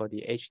requesting for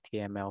the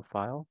HTML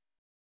file,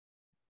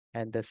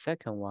 and the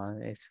second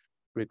one is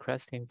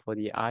requesting for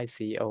the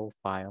ICO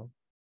file,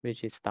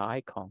 which is the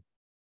icon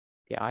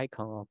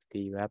of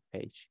the web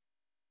page.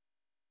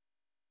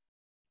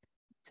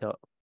 So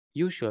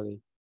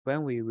usually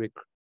when we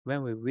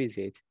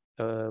visit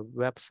a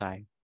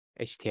website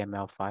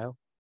HTML file,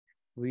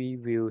 we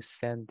will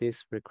send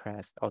this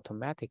request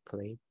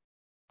automatically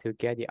to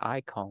get the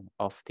icon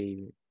of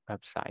the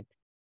website.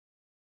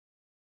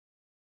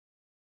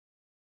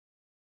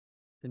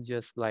 And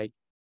just like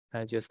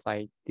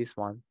this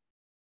one,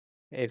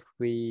 if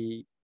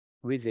we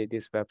visit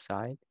this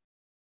website,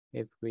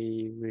 if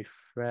we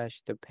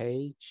refresh the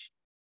page,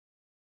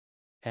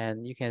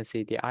 and you can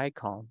see the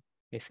icon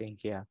is in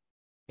here.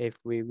 If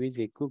we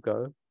visit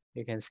Google,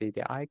 you can see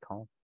the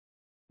icon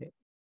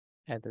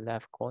at the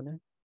left corner.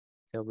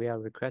 So we are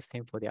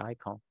requesting for the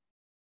icon,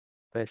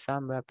 but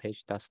some web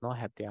page does not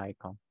have the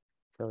icon.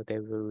 So they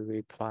will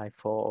reply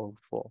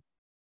 404.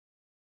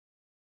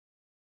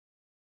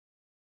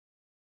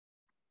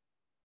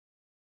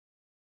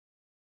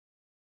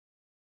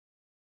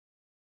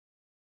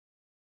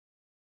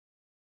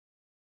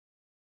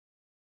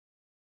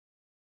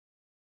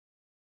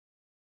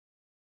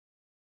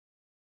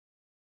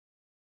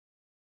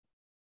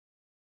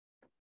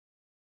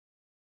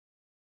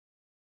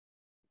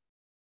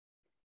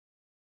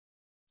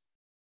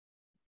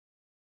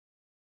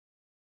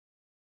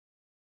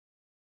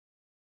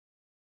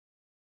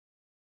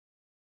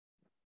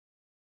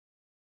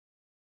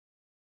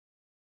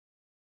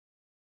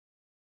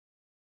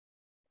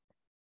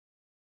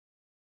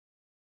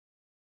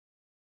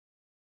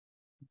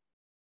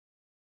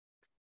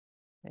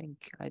 I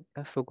think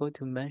I forgot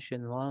to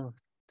mention one of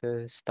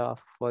the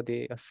stuff for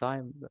the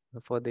assignment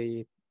for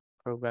the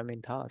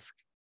programming task.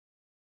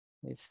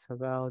 It's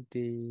about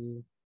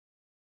the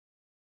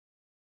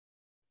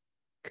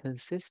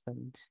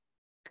consistent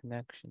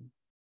connection.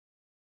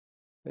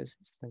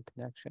 Persistent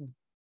connection.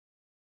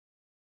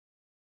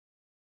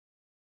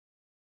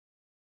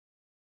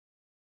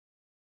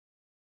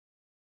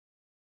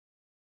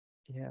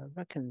 Yeah, I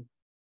reckon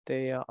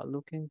they are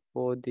looking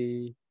for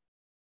the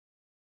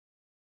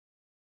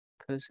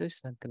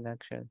persistent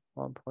connection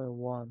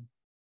 1.1.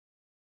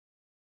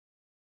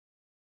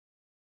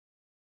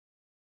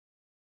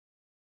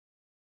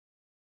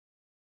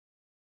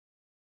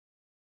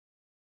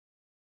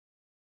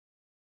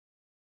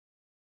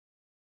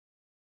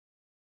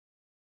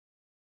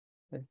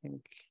 I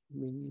think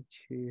we need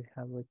to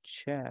have a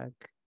check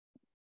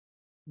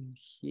in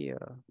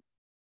here.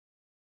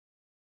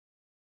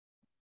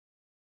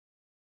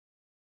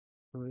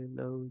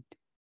 Reload.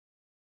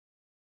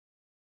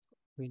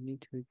 We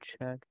need to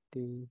check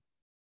the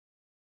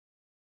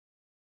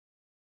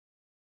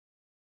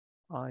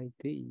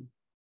ID.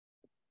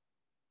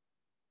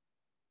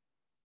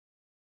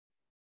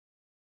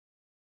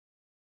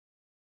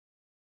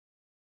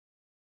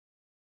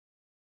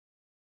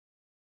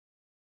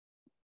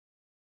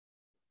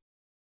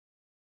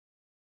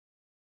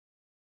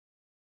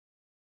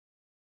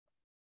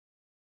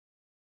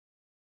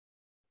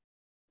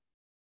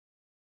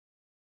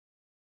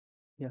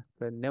 Yeah,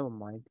 but never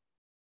mind.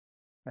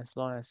 As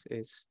long as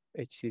it's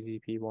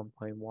HTTP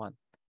 1.1,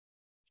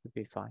 should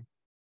be fine.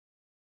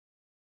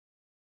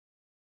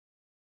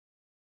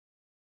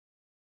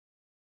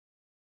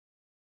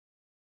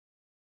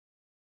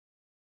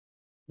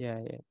 Yeah,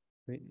 yeah.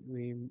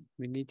 We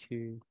need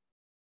to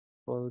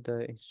follow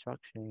the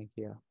instruction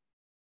here.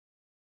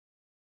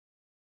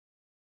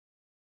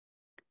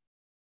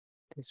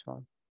 This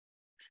one,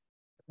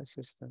 the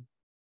system.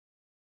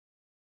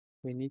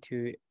 We need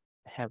to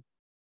have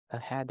a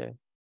header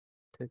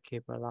to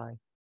keep alive.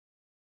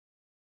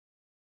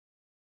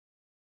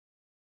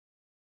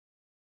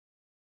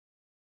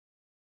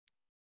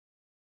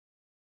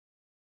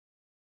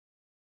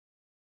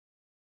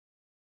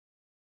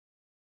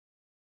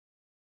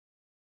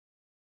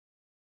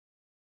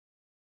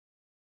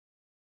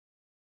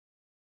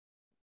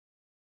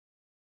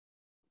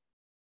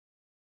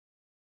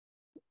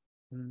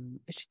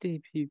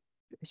 HTTP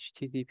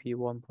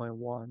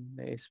 1.1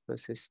 is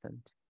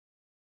persistent.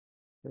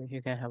 So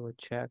you can have a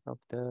check of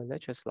the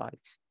lecture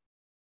slides.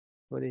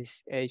 What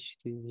is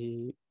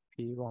HTTP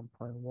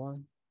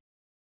 1.1?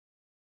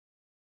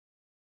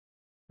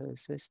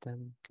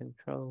 Persistent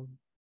control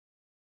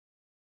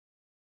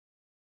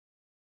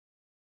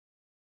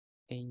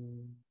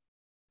in,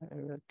 I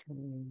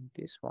reckon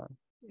this one,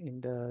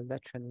 in the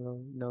lecture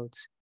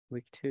notes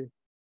week 2,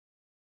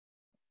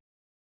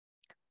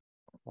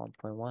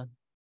 1.1.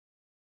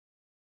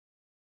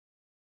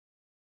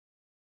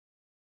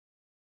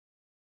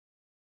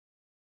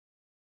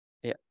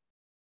 Yeah,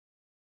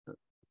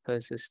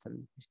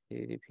 persistent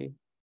HTTP.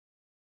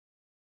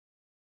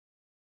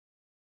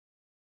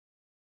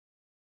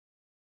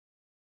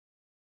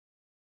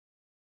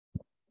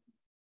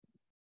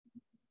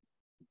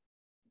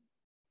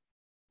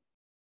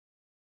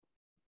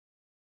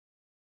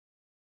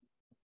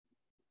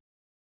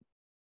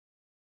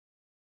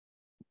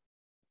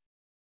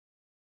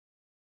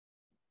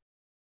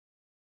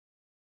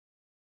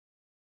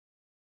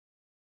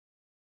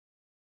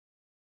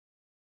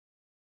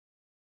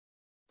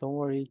 Don't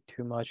worry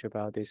too much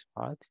about this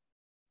part,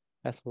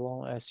 as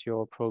long as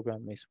your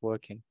program is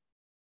working.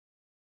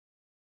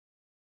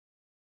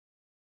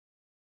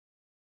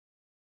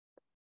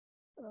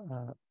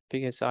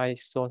 Because I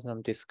saw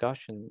some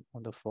discussion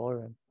on the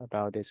forum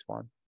about this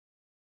one.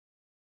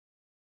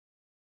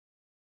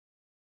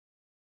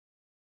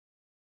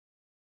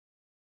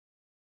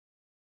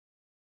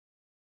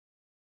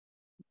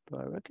 But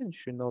I reckon it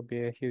should not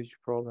be a huge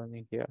problem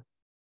in here.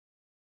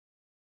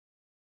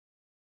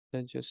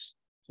 Then just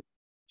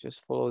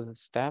follow the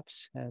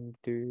steps and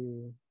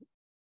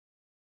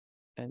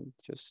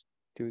just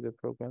do the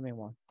programming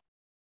one.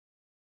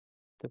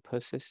 The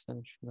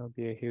persistence should not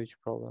be a huge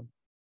problem.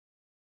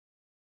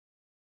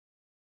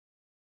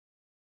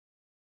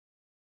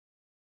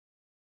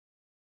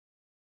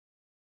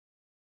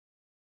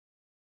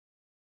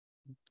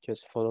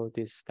 Just follow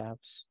these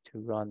steps to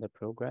run the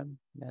program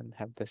and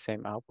have the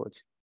same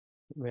output.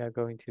 We are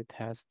going to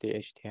test the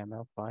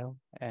HTML file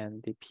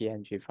and the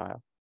PNG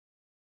file.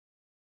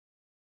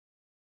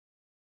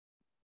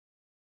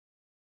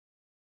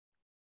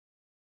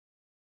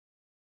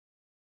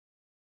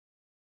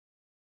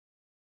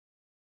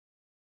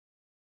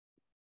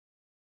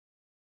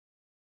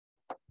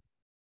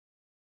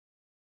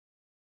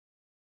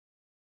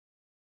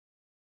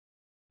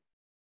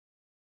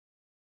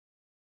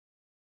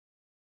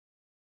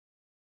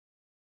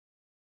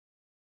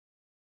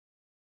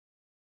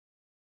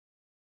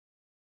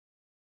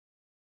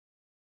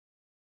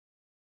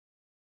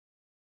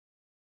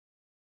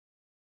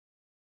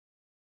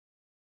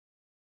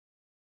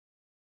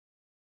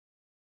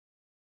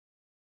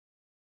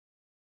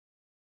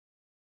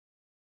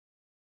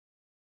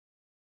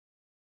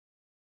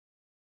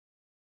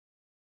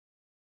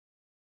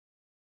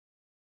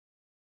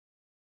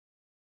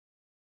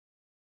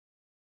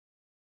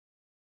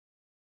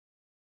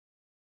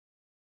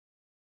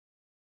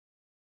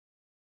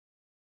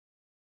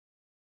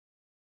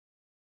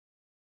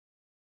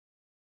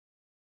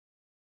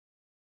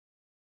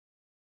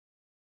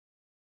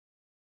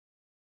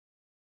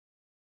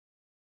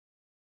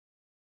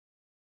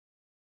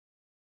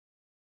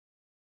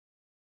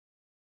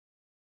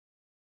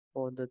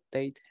 For the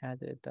date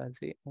header, does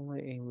it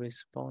only in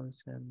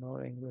response and not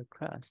in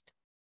request?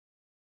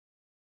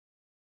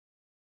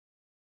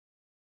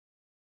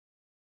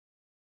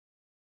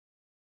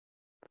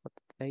 For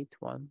the date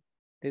one,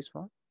 this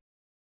one?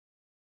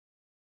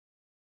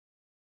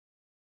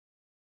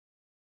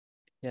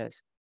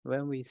 Yes.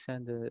 When we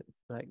send the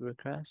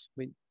request,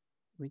 we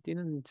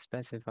didn't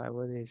specify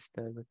what is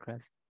the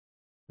request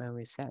when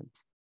we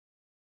sent.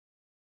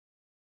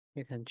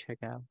 You can check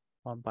out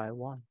one by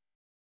one,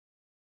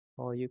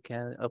 or you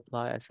can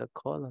apply as a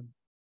column.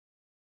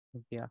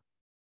 Yeah,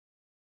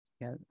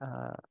 can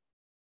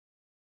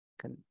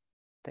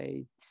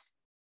date.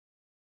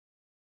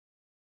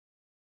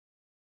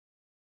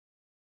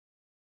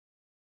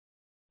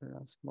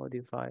 Let's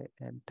modify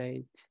and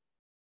date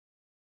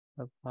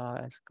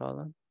apply as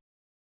column.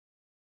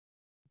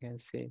 You can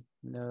see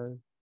no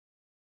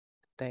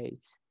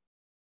date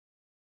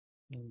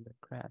in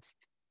request.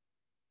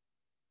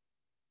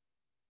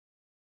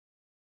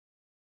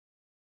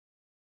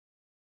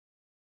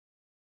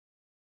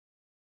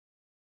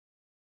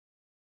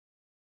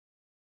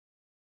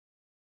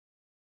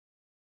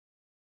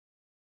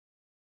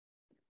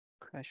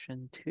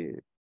 Question 2.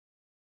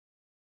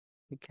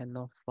 We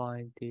cannot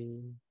find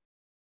the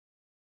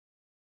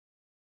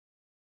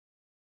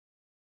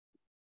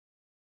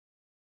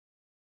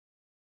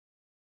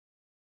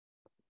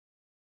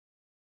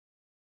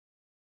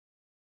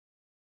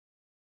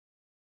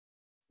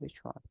which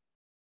one?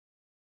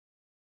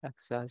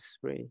 Exercise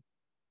 3.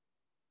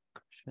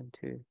 Question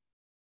 2.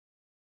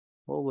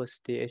 What was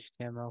the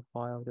HTML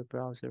file the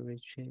browser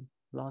retrieved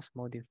last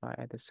modified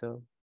at the server?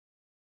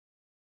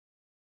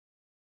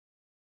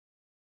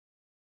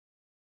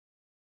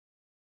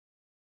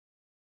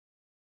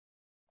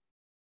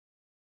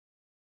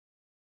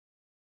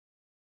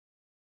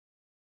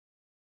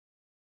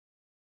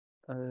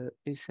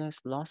 It says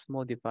last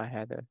modified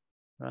header,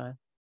 right?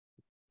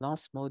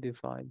 Last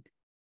modified.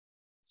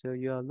 So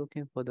you are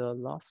looking for the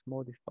last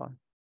modified.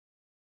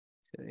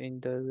 So in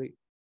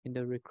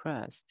the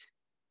request,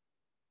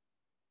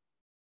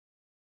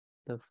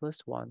 the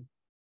first one,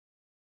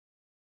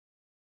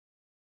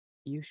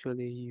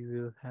 usually you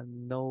will have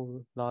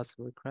no last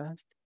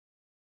request,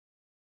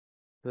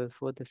 but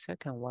for the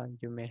second one,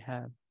 you may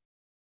have.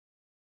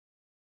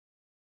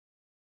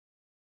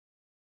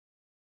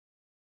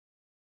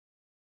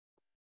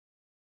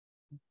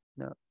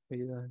 No, we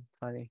don't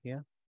find it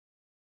here.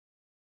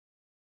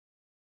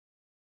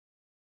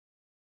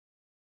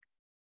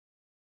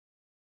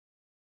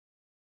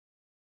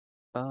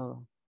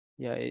 Oh,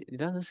 yeah, it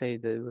doesn't say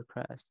the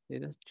request.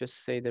 It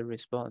just say the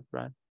response,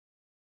 right?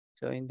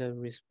 So in the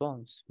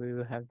response, we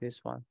will have this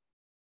one.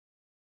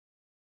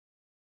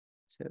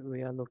 So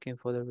we are looking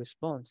for the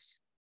response.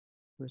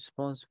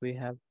 Response, we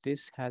have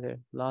this header,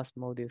 last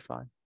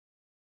modified,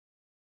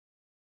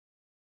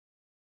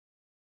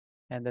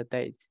 and the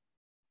date.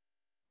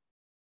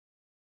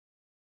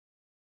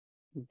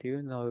 Do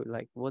you know,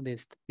 like, what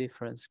is the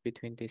difference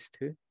between these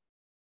two?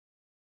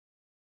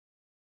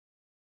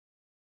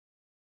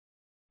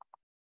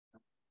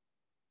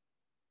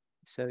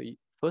 So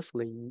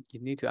firstly, you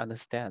need to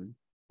understand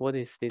what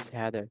is this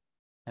header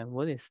and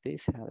what is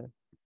this header.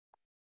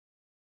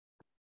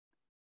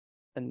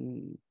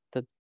 And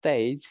the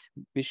date,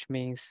 which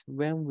means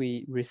when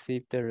we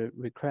receive the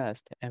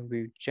request and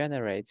we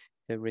generate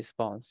the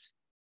response.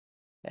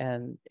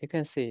 And you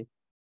can see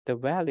the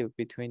value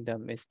between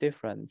them is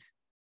different.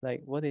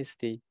 Like what is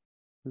the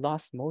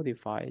last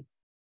modified?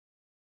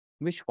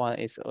 Which one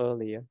is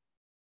earlier?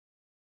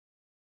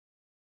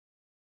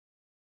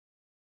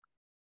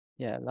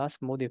 Yeah,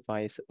 last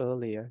modified is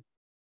earlier.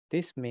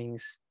 This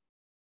means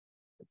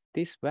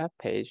this web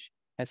page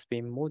has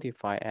been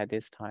modified at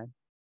this time.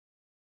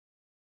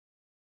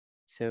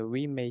 So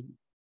we may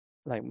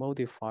like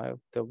modify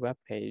the web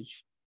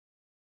page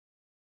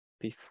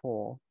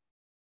before,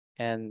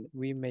 and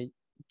we may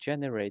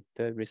generate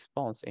the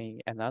response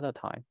in another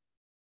time.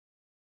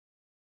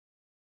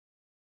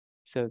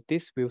 So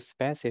this will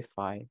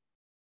specify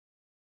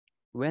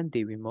when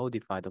did we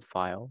modify the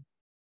file.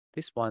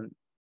 This one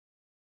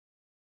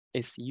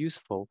is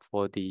useful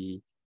for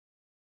the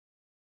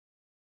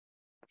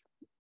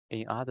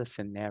in other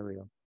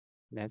scenario.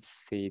 Let's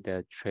see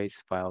the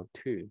trace file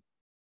 2.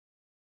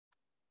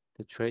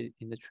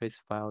 In the trace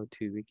file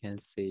 2, we can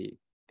see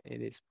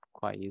it is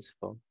quite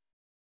useful.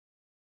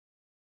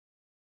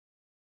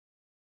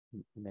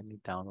 Let me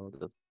download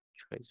the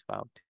trace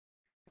file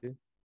 2.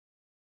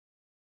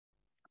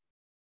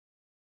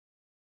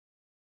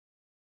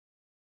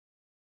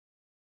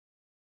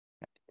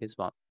 This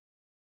one.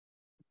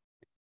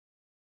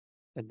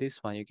 And this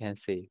one you can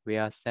see we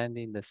are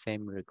sending the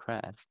same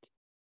request.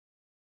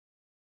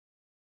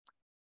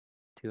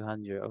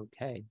 200,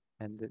 okay.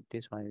 And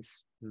this one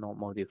is not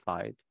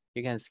modified.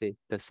 You can see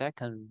the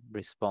second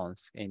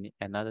response in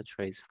another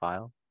trace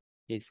file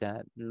is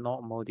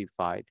not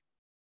modified,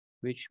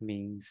 which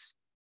means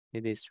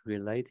it is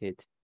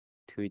related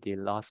to the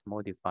last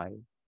modified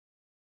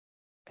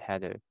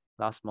header.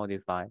 Last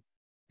modified,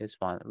 this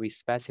one, we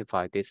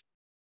specify this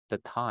the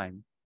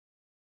time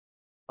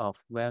of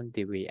when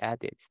did we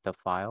edit the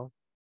file.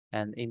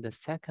 And in the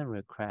second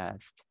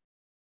request,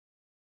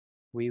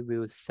 we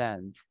will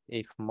send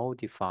if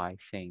modify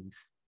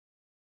things.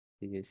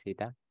 Did you see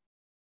that?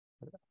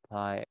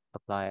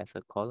 Apply as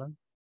a column.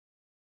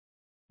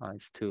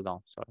 It's too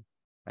long, sorry.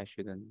 I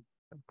shouldn't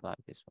apply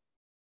this one.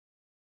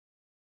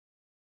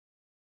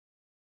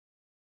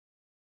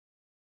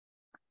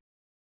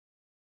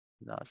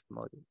 Last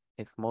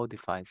if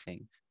modify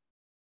things.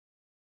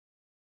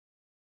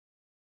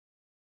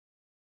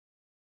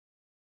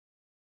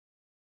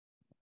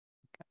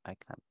 I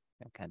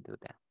can't do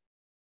that.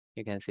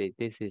 You can see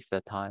this is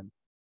the time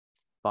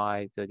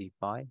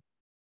 5:35.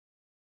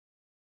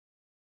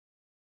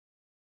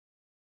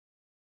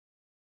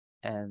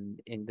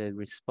 And in the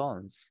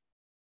response,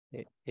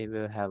 it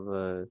will have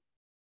a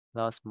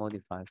last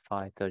modified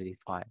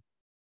 5:35.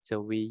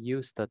 So we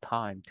use the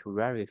time to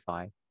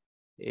verify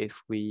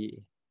if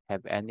we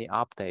have any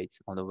updates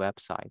on the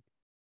website.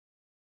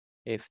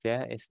 If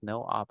there is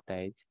no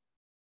update,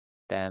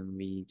 then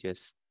we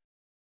just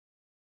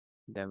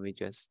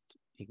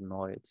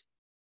ignore it.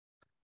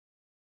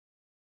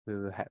 We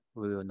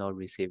will not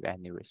receive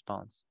any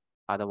response.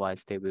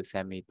 Otherwise, they will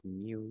send me the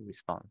new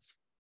response.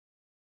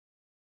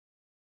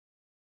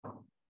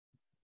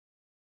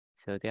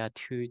 So there are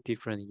two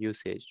different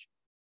usage.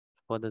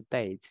 For the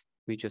date,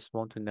 we just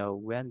want to know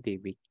when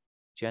did we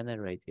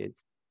generated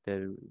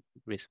the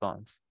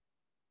response.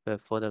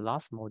 But for the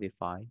last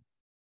modify,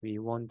 we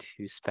want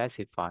to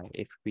specify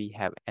if we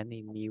have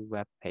any new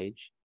web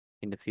page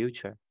in the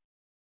future.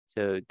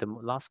 So the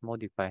last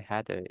modify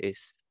header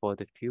is for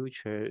the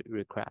future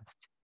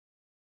request.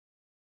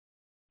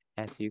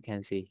 As you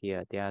can see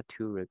here, there are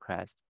two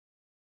requests,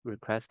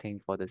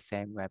 requesting for the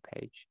same web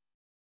page.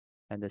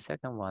 And the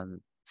second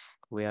one,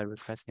 we are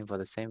requesting for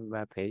the same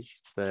web page,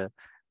 but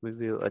we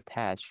will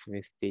attach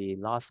with the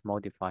last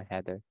modify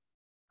header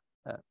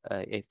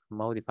if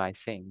modify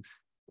things.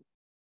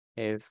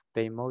 If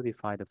they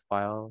modify the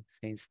file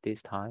since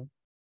this time,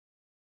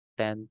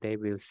 then they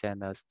will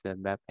send us the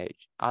web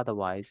page.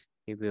 Otherwise,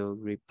 it will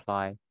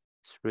reply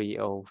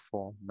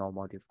 304 not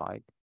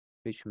modified,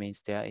 which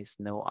means there is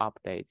no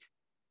update.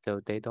 So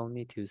they don't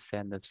need to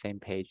send the same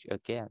page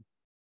again.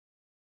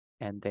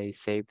 And they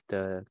save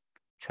the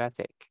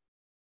traffic.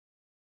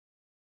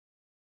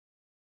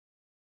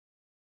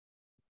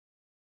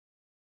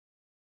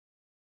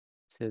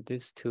 So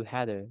this two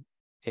header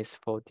is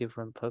for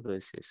different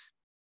purposes.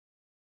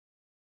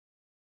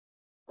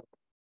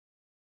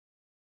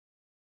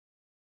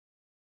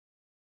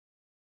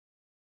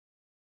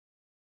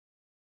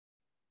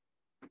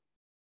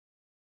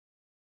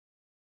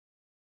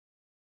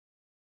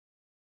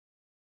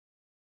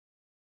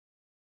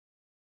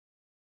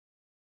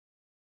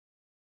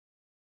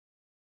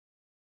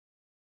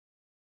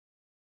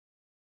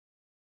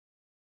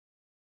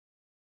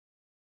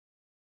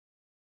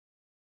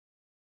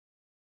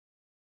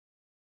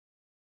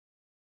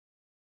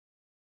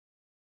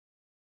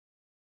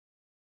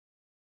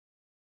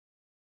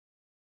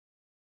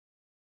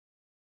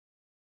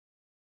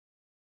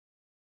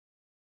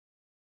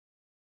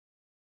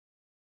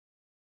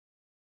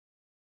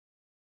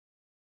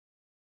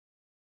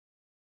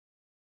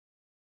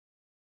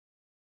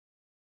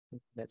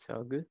 That's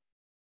all good.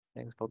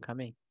 Thanks for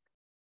coming.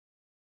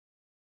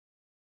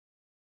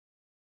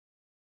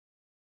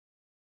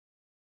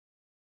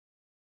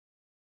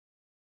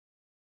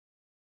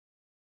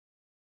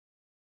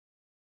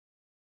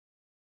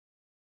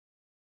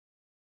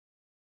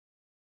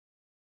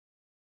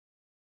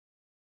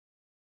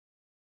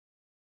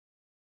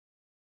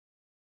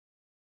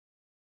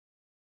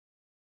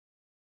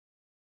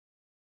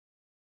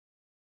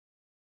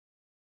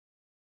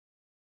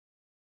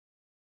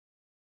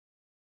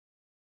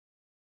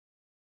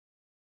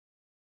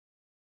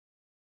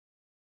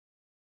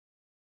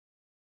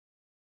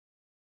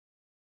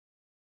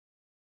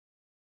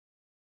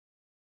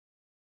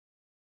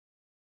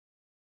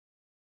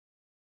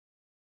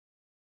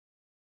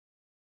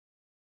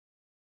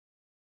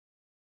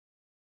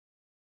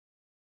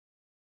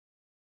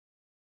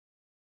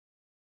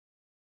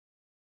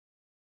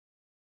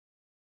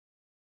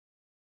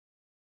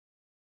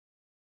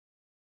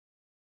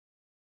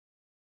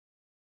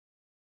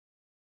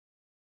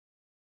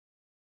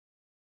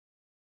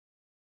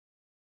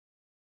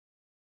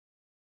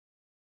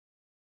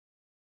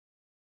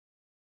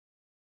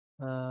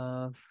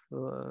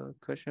 For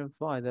question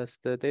 5, does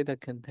the data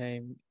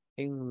contain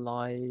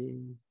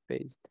inline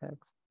based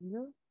text?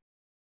 Yeah.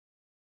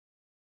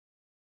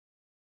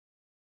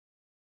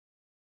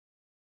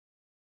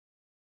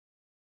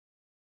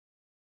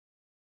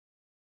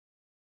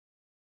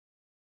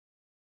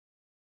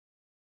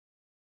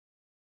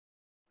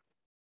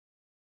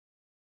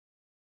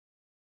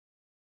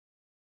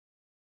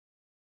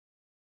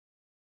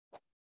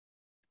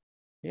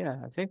 Yeah,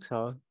 I think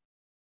so.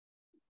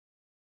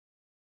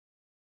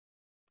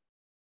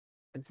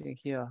 I think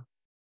here.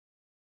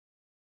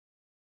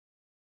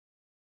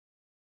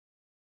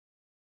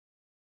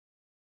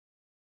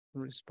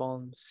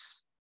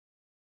 Response.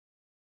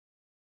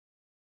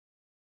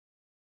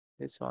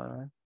 This one,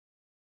 right?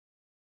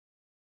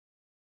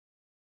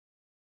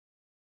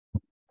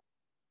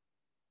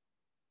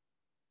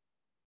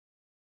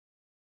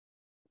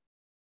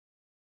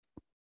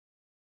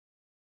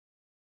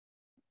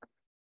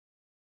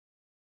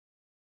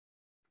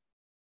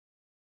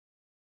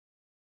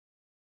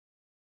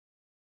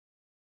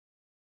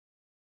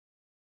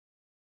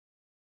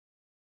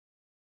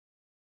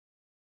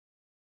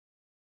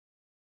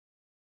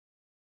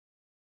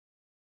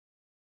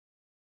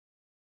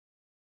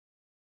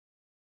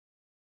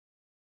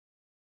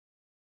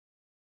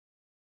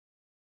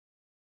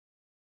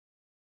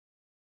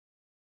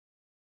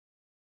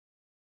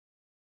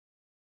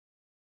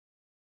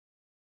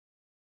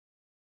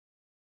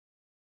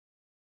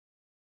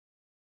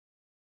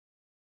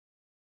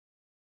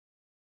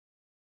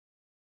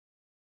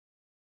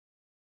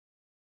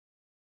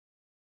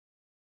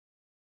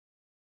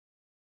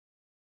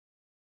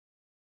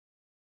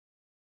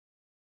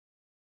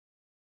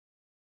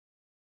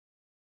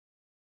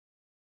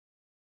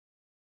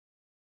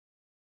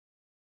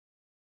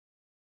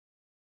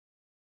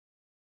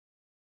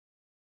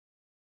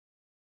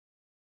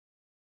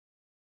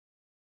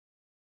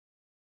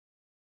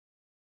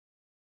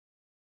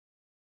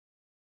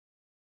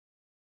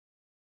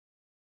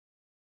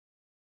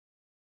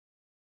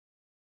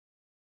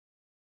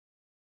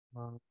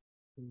 Uh,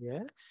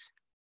 yes,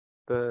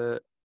 but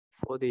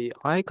for the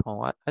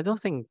icon, I don't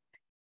think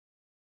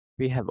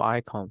we have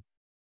icon.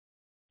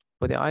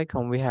 For the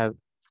icon, we have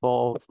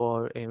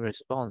for in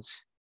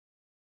response.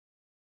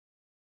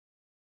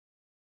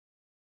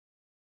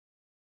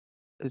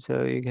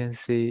 So you can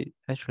see,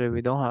 actually,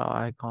 we don't have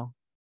icon,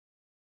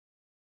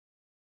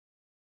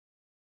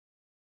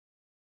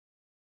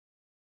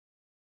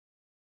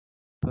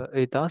 but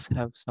it does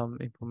have some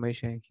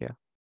information here.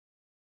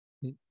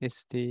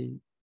 It's the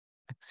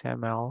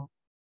XML.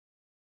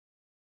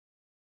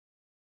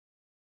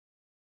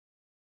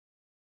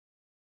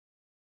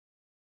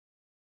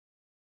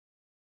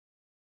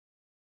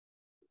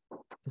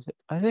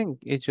 I think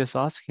it's just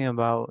asking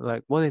about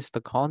like what is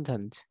the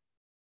content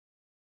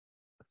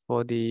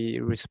for the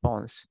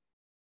response.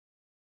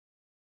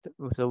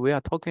 So we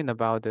are talking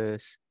about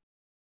this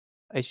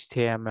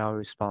HTML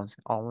response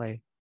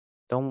only.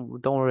 Don't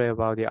worry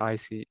about the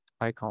IC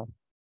icon.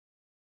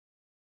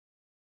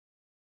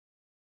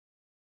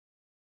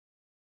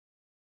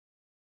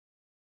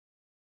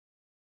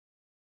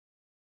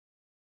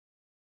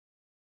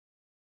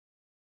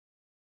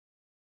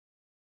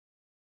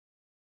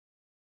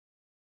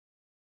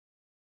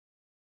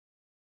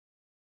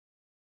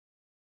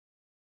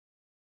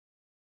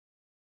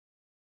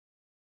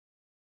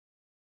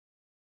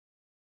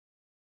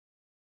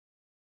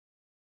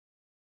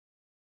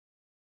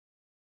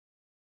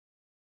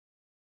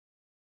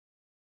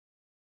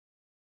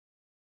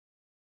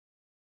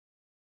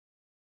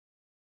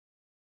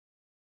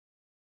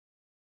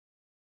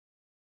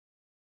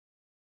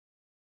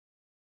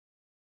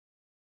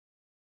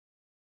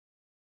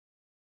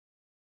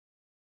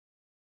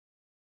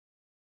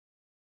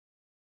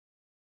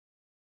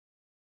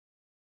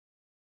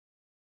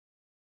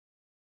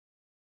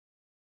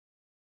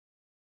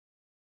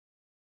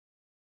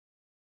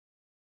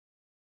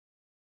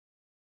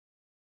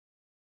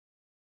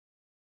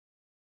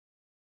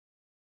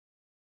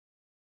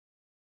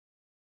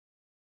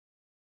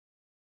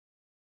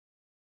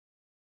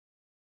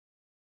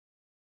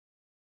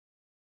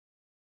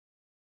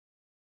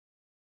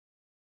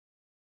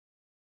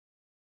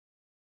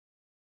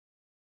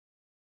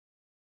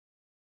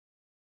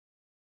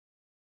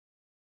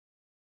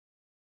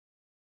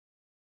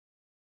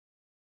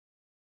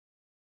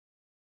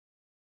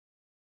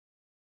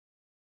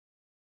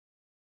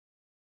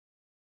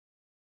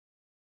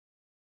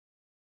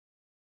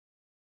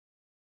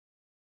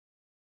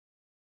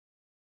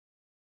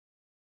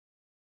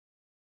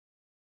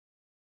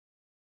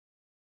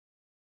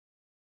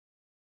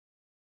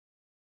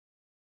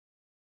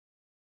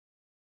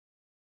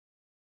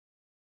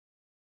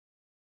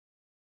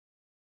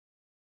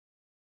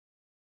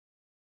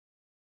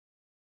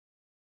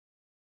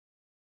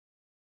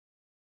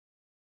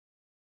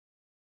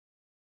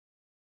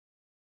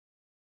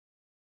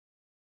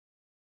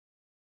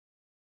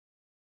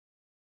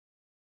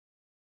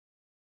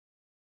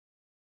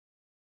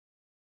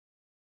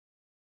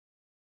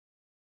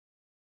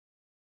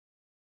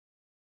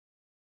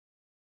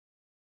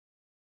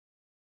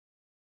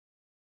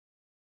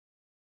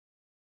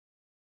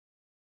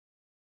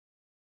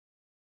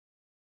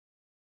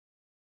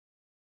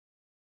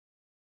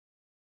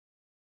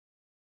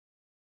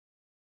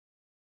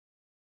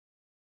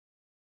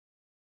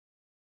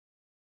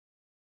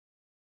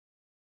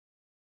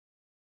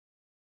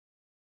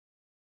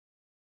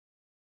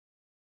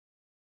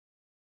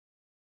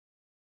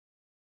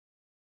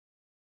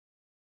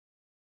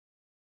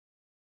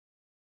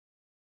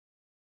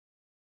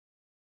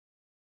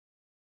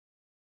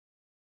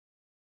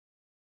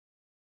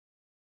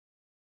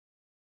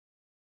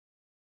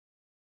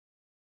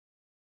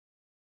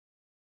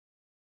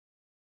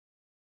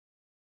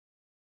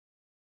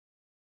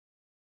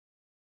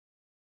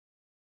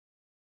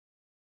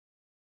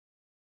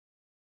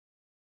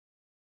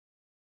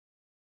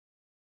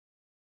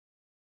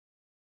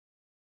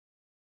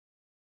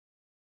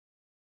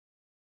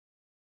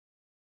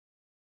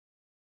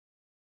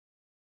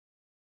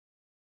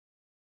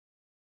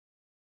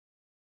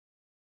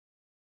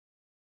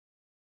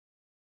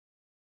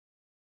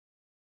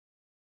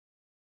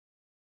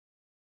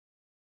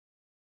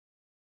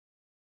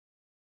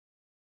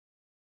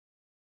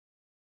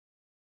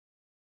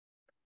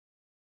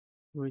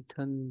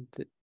 Return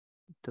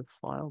the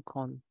file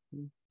content.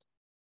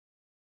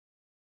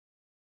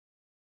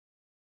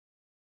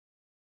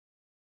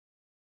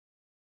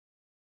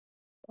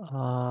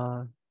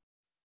 Uh,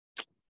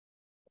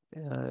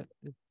 uh,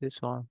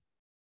 this one.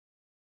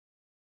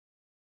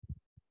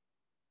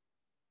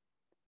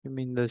 You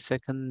mean the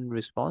second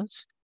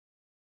response?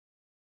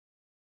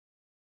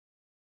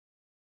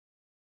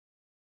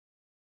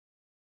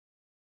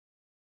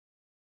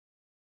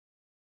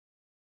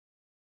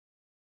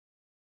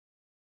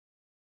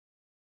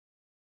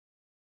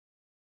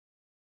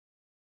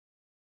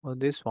 Or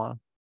this one?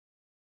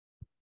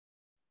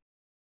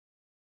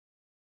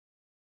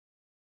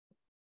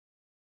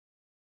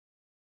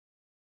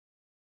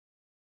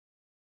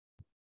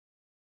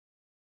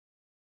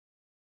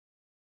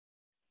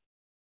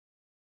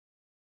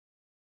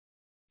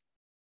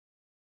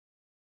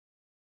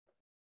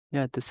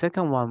 Yeah, the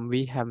second one,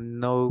 we have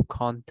no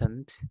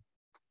content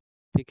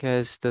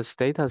because the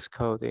status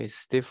code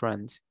is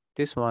different.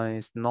 This one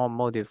is not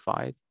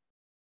modified.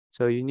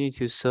 So you need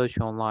to search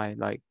online,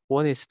 like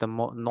what is the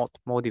not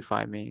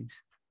modified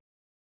means?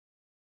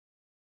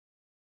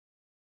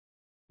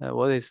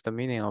 What is the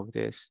meaning of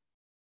this?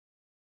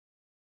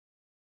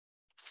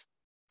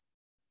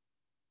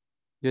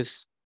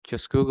 Just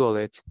Google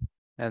it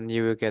and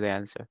you will get the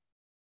answer.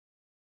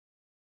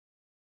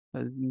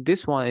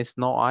 This one is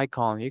no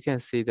icon. You can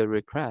see the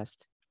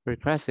request.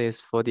 Request is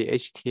for the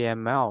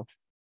HTML.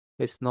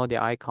 It's not the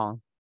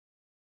icon.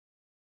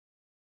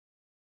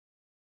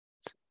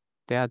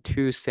 There are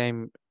two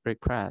same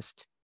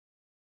requests.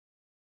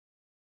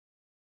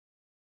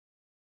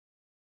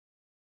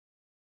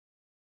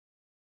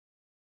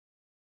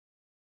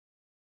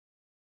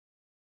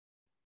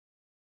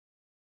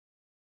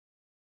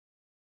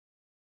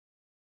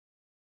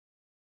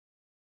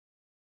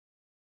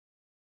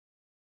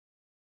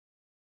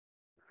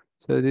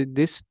 So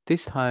this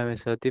time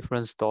is a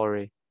different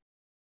story.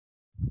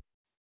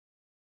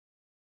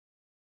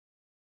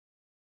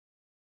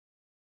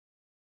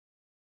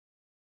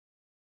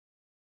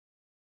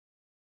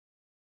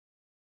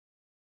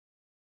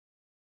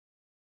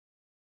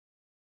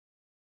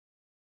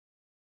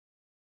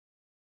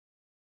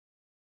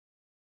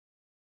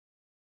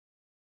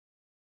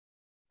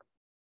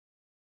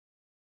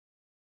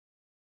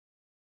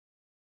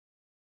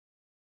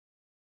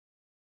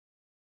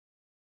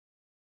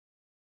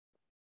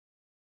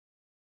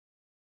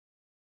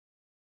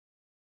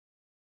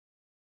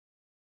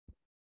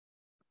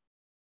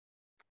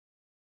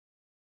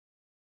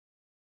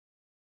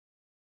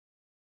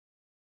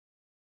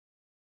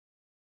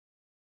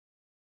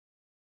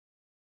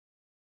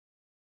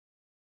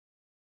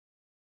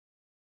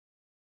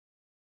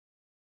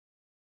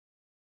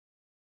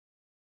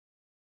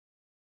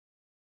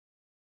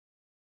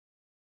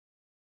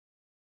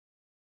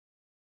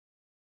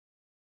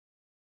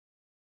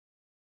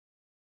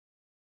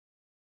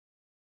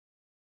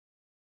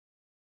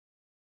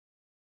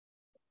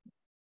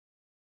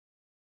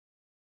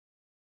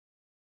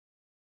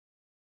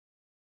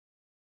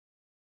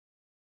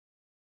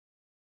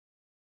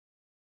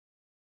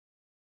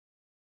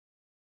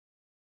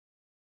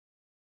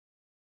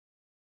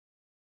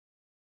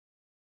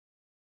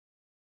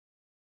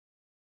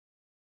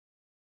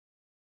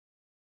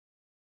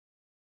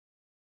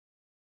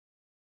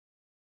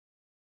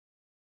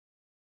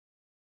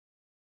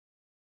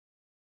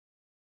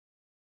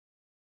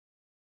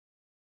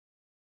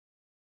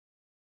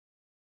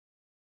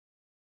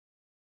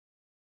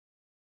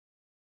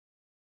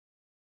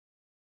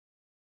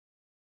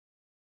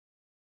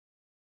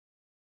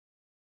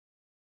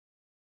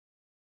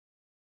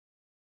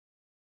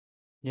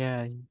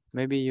 Yeah,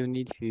 maybe you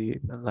need to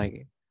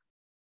like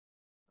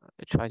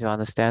try to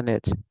understand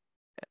it.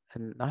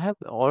 And I have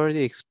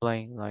already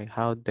explained like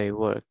how they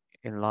work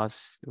in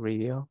last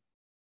video.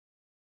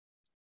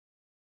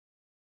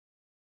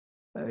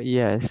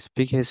 Yes,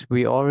 because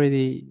we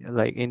already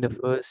like in the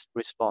first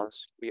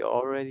response, we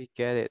already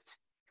get it.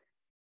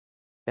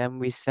 Then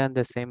we send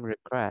the same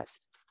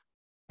request.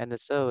 And the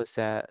server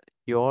said,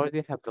 you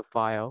already have the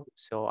file,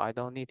 so I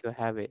don't need to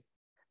have it.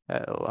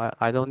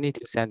 I don't need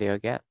to send it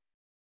again.